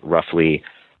Eisenstein, roughly,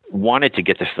 wanted to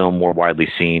get the film more widely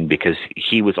seen because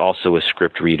he was also a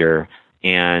script reader,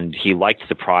 and he liked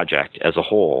the project as a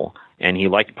whole, and he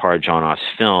liked Parajanov's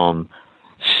film,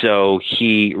 so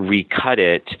he recut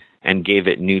it and gave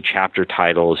it new chapter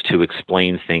titles to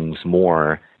explain things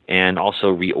more, and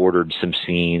also reordered some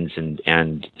scenes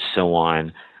and so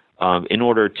on, in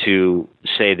order to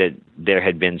say that there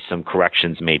had been some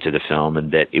corrections made to the film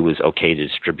and that it was okay to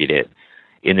distribute it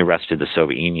in the rest of the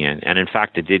Soviet Union. And in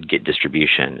fact, it did get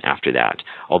distribution after that,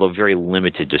 although very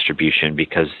limited distribution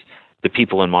because the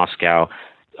people in Moscow,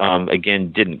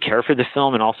 again, didn't care for the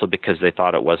film, and also because they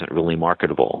thought it wasn't really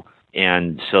marketable.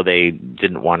 And so they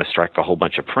didn't want to strike a whole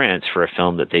bunch of prints for a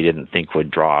film that they didn't think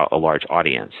would draw a large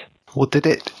audience. Well, did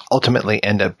it ultimately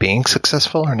end up being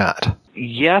successful or not?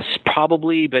 Yes,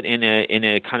 probably, but in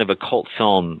a kind of a cult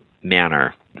film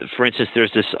manner. For instance,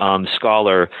 there's this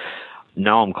scholar,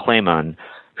 Naum Kleman,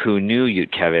 who knew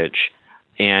Yutkevich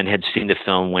and had seen the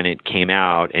film when it came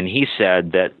out, and he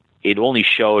said that it only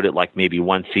showed at like maybe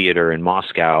one theater in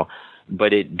Moscow,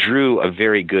 but it drew a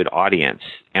very good audience,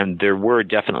 and there were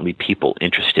definitely people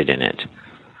interested in it.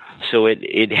 So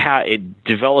it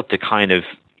developed a kind of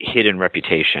hidden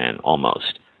reputation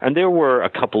almost. And there were a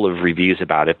couple of reviews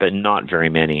about it, but not very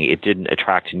many. It didn't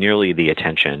attract nearly the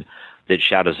attention that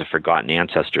Shadows of Forgotten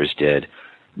Ancestors did.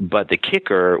 But the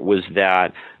kicker was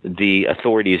that the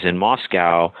authorities in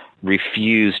Moscow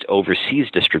refused overseas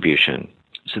distribution.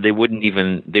 So they wouldn't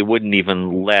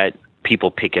even let people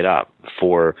pick it up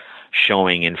for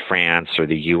showing in France or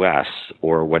the US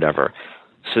or whatever.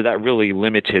 So that really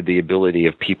limited the ability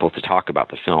of people to talk about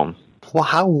the film. Well,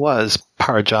 how was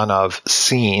Parajanov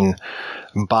seen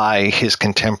by his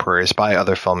contemporaries, by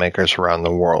other filmmakers around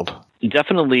the world?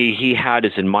 Definitely, he had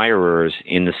his admirers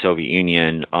in the Soviet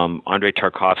Union. Andrei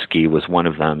Tarkovsky was one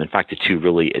of them. In fact, the two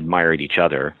really admired each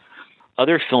other.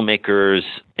 Other filmmakers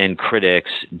and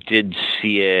critics did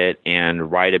see it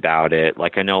and write about it.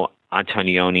 Like I know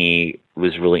Antonioni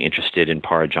was really interested in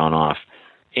Parajanov.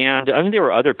 And I mean, there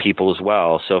were other people as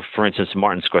well. So, for instance,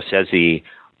 Martin Scorsese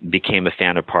became a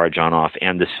fan of Parajanov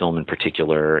and this film in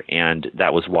particular, and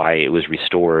that was why it was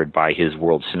restored by his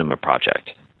World Cinema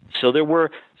Project. So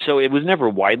it was never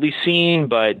widely seen,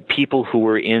 but people who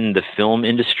were in the film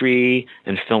industry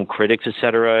and film critics,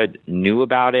 etc., knew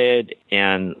about it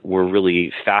and were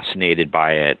really fascinated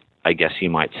by it, I guess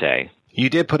you might say. You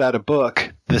did put out a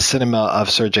book, The Cinema of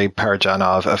Sergei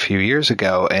Parajanov, a few years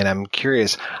ago, and I'm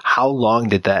curious, how long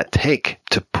did that take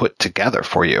to put together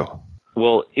for you?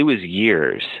 Well, it was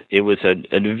years. It was a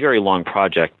very long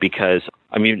project because,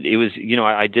 I mean, it was,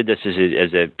 I did this as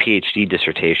a PhD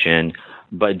dissertation,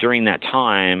 but during that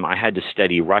time, I had to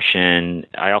study Russian.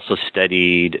 I also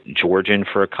studied Georgian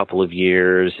for a couple of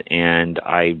years, and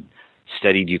I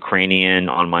studied Ukrainian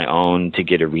on my own to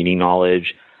get a reading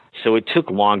knowledge. So it took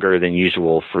longer than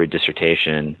usual for a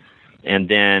dissertation. And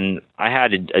then I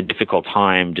had a difficult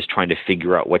time just trying to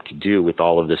figure out what to do with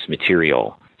all of this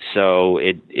material. So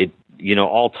it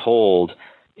all told,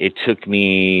 it took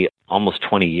me almost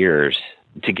 20 years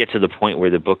to get to the point where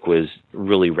the book was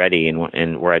really ready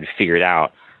and where I'd figured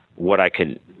out what I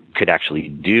could actually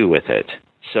do with it.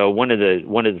 So one of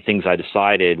the things I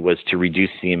decided was to reduce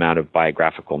the amount of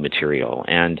biographical material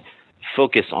and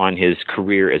focus on his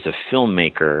career as a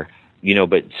filmmaker,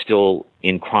 but still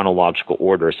in chronological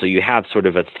order. So you have sort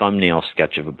of a thumbnail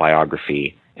sketch of a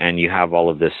biography, and you have all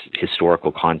of this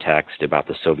historical context about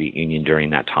the Soviet Union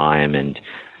during that time and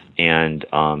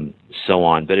so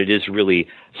on. But it is really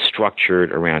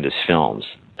structured around his films.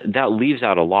 That leaves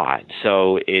out a lot.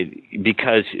 So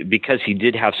because he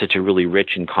did have such a really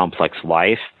rich and complex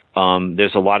life,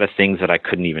 there's a lot of things that I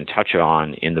couldn't even touch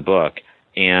on in the book.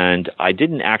 And I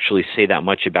didn't actually say that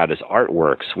much about his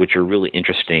artworks, which are really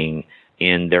interesting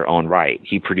in their own right.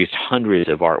 He produced hundreds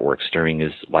of artworks during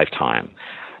his lifetime,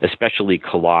 especially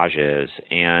collages,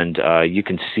 and you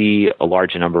can see a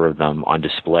large number of them on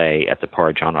display at the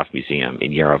Parajanov Museum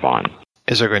in Yerevan.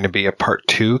 Is there going to be a part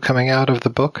 2 coming out of the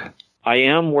book? I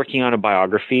am working on a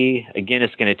biography. Again,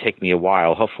 it's going to take me a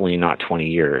while, hopefully not 20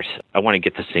 years. I want to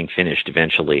get this thing finished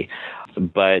eventually,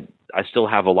 but I still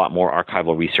have a lot more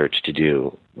archival research to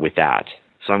do with that.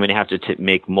 So I'm going to have to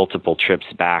make multiple trips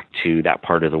back to that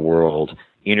part of the world,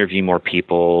 interview more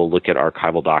people, look at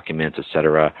archival documents,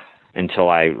 etc., until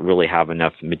I really have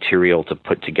enough material to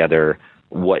put together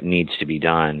what needs to be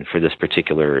done for this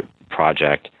particular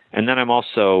project. And then I'm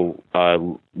also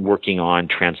working on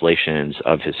translations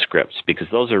of his scripts, because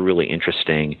those are really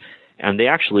interesting. And they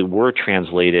actually were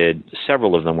translated,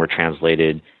 several of them were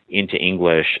translated into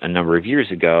English a number of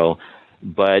years ago,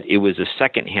 but it was a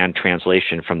secondhand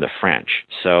translation from the French.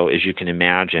 So as you can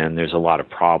imagine, there's a lot of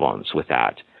problems with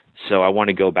that. So I want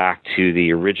to go back to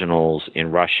the originals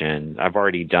in Russian. I've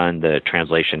already done the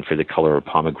translation for The Color of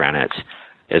Pomegranates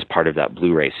as part of that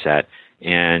Blu-ray set,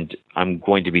 and I'm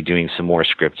going to be doing some more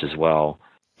scripts as well.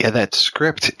 Yeah, that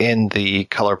script in the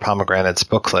Color Pomegranates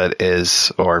booklet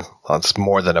it's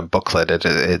more than a booklet.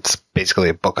 It's basically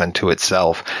a book unto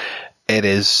itself. It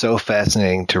is so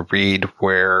fascinating to read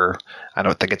where, I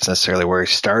don't think it's necessarily where he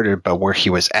started, but where he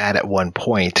was at one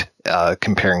point,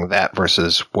 comparing that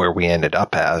versus where we ended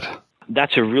up at.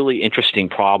 That's a really interesting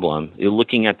problem. You're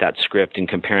looking at that script and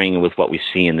comparing it with what we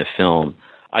see in the film.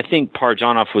 I think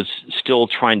Parajanov was still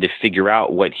trying to figure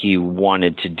out what he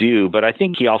wanted to do, but I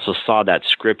think he also saw that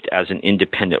script as an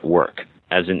independent work,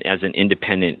 as an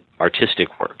independent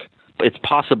artistic work. It's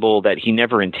possible that he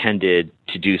never intended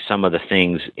to do some of the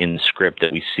things in the script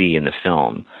that we see in the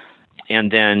film.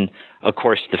 And then, of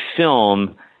course, the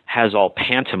film has all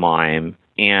pantomime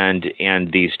and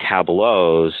these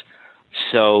tableaus,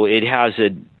 so it has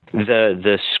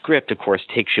the script, of course,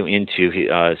 takes you into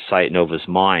Sayat Nova's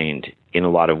mind in a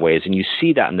lot of ways, and you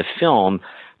see that in the film,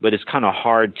 but it's kind of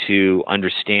hard to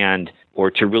understand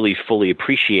or to really fully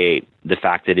appreciate the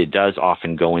fact that it does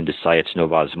often go into Sayat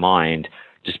Nova's mind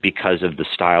just because of the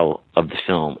style of the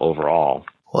film overall.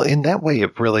 Well, in that way,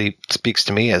 it really speaks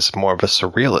to me as more of a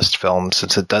surrealist film,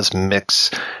 since it does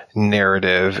mix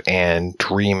narrative and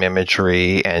dream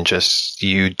imagery, and just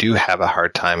you do have a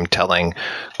hard time telling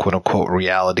quote-unquote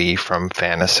reality from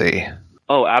fantasy.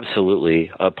 Oh, absolutely.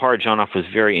 Parajanov was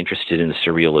very interested in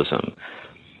surrealism,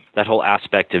 that whole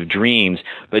aspect of dreams,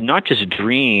 but not just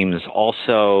dreams,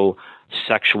 also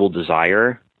sexual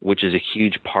desire, which is a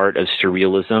huge part of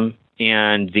surrealism,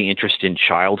 and the interest in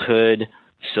childhood.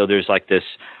 So there's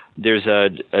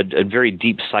a very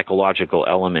deep psychological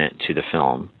element to the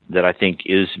film that I think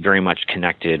is very much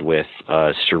connected with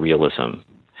surrealism.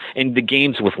 And the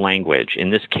games with language, in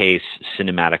this case,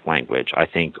 cinematic language, I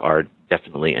think are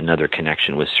definitely another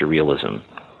connection with surrealism.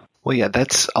 Well, yeah,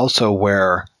 that's also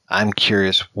where I'm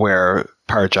curious where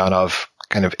Parajanov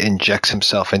kind of injects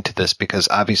himself into this, because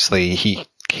obviously he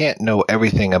can't know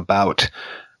everything about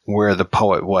where the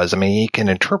poet was. I mean, he can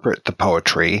interpret the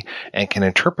poetry and can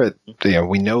interpret,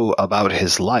 we know about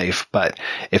his life, but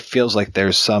it feels like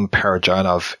there's some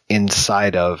Parajanov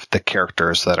inside of the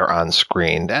characters that are on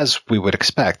screen, as we would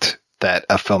expect that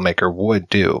a filmmaker would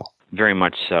do. Very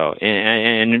much so.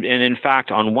 And in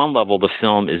fact, on one level, the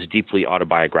film is deeply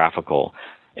autobiographical.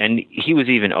 And he was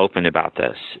even open about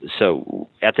this. So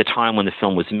at the time when the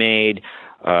film was made,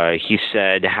 He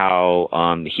said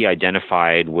how he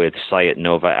identified with Sayat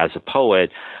Nova as a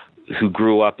poet who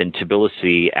grew up in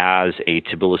Tbilisi as a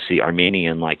Tbilisi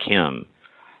Armenian like him.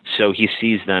 So he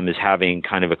sees them as having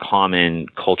kind of a common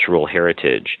cultural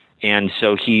heritage. And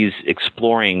so he's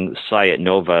exploring Sayat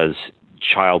Nova's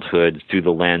childhood through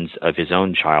the lens of his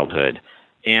own childhood.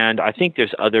 And I think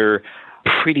there's other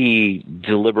pretty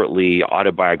deliberately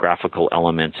autobiographical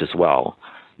elements as well.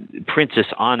 Princess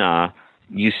Anna,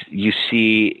 you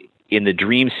see in the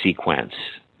dream sequence,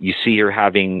 you see her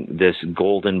having this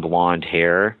golden blonde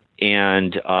hair.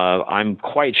 And I'm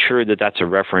quite sure that that's a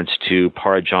reference to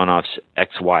Parajanov's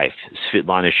ex-wife,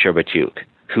 Svetlana Sherbatyuk,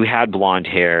 who had blonde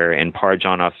hair, and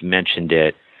Parajanov mentioned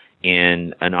it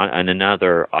in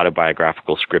another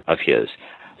autobiographical script of his.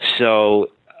 So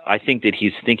I think that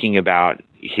he's thinking about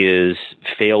his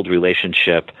failed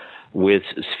relationship with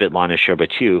Svetlana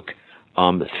Sherbatyuk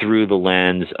through the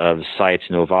lens of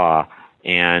Sayat Nova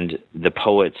and the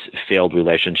poet's failed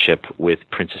relationship with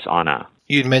Princess Anna.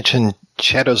 You'd mentioned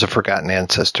Shadows of Forgotten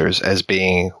Ancestors as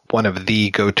being one of the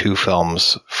go-to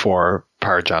films for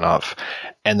Parajanov.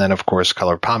 And then, of course,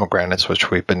 Color Pomegranates, which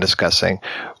we've been discussing.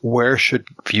 Where should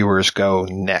viewers go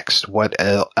next? What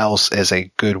else is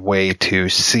a good way to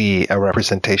see a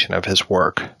representation of his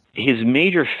work? His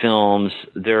major films,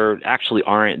 there actually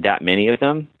aren't that many of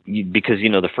them because,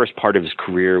 the first part of his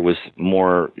career was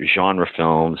more genre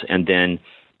films. And then,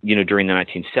 during the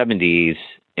 1970s,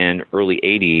 and early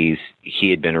 80s, he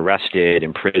had been arrested,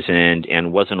 imprisoned,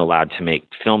 and wasn't allowed to make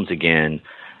films again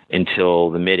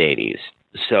until the mid-80s.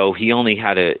 So he only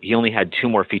had two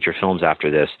more feature films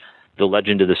after this, The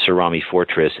Legend of the Sarami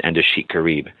Fortress and Ashugh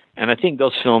Karib. And I think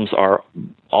those films are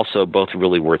also both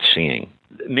really worth seeing.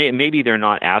 Maybe they're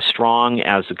not as strong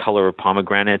as The Color of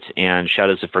Pomegranates and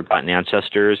Shadows of Forgotten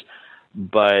Ancestors,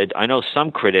 but I know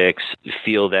some critics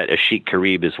feel that Ashugh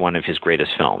Karib is one of his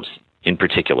greatest films in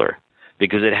particular,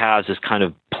 because it has this kind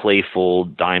of playful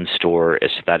dime store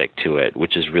aesthetic to it,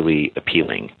 which is really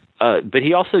appealing. But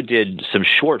he also did some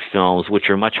short films, which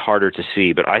are much harder to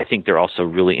see, but I think they're also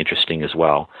really interesting as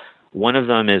well. One of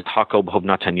them is Jakob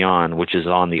Hovnatanyan, which is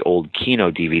on the old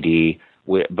Kino DVD,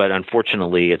 but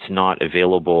unfortunately it's not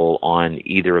available on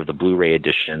either of the Blu-ray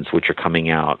editions, which are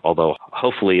coming out, although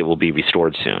hopefully it will be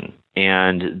restored soon.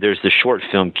 And there's the short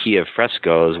film Kiev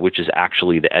Frescoes, which is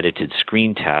actually the edited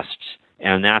screen tests,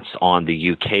 and that's on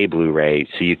the UK Blu-ray,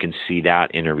 so you can see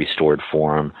that in a restored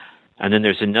form. And then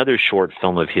there's another short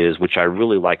film of his, which I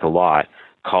really like a lot,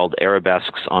 called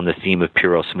Arabesques on the Theme of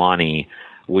Pir Osmani,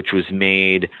 which was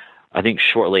made, I think,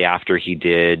 shortly after he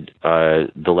did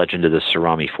The Legend of the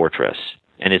Sarami Fortress.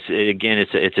 And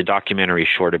it's a documentary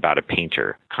short about a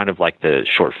painter, kind of like the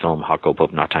short film Jakob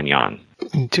Hovnatanyan.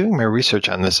 Doing my research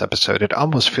on this episode, it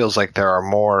almost feels like there are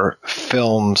more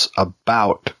films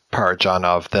about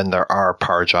Parajanov than there are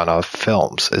Parajanov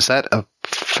films. Is that a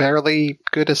fairly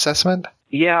good assessment?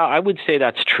 Yeah, I would say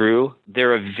that's true.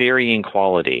 They're of varying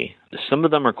quality. Some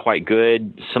of them are quite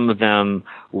good, some of them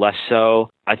less so.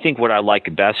 I think what I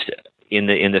like best in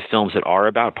the films that are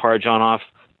about Parajanov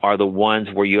are the ones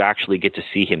where you actually get to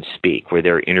see him speak, where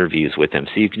there are interviews with him.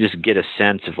 So you can just get a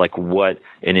sense of what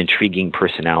an intriguing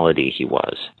personality he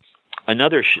was.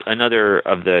 Another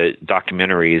of the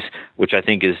documentaries, which I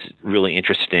think is really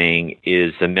interesting,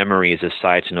 is The Memories of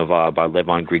Sayat Nova by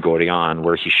Levon Grigoryan,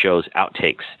 where he shows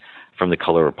outtakes from The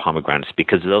Color of Pomegranates,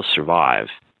 because those survive.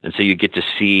 And so you get to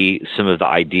see some of the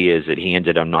ideas that he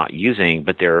ended up not using,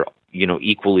 but they're,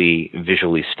 equally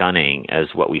visually stunning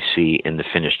as what we see in the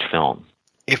finished film.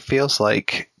 It feels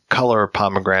like Color of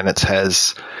Pomegranates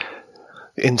has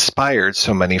inspired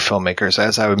so many filmmakers.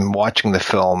 As I'm watching the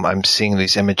film, I'm seeing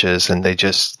these images and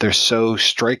they're so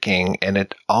striking, and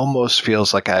it almost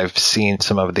feels like I've seen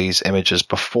some of these images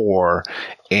before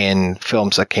in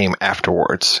films that came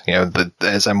afterwards.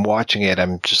 As I'm watching it,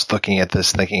 I'm just looking at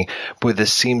this thinking, boy,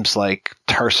 this seems like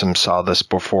Tarsem saw this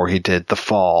before he did The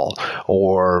Fall,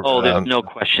 or... Oh, there's no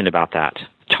question about that.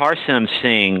 Tarsem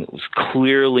Singh was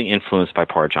clearly influenced by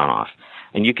Parajanov.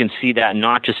 And you can see that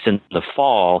not just in The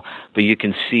Fall, but you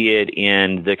can see it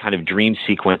in the kind of dream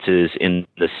sequences in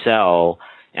The Cell,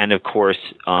 and of course,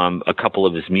 a couple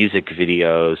of his music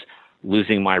videos,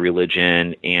 Losing My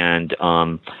Religion, and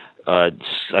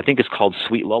I think it's called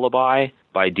Sweet Lullaby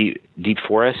by Deep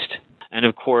Forest. And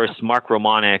of course, Mark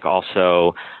Romanek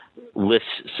also lists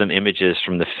some images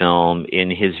from the film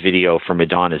in his video for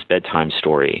Madonna's Bedtime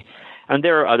Story. And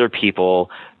there are other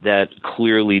people that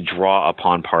clearly draw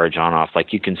upon Parajanov.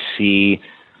 Like, you can see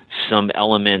some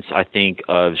elements, I think,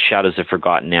 of Shadows of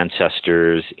Forgotten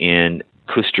Ancestors in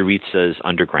Kusturica's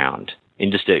Underground, in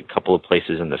just a couple of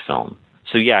places in the film.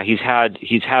 So yeah, he's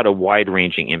had a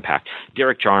wide-ranging impact.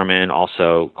 Derek Jarman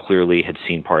also clearly had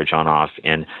seen Parajanov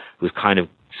and was kind of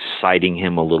citing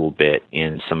him a little bit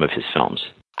in some of his films.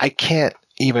 I can't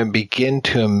even begin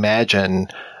to imagine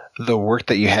the work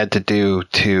that you had to do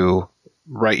to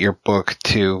write your book,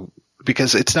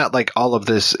 because it's not like all of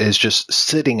this is just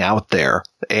sitting out there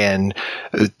and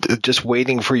just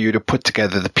waiting for you to put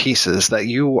together the pieces, that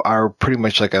you are pretty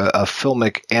much like a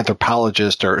filmic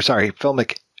anthropologist,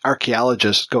 filmic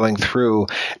archaeologist going through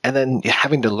and then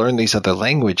having to learn these other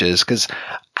languages, because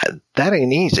that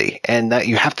ain't easy. And that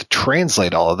you have to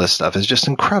translate all of this stuff is just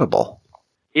incredible.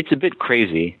 It's a bit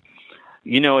crazy.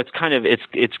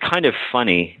 It's kind of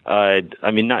funny.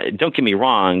 Don't get me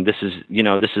wrong. This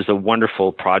is a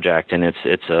wonderful project, and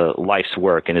it's a life's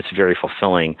work, and it's very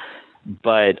fulfilling.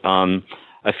 But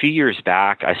a few years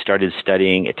back, I started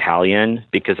studying Italian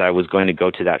because I was going to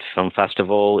go to that film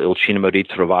festival, Il Cinema di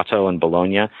Trovato in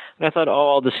Bologna, and I thought,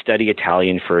 I'll just study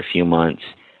Italian for a few months,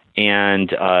 and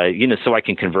so I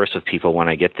can converse with people when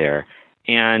I get there.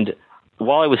 And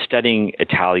while I was studying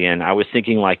Italian, I was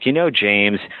thinking,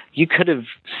 James, you could have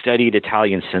studied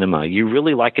Italian cinema. You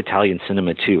really like Italian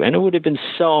cinema too, and it would have been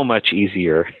so much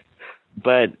easier.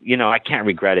 But, I can't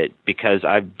regret it because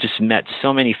I've just met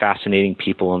so many fascinating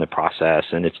people in the process,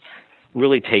 and it's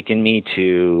really taken me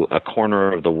to a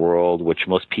corner of the world which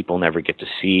most people never get to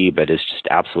see, but is just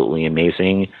absolutely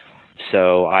amazing.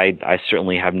 So I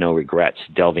certainly have no regrets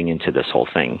delving into this whole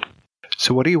thing.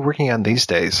 So what are you working on these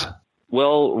days?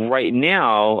 Well, right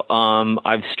now,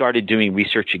 I've started doing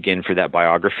research again for that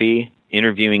biography,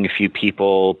 interviewing a few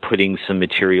people, putting some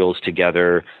materials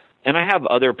together. And I have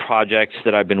other projects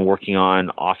that I've been working on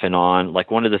off and on. Like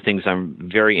one of the things I'm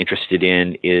very interested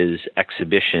in is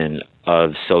exhibition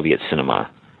of Soviet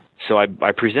cinema. So I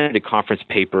presented a conference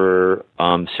paper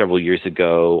several years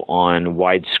ago on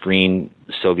widescreen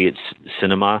Soviet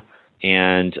cinema.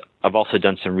 And I've also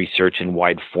done some research in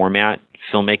wide format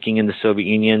filmmaking in the Soviet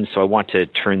Union, so I want to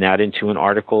turn that into an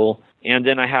article. And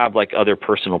then I have other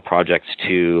personal projects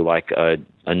too, like a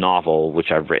novel which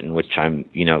I've written, which I'm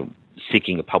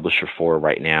seeking a publisher for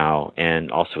right now,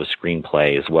 and also a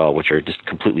screenplay as well, which are just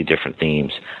completely different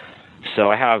themes. So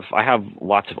I have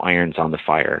lots of irons on the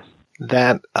fire.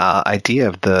 That idea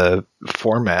of the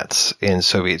formats in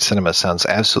Soviet cinema sounds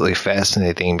absolutely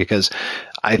fascinating, because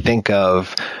I think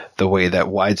of the way that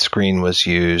widescreen was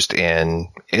used in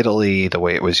Italy, the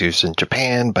way it was used in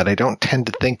Japan, but I don't tend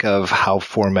to think of how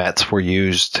formats were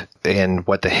used and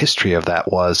what the history of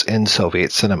that was in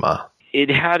Soviet cinema. It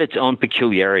had its own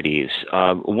peculiarities.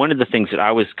 One of the things that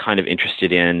I was kind of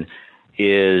interested in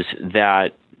is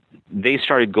that they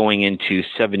started going into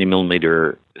 70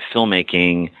 millimeter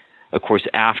filmmaking, of course,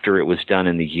 after it was done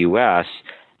in the U.S.,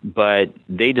 but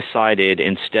they decided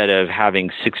instead of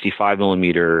having 65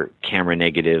 millimeter camera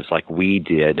negatives like we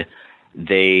did,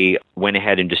 they went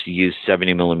ahead and just used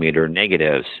 70 millimeter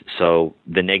negatives. So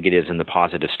the negatives and the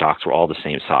positive stocks were all the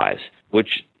same size,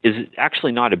 which is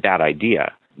actually not a bad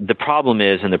idea. The problem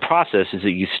is in the process is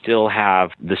that you still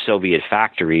have the Soviet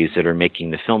factories that are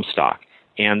making the film stock,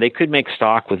 and they could make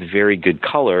stock with very good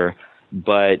color,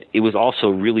 but it was also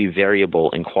really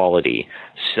variable in quality.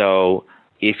 So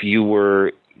if you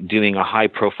were doing a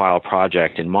high-profile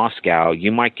project in Moscow,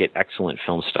 you might get excellent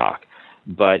film stock.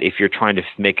 But if you're trying to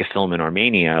make a film in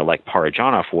Armenia, like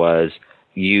Parajanov was,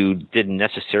 you didn't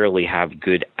necessarily have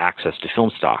good access to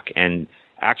film stock. And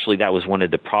actually, that was one of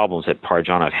the problems that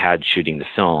Parajanov had shooting the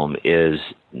film, is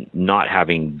not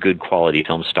having good quality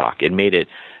film stock. It made it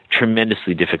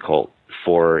tremendously difficult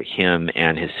for him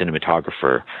and his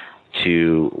cinematographer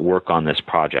to work on this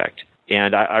project.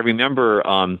 And I remember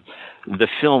the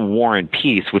film War and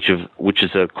Peace, which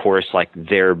is of course like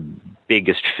their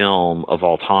biggest film of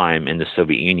all time in the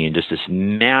Soviet Union, just this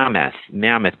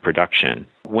mammoth production.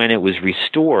 When it was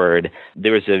restored,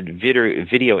 there was a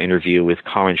video interview with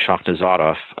Karin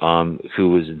Shakhnazarov, who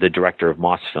was the director of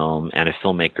Mosfilm and a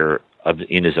filmmaker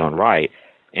in his own right.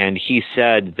 And he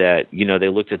said that, they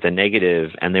looked at the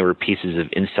negative and there were pieces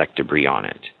of insect debris on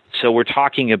it. So we're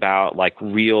talking about like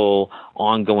real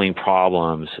ongoing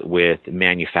problems with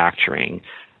manufacturing.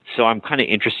 So I'm kind of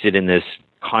interested in this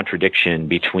contradiction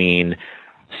between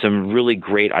some really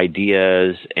great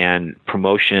ideas and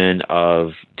promotion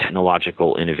of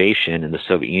technological innovation in the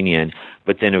Soviet Union,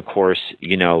 but then of course,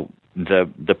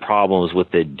 the problems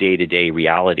with the day-to-day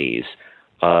realities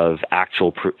of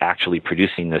actually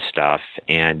producing this stuff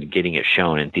and getting it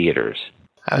shown in theaters.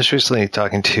 I was recently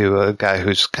talking to a guy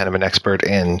who's kind of an expert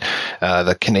in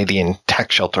the Canadian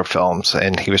tax shelter films,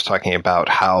 and he was talking about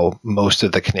how most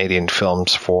of the Canadian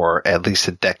films for at least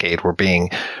a decade were being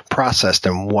processed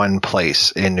in one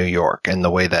place in New York, and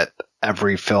the way that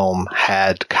every film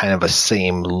had kind of a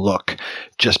same look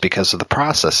just because of the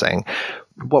processing.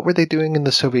 What were they doing in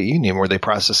the Soviet Union? Were they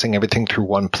processing everything through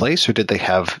one place, or did they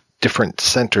have different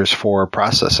centers for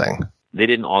processing? They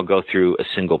didn't all go through a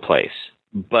single place.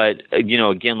 But,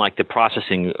 again, like the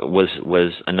processing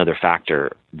was another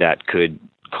factor that could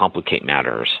complicate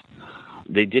matters.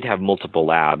 They did have multiple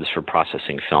labs for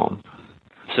processing film.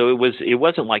 So it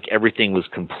wasn't like everything was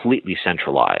completely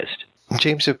centralized.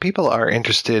 James, if people are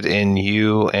interested in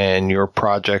you and your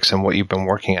projects and what you've been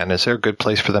working on, is there a good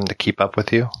place for them to keep up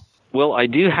with you? Well, I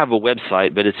do have a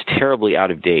website, but it's terribly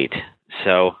out of date.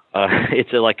 So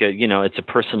it's a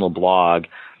personal blog,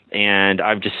 and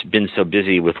I've just been so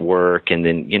busy with work and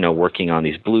then working on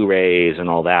these Blu-rays and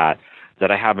all that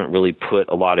I haven't really put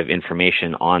a lot of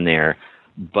information on there.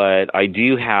 But I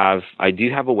do have a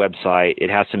website. It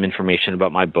has some information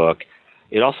about my book.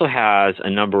 It also has a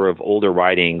number of older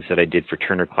writings that I did for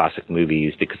Turner Classic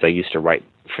Movies because I used to write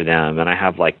for them, and I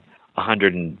have like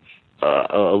 100 and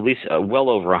at least well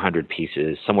over 100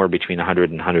 pieces, somewhere between 100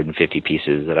 and 150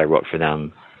 pieces that I wrote for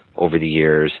them over the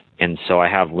years. And so I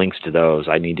have links to those.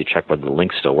 I need to check whether the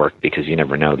links still work because you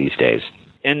never know these days.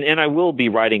 And I will be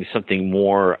writing something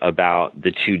more about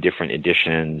the two different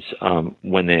editions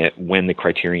when the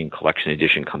Criterion Collection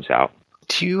edition comes out.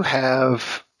 Do you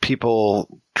have people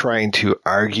trying to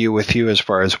argue with you as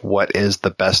far as what is the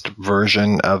best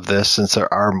version of this, since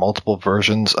there are multiple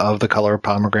versions of The Color of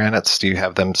Pomegranates? Do you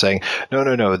have them saying, no,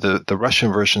 the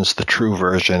Russian version is the true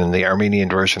version and the Armenian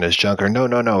version is junk? Or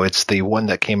no, it's the one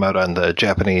that came out on the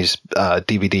Japanese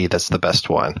DVD that's the best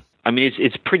one? I mean,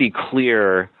 it's pretty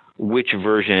clear which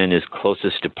version is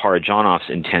closest to Parajanov's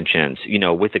intentions,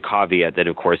 with the caveat that,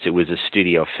 of course, it was a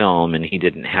studio film and he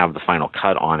didn't have the final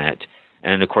cut on it.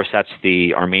 And, of course, that's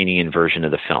the Armenian version of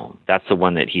the film. That's the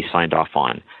one that he signed off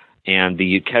on. And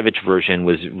the Yutkevich version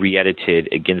was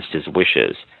re-edited against his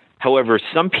wishes. However,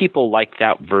 some people like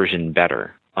that version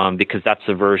better because that's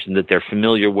the version that they're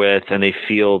familiar with, and they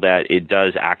feel that it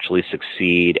does actually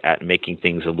succeed at making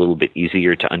things a little bit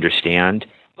easier to understand.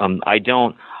 I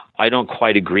don't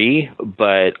quite agree,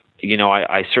 but,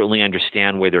 I certainly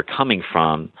understand where they're coming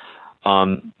from.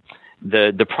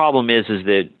 The problem is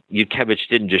that Yutkevich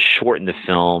didn't just shorten the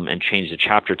film and change the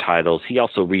chapter titles. He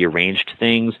also rearranged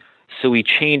things. So he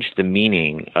changed the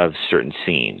meaning of certain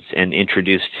scenes and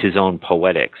introduced his own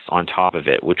poetics on top of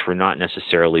it, which were not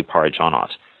necessarily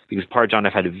Parajanov's, because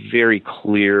Parajanov had a very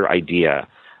clear idea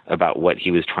about what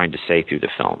he was trying to say through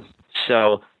the film.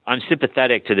 So I'm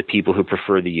sympathetic to the people who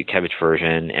prefer the Yutkevich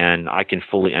version, and I can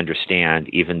fully understand,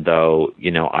 even though,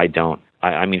 I don't.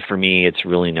 I mean, for me, it's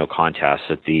really no contest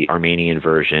that the Armenian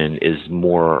version is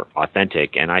more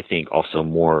authentic and I think also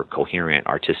more coherent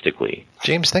artistically.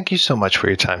 James, thank you so much for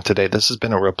your time today. This has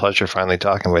been a real pleasure finally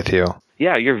talking with you.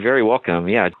 Yeah, you're very welcome.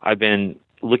 Yeah, I've been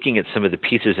looking at some of the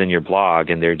pieces in your blog,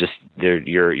 and they're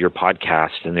your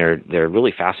podcast, and they're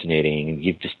really fascinating. And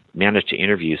you've just managed to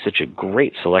interview such a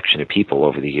great selection of people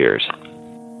over the years.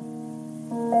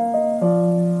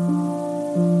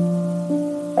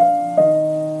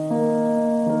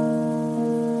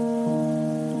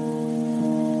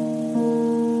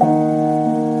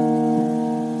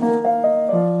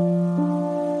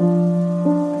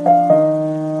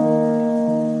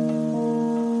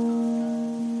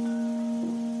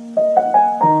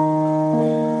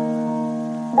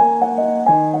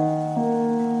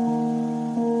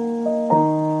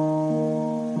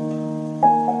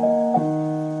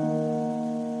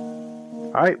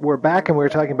 All right, we're back, and we're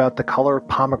talking about The Color of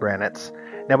Pomegranates.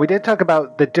 Now, we did talk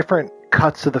about the different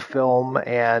cuts of the film,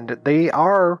 and they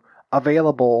are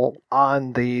available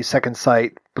on the Second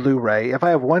Sight Blu-ray. If I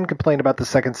have one complaint about the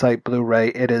Second Sight Blu-ray,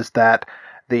 it is that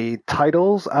the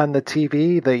titles on the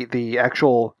TV, the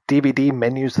actual DVD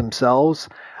menus themselves,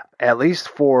 at least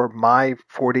for my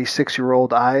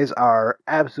 46-year-old eyes, are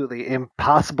absolutely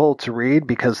impossible to read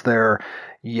because they're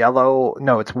yellow.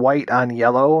 No, it's white on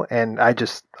yellow, and I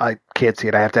can't see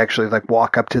it. I have to actually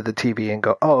walk up to the TV and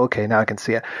go, oh, okay, now I can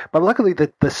see it. But luckily,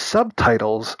 the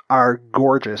subtitles are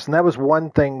gorgeous, and that was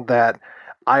one thing that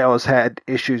I always had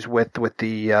issues with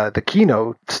the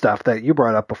Kino stuff that you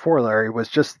brought up before, Larry, was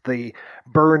just the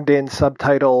burned-in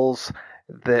subtitles.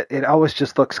 That it always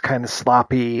just looks kind of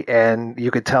sloppy, and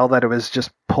you could tell that it was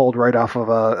just pulled right off of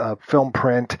a film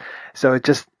print. So it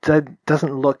just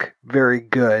doesn't look very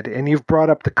good. And you've brought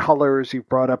up the colors, you've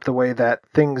brought up the way that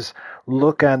things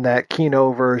look on that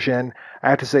Kino version.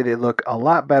 I have to say they look a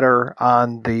lot better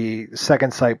on the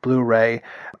Second Sight Blu-ray.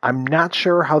 I'm not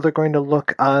sure how they're going to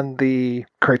look on the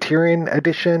Criterion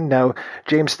edition. Now,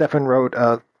 James Steffen wrote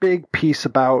a big piece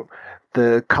about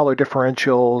the color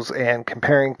differentials and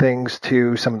comparing things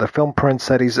to some of the film prints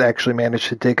that he's actually managed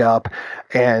to dig up.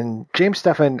 And James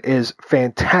Steffen is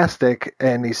fantastic,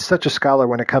 and he's such a scholar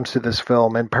when it comes to this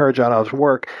film and Parajanov's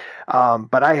work.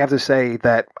 But I have to say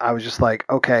that I was just like,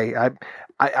 okay,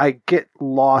 I get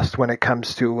lost when it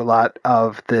comes to a lot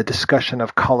of the discussion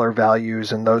of color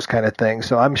values and those kind of things.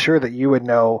 So I'm sure that you would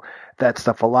know that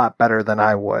stuff a lot better than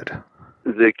I would.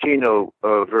 The Kino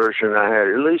version I had,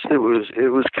 at least it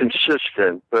was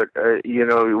consistent, but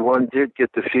one did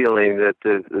get the feeling that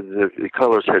the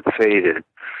colors had faded,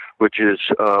 which is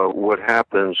what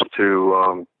happens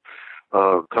to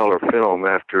color film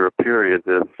after a period.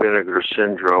 The vinegar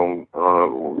syndrome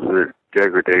that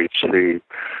degradates the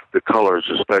colors,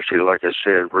 especially, like I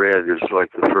said, red is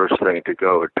like the first thing to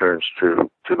go. It turns to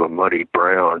a muddy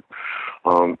brown.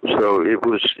 So it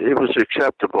was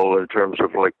acceptable in terms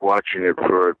of like watching it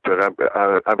for it, but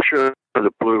I'm sure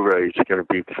the Blu-ray is going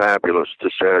to be fabulous to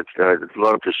say. I'd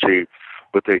love to see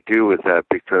what they do with that,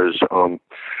 because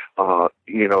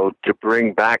to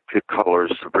bring back the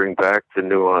colors, to bring back the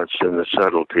nuance and the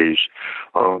subtleties.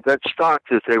 That stock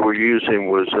that they were using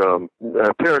was,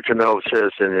 Parajanov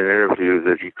says in an interview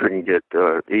that he couldn't get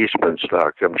Eastman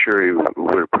stock. I'm sure he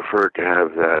would have preferred to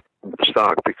have that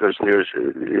stock, because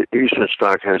Eastman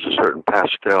stock has a certain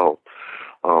pastel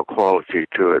quality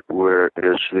to it,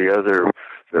 whereas the other,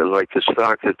 like the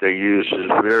stock that they use, is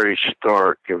very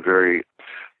stark and very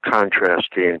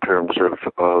contrasty in terms of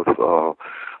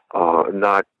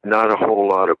not a whole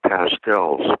lot of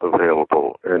pastels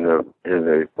available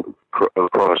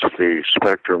across the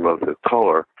spectrum of the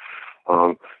color.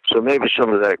 So maybe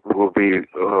some of that will be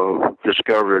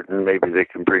discovered, and maybe they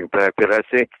can bring back. But I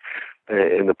think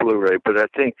in the Blu-ray. But I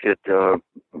think that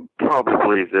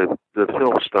probably the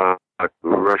film stock,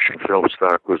 Russian film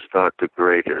stock, was not the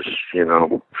greatest,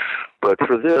 But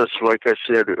for this, like I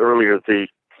said earlier, the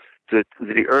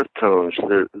earth tones,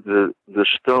 the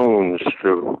stones,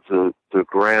 the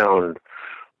ground,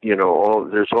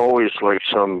 there's always like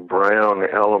some brown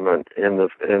element in the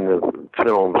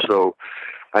film. So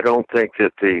I don't think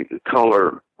that the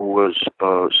color was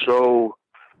so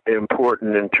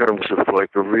important in terms of like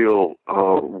a real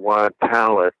wide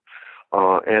palette.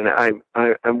 And I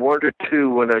wondered too,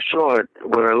 when I saw it,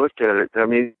 when I looked at it, I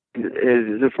mean, at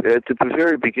the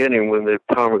very beginning, when the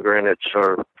pomegranates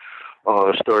start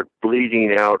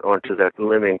bleeding out onto that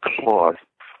linen cloth,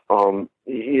 that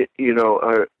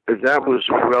was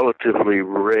relatively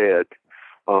red,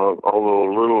 although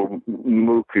a little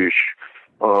mookish.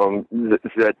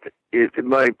 That it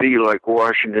might be like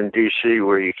Washington D.C.,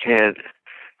 where you can't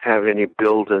have any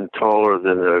building taller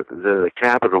than the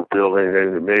Capitol building,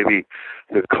 and maybe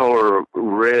the color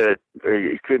red,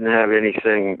 you couldn't have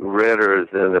anything redder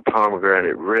than the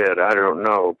pomegranate red. I don't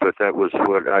know, but that was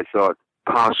what I thought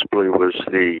possibly was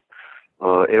the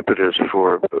impetus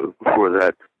for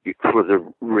that, for the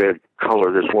red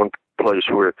color. There's one place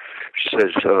where it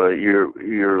says you're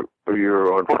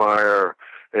on fire,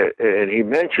 and he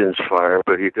mentions fire,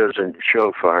 but he doesn't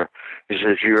show fire. He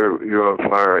says you're on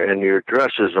fire, and your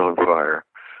dress is on fire,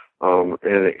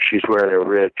 and she's wearing a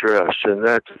red dress, and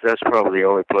that's probably the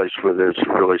only place where there's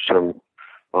really some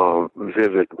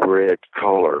vivid red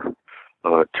color,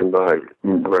 to my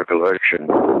recollection.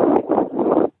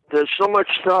 There's so much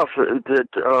stuff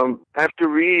that after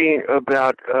reading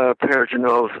about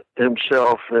Parajanov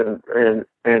himself and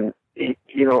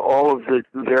all of the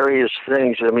various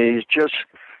things, I mean,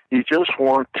 you just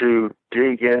want to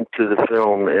dig into the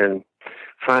film and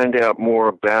find out more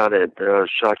about it.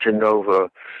 Sayat Nova,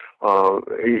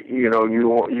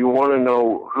 you want to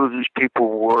know who these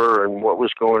people were and what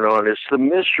was going on. It's the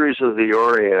mysteries of the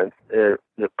Orient that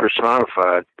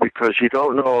personified, because you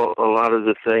don't know a lot of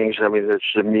the things. I mean,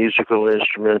 there's the musical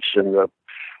instruments and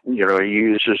he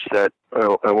uses that,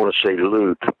 I want to say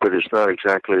lute, but it's not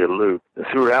exactly a lute.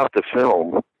 Throughout the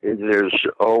film, there's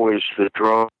always the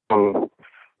drum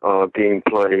being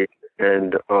played,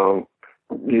 and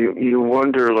you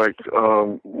wonder, like,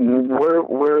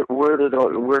 where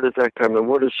did that come in?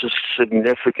 What is the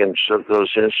significance of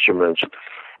those instruments,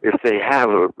 if they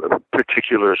have a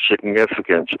particular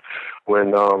significance,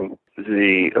 when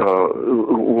the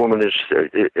woman is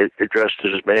dressed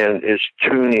as a man is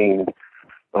tuning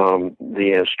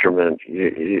the instrument?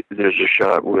 There's a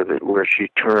shot with it where she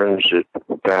turns it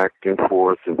back and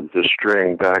forth, the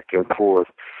string back and forth,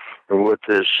 and what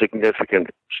the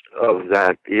significance of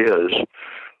that is,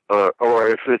 or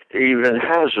if it even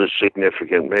has a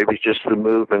significance. Maybe just the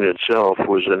movement itself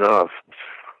was enough.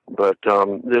 But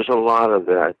there's a lot of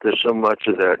that. There's so much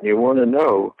of that, and you want to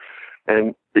know.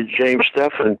 And James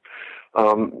Steffen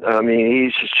I mean,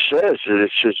 he says that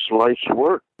it's his life's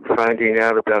work finding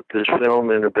out about this film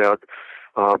and about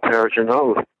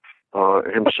Parajanov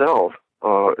himself.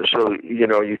 So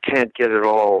you can't get it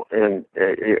all. And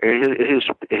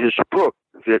his book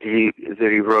that he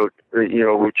wrote,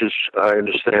 which is, I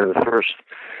understand, the first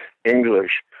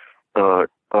English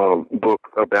book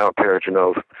about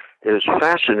Parajanov, is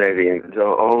fascinating.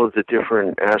 All of the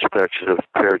different aspects of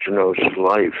Parajanov's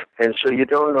life, and so you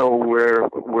don't know where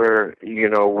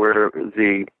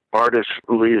the artist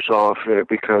leaves off, and it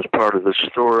becomes part of the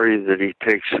story. That he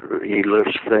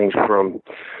lifts things from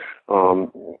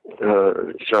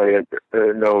Sayat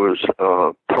Nova's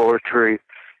poetry.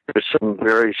 There's some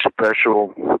very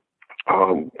special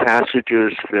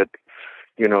passages that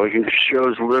he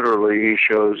shows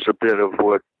a bit of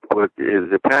what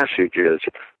the passage is.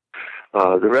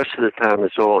 The rest of the time,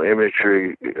 it's all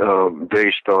imagery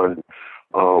based on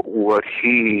what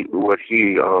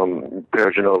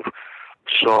Parajanov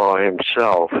saw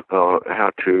himself,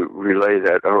 how to relay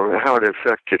that, or how it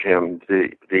affected him,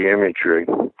 the imagery.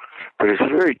 But it's a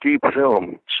very deep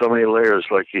film, so many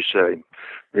layers, like you say.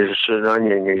 It's an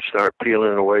onion, you start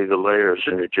peeling away the layers,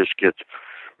 and it just gets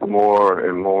more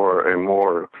and more and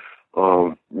more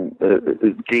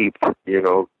deep,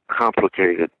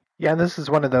 complicated. Yeah, and this is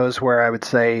one of those where I would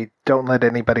say don't let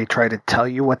anybody try to tell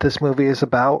you what this movie is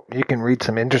about. You can read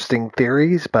some interesting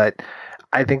theories, but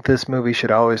I think this movie should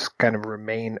always kind of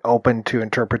remain open to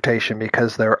interpretation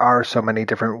because there are so many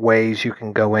different ways you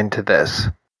can go into this.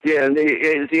 Yeah, and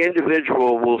the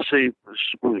individual will see,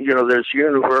 there's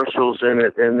universals in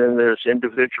it, and then there's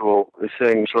individual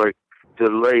things like the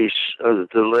lace. I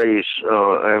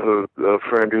have a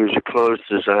friend who's a clothes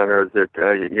designer that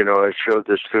I showed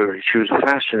this to her. She was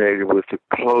fascinated with the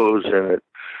clothes and it,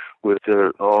 with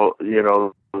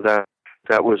that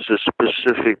was a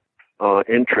specific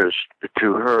interest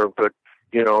to her. But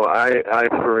I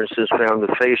for instance found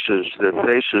the faces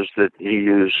that he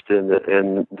used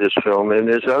in this film and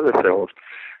his other films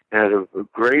had a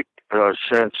great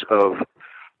sense of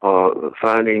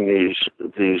finding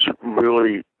these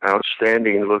really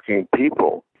outstanding looking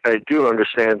people. I do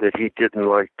understand that he didn't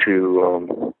like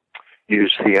to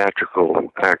use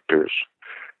theatrical actors.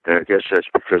 And I guess that's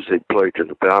because they played to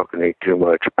the balcony too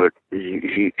much, but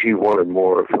he wanted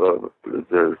more of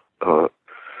the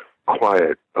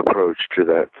quiet approach to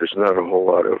that. There's not a whole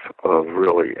lot of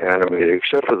really animated,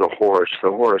 except for the horse,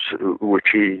 which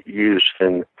he used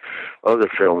in other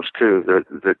films too,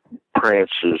 that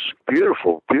prances.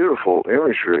 Beautiful, beautiful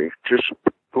imagery, just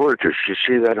gorgeous. You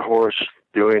see that horse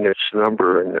doing its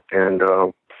number, and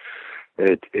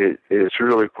it's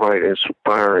really quite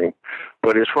inspiring.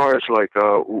 But as far as like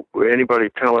anybody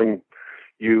telling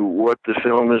you what the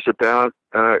film is about,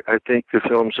 I think the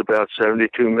film's about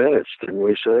 72 minutes, didn't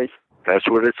we say? That's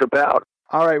what it's about.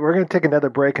 All right, we're going to take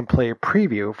another break and play a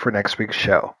preview for next week's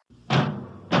show.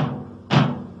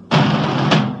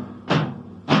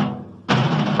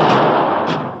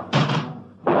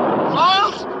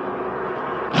 Miles?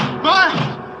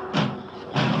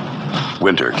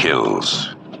 Winter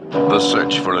Kills. The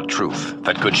search for a truth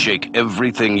that could shake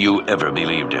everything you ever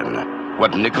believed in.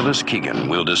 What Nicholas Keegan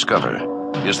will discover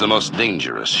is the most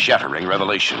dangerous, shattering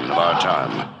revelation of our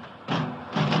time.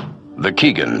 The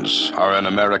Keegans are an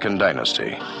American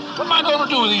dynasty. What am I going to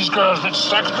do with these girls, Mr.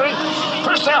 Secretary?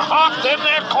 First they're hot, then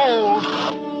they're cold.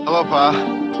 Hello, Pa.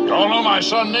 You all know my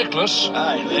son, Nicholas.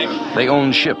 Hi, Nick. They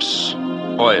own ships,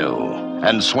 oil,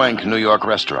 and swank New York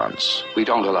restaurants. We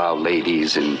don't allow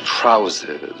ladies in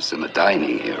trousers in the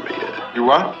dining area. You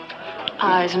what?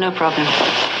 It's no problem.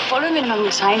 Follow him along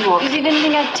the sidewalk. Because he didn't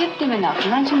think I tipped him enough.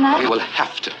 Imagine that. We will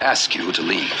have to ask you to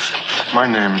leave. My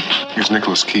name is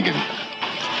Nicholas Keegan.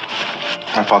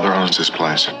 My father owns this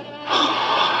place.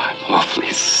 I'm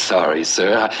awfully sorry,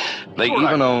 sir. They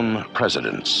even own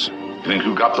presidents. You think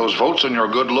you got those votes on your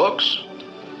good looks?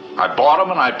 I bought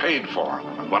them and I paid for them.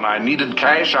 And when I needed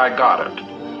cash, I got it.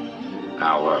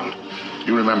 Now,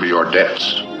 you remember your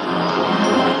debts.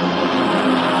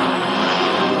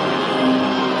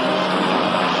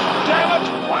 Damn it!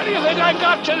 Why do you think I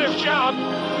got to this job?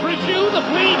 Review the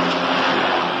fleet!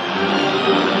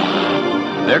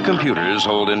 Their computers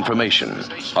hold information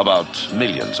about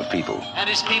millions of people,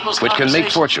 which can make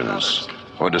fortunes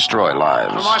or destroy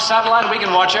lives. From our satellite, we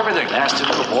can watch everything.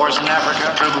 The wars in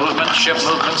Africa, troop movements, ship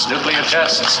movements, nuclear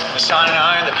tests,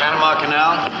 Sinai, the Panama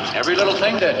Canal, every little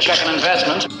thing to check an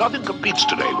investment. Nothing competes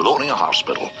today with owning a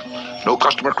hospital. No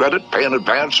customer credit, pay in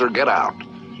advance or get out.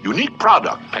 Unique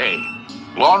product, pay.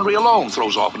 Laundry alone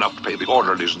throws off enough to pay the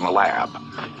orderlies in the lab.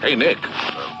 Hey, Nick,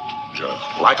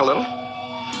 like a little?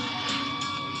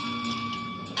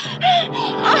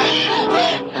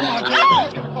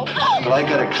 But I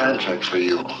got a contract for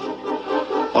you.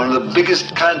 One of the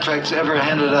biggest contracts ever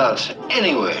handed out.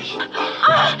 Anyway.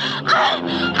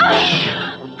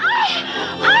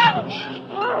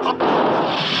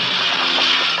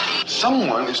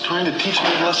 Someone is trying to teach me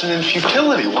a lesson in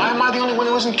futility. Why am I the only one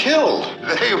who isn't killed?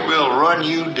 They will run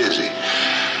you dizzy.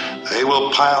 They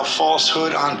will pile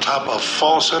falsehood on top of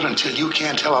falsehood until you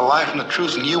can't tell a lie from the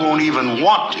truth, and you won't even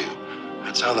want to.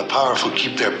 That's how the powerful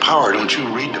keep their power. Don't you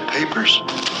read the papers?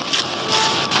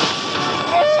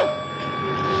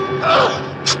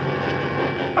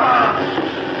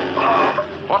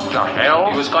 What the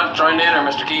hell? He was caught trying to enter,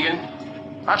 Mr. Keegan.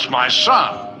 That's my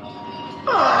son.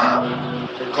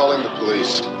 They're calling the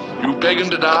police. You begging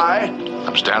to die?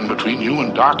 I'm standing between you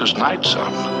and darkest night,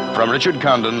 son. From Richard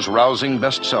Condon's rousing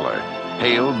bestseller,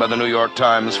 hailed by the New York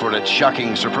Times for its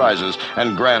shocking surprises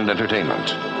and grand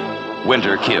entertainment,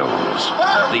 Winter Kills,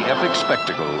 the epic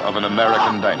spectacle of an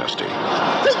American dynasty.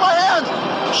 Take my hand!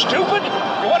 Stupid!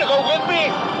 You want to go with me?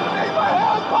 Take my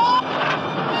hand, Paul!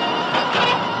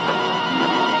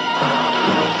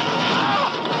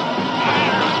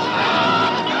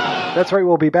 That's right.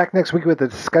 We'll be back next week with a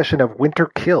discussion of Winter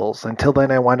Kills. Until then,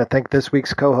 I want to thank this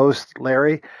week's co-host,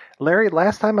 Larry. Larry,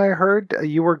 last time I heard,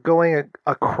 you were going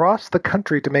across the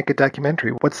country to make a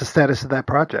documentary. What's the status of that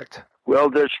project? Well,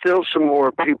 there's still some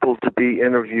more people to be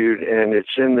interviewed, and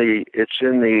it's in the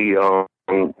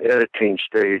editing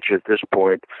stage at this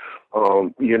point.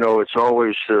 It's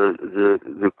always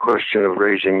the question of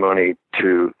raising money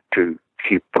to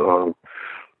keep a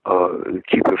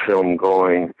film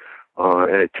going.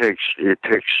 And it takes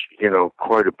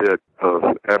quite a bit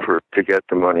of effort to get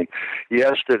the money.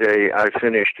 Yesterday, I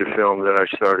finished a film that I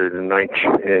started in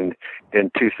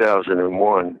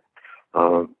 2001,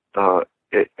 and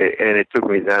it took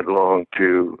me that long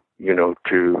to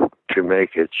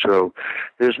make it. So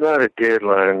there's not a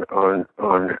deadline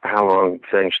on how long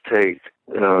things take.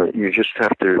 You just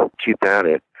have to keep at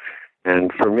it.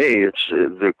 And for me,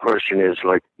 the question is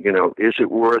is it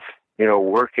worth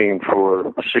working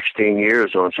for 16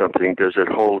 years on something? Does it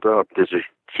hold up? Does it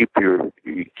keep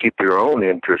your own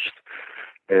interest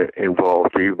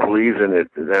involved? Do you believe in it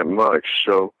that much?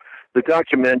 So the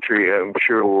documentary, I'm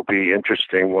sure, will be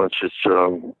interesting once it's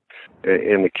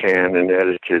in the can and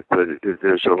edited. But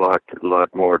there's a lot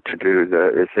more to do.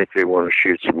 I think they want to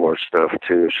shoot some more stuff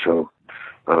too. So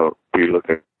I'll be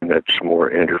looking at some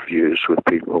more interviews with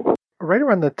people. Right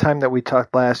around the time that we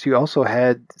talked last, you also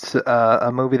had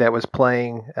a movie that was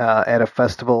playing at a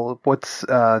festival.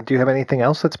 Do you have anything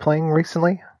else that's playing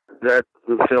recently? The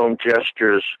film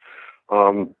Gestures,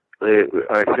 I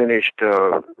finished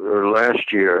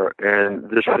last year, and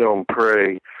this film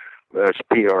Prey, that's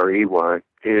Prey,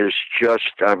 is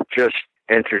I've just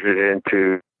entered it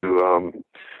into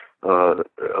a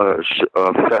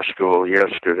festival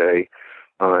yesterday.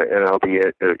 And I'll be,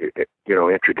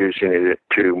 introducing it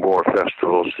to more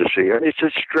festivals to see. And it's a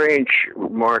strange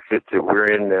market that we're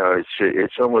in now.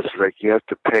 It's almost like you have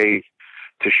to pay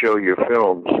to show your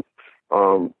films.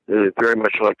 Very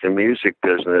much like the music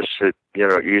business. It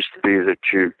used to be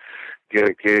that you get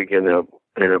a gig in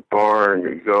a bar and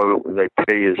you go and they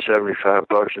pay you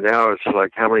 $75. Now it's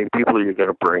like, how many people are you going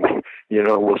to bring?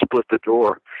 We'll split the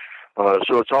door.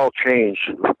 So it's all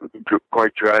changed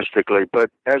quite drastically. But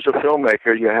as a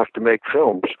filmmaker, you have to make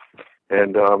films.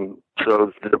 And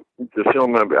so the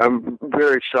film, I'm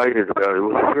very excited about it. It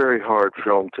was a very hard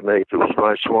film to make. It was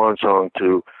my swan song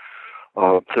to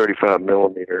 35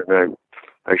 millimeter. And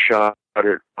I shot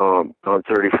it on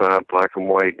 35 black and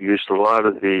white. Used a lot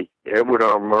of the Edward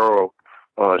R. Murrow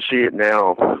See It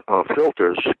Now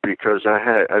filters because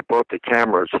I bought the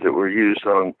cameras that were used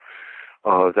on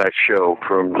that show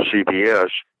from CBS,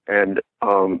 and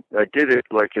I did it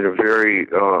like in a very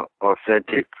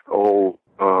authentic, old,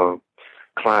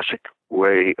 classic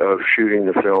way of shooting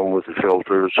the film with the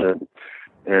filters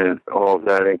and all of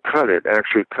that, and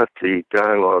actually cut the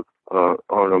dialogue on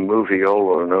a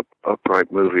moviola, an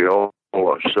upright moviola,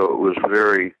 so it was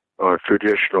very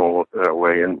traditional that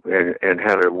way, and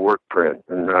had a work print,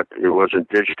 and it wasn't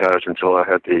digitized until I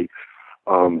had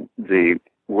the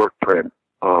work print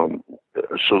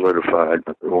solidified,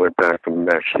 went back and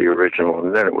matched the original,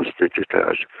 and then it was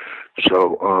digitized.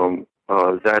 So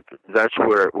that's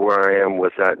where I am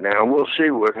with that now. We'll see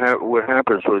what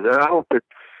happens with that. I hope it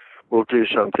will do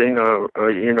something.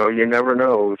 You never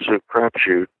know. It's a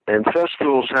crapshoot. And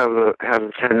festivals have a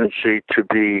tendency to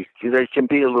be. They can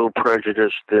be a little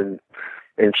prejudiced in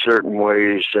certain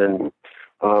ways, and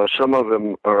some of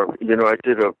them are.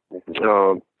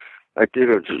 I did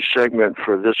a segment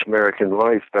for This American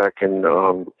Life back in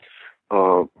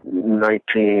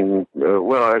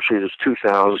actually it was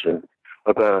 2000,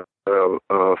 about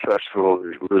a festival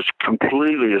that was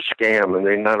completely a scam, and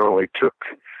they not only took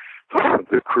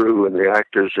the crew and the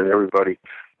actors and everybody,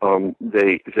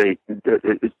 they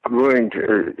ruined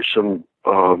some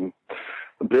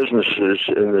businesses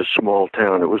in this small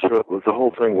town. It was the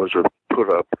whole thing was a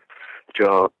put-up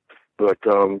job, but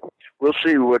we'll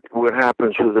see what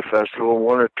happens with the festival.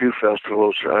 One or two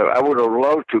festivals. I would have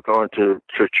loved to have gone to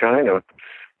China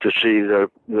to see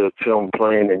the film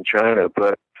playing in China,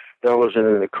 but that wasn't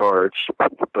in the cards.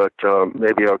 But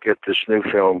maybe I'll get this new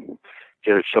film,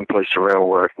 get it someplace around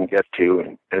where I can get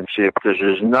to and see it, because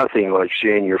there's nothing like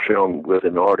seeing your film with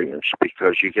an audience,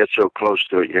 because you get so close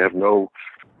to it, you have no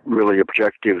really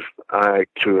objective eye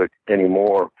to it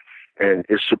anymore. And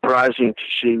it's surprising to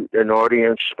see an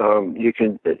audience. You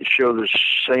can show the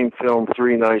same film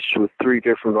 3 nights with 3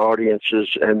 different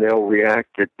audiences, and they'll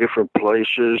react at different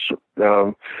places.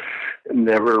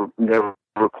 Never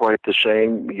quite the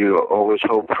same. You always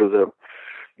hope for a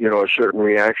certain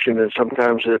reaction, and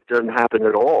sometimes it doesn't happen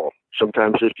at all.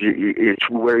 Sometimes it's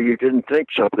where you didn't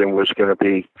think something was going to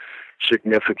be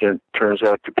significant turns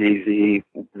out to be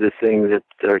the thing that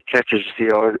catches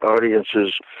the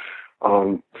audience's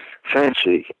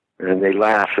fancy, and they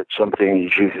laugh at something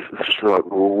you thought,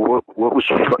 well, what was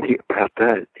funny about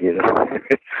that?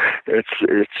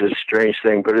 It's a strange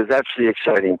thing, but that's the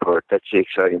exciting part. That's the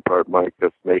exciting part, Mike,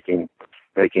 of making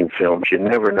films. You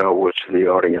never know what the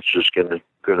audience is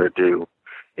gonna do,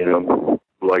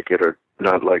 like it or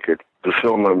not like it. The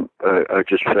film I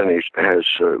just finished has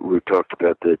we talked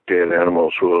about the dead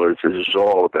animals. Well, it is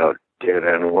all about dead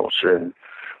animals, and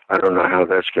I don't know how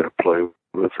that's going to play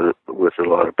with a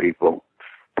lot of people,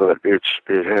 but it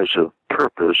has a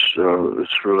purpose.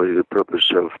 It's really the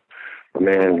purpose of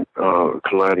man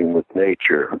colliding with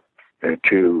nature, and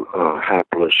 2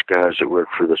 hapless guys that work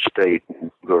for the state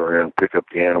and go around and pick up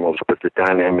the animals, but the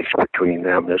dynamics between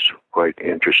them is quite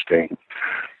interesting.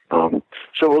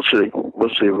 So we'll see. We'll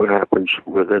see what happens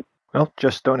with it. Well,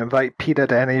 just don't invite PETA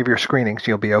to any of your screenings.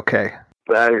 You'll be okay.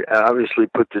 I obviously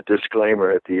put the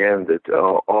disclaimer at the end that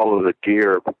all of the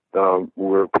deer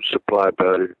were supplied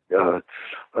by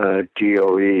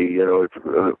DOE,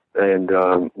 and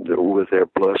with their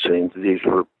blessings. These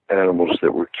were animals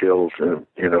that were killed,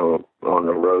 on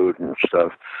the road and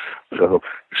stuff.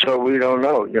 So we don't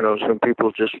know. Some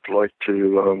people just like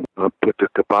to put the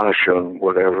kibosh on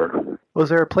whatever. Was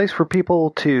there a place for people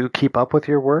to keep up with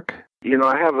your work?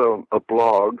 I have a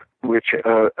blog, which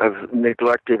I've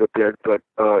neglected a bit, but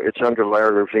it's under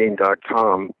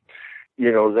LarryRevene.com.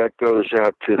 That goes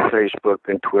out to Facebook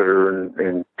and Twitter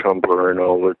and Tumblr and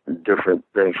all the different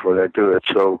things when I do it.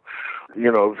 So,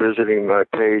 visiting my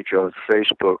page on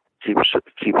Facebook keeps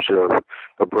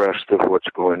abreast of what's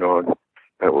going on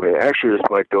that way. Actually, it's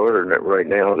my daughter right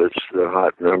now that's the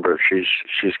hot number.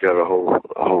 She's got a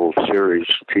whole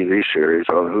TV series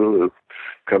on Hulu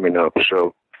coming up.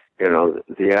 So,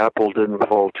 the apple didn't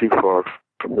fall too far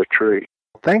from the tree.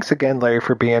 Thanks again, Larry,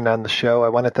 for being on the show. I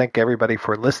want to thank everybody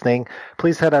for listening.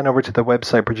 Please head on over to the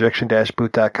website,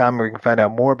 projection-booth.com, where you can find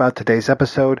out more about today's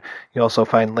episode. You'll also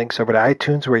find links over to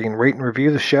iTunes, where you can rate and review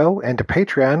the show, and to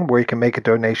Patreon, where you can make a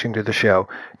donation to the show.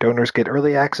 Donors get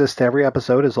early access to every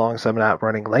episode as long as I'm not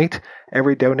running late.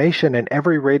 Every donation and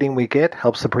every rating we get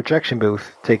helps the Projection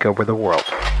Booth take over the world.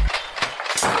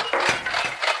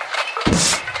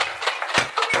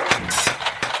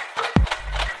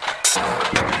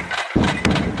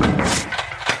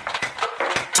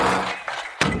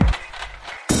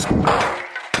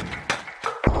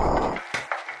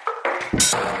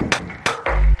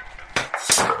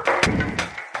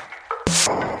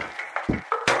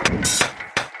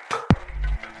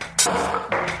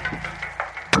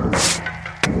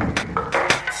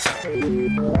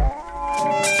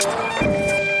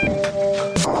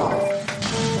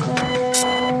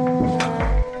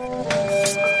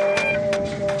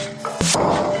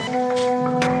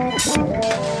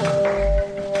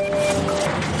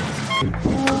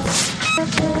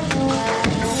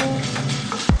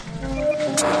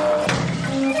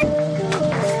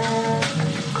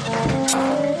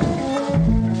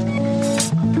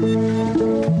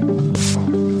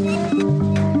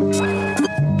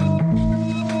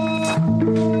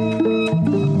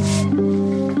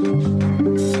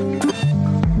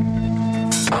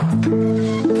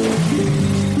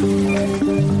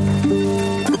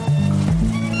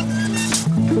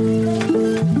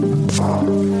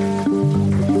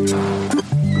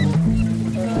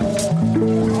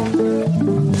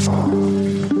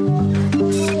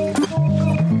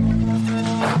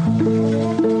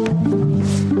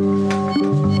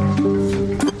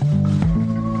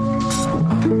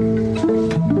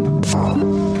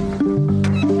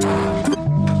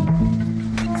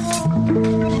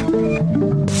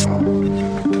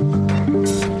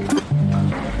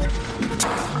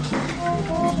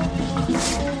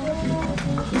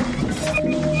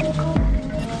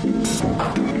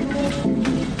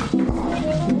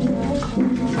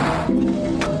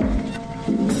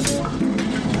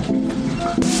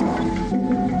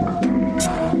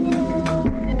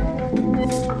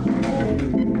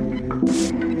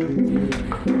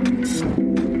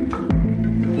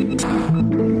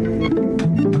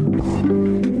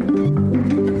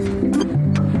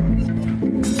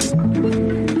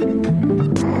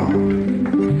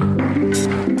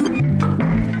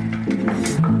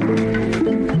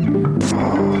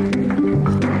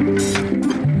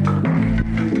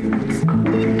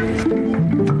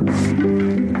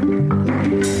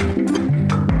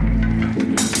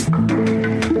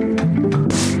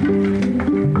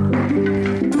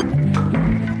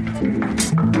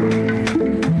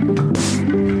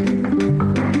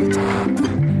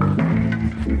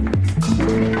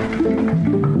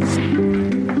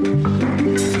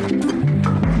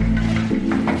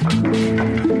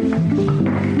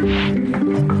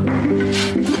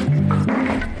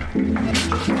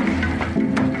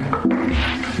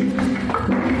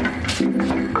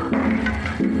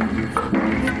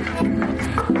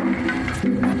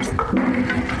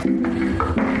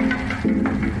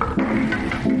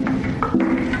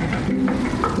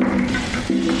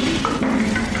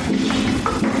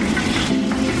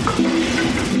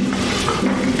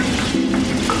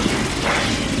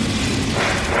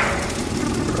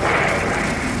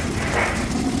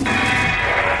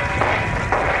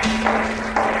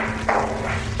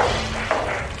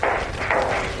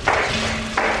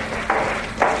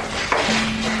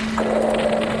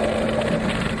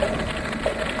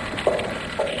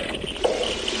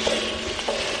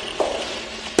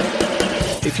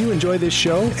 you enjoy this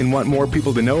show and want more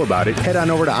people to know about it, head on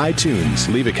over to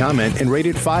iTunes, leave a comment, and rate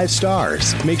it 5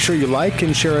 stars. Make sure you like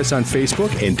and share us on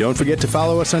Facebook, and don't forget to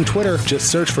follow us on Twitter.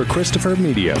 Just search for Christopher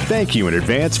Media. Thank you in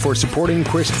advance for supporting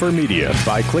Christopher Media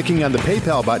by clicking on the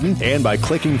PayPal button and by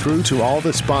clicking through to all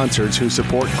the sponsors who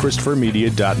support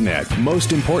ChristopherMedia.net.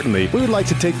 Most importantly, we would like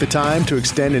to take the time to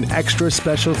extend an extra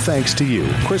special thanks to you.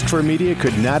 Christopher Media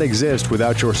could not exist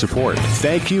without your support.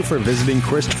 Thank you for visiting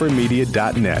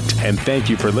ChristopherMedia.net, and thank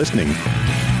you for listening.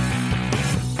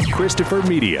 Christopher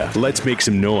Media. Let's make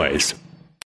some noise.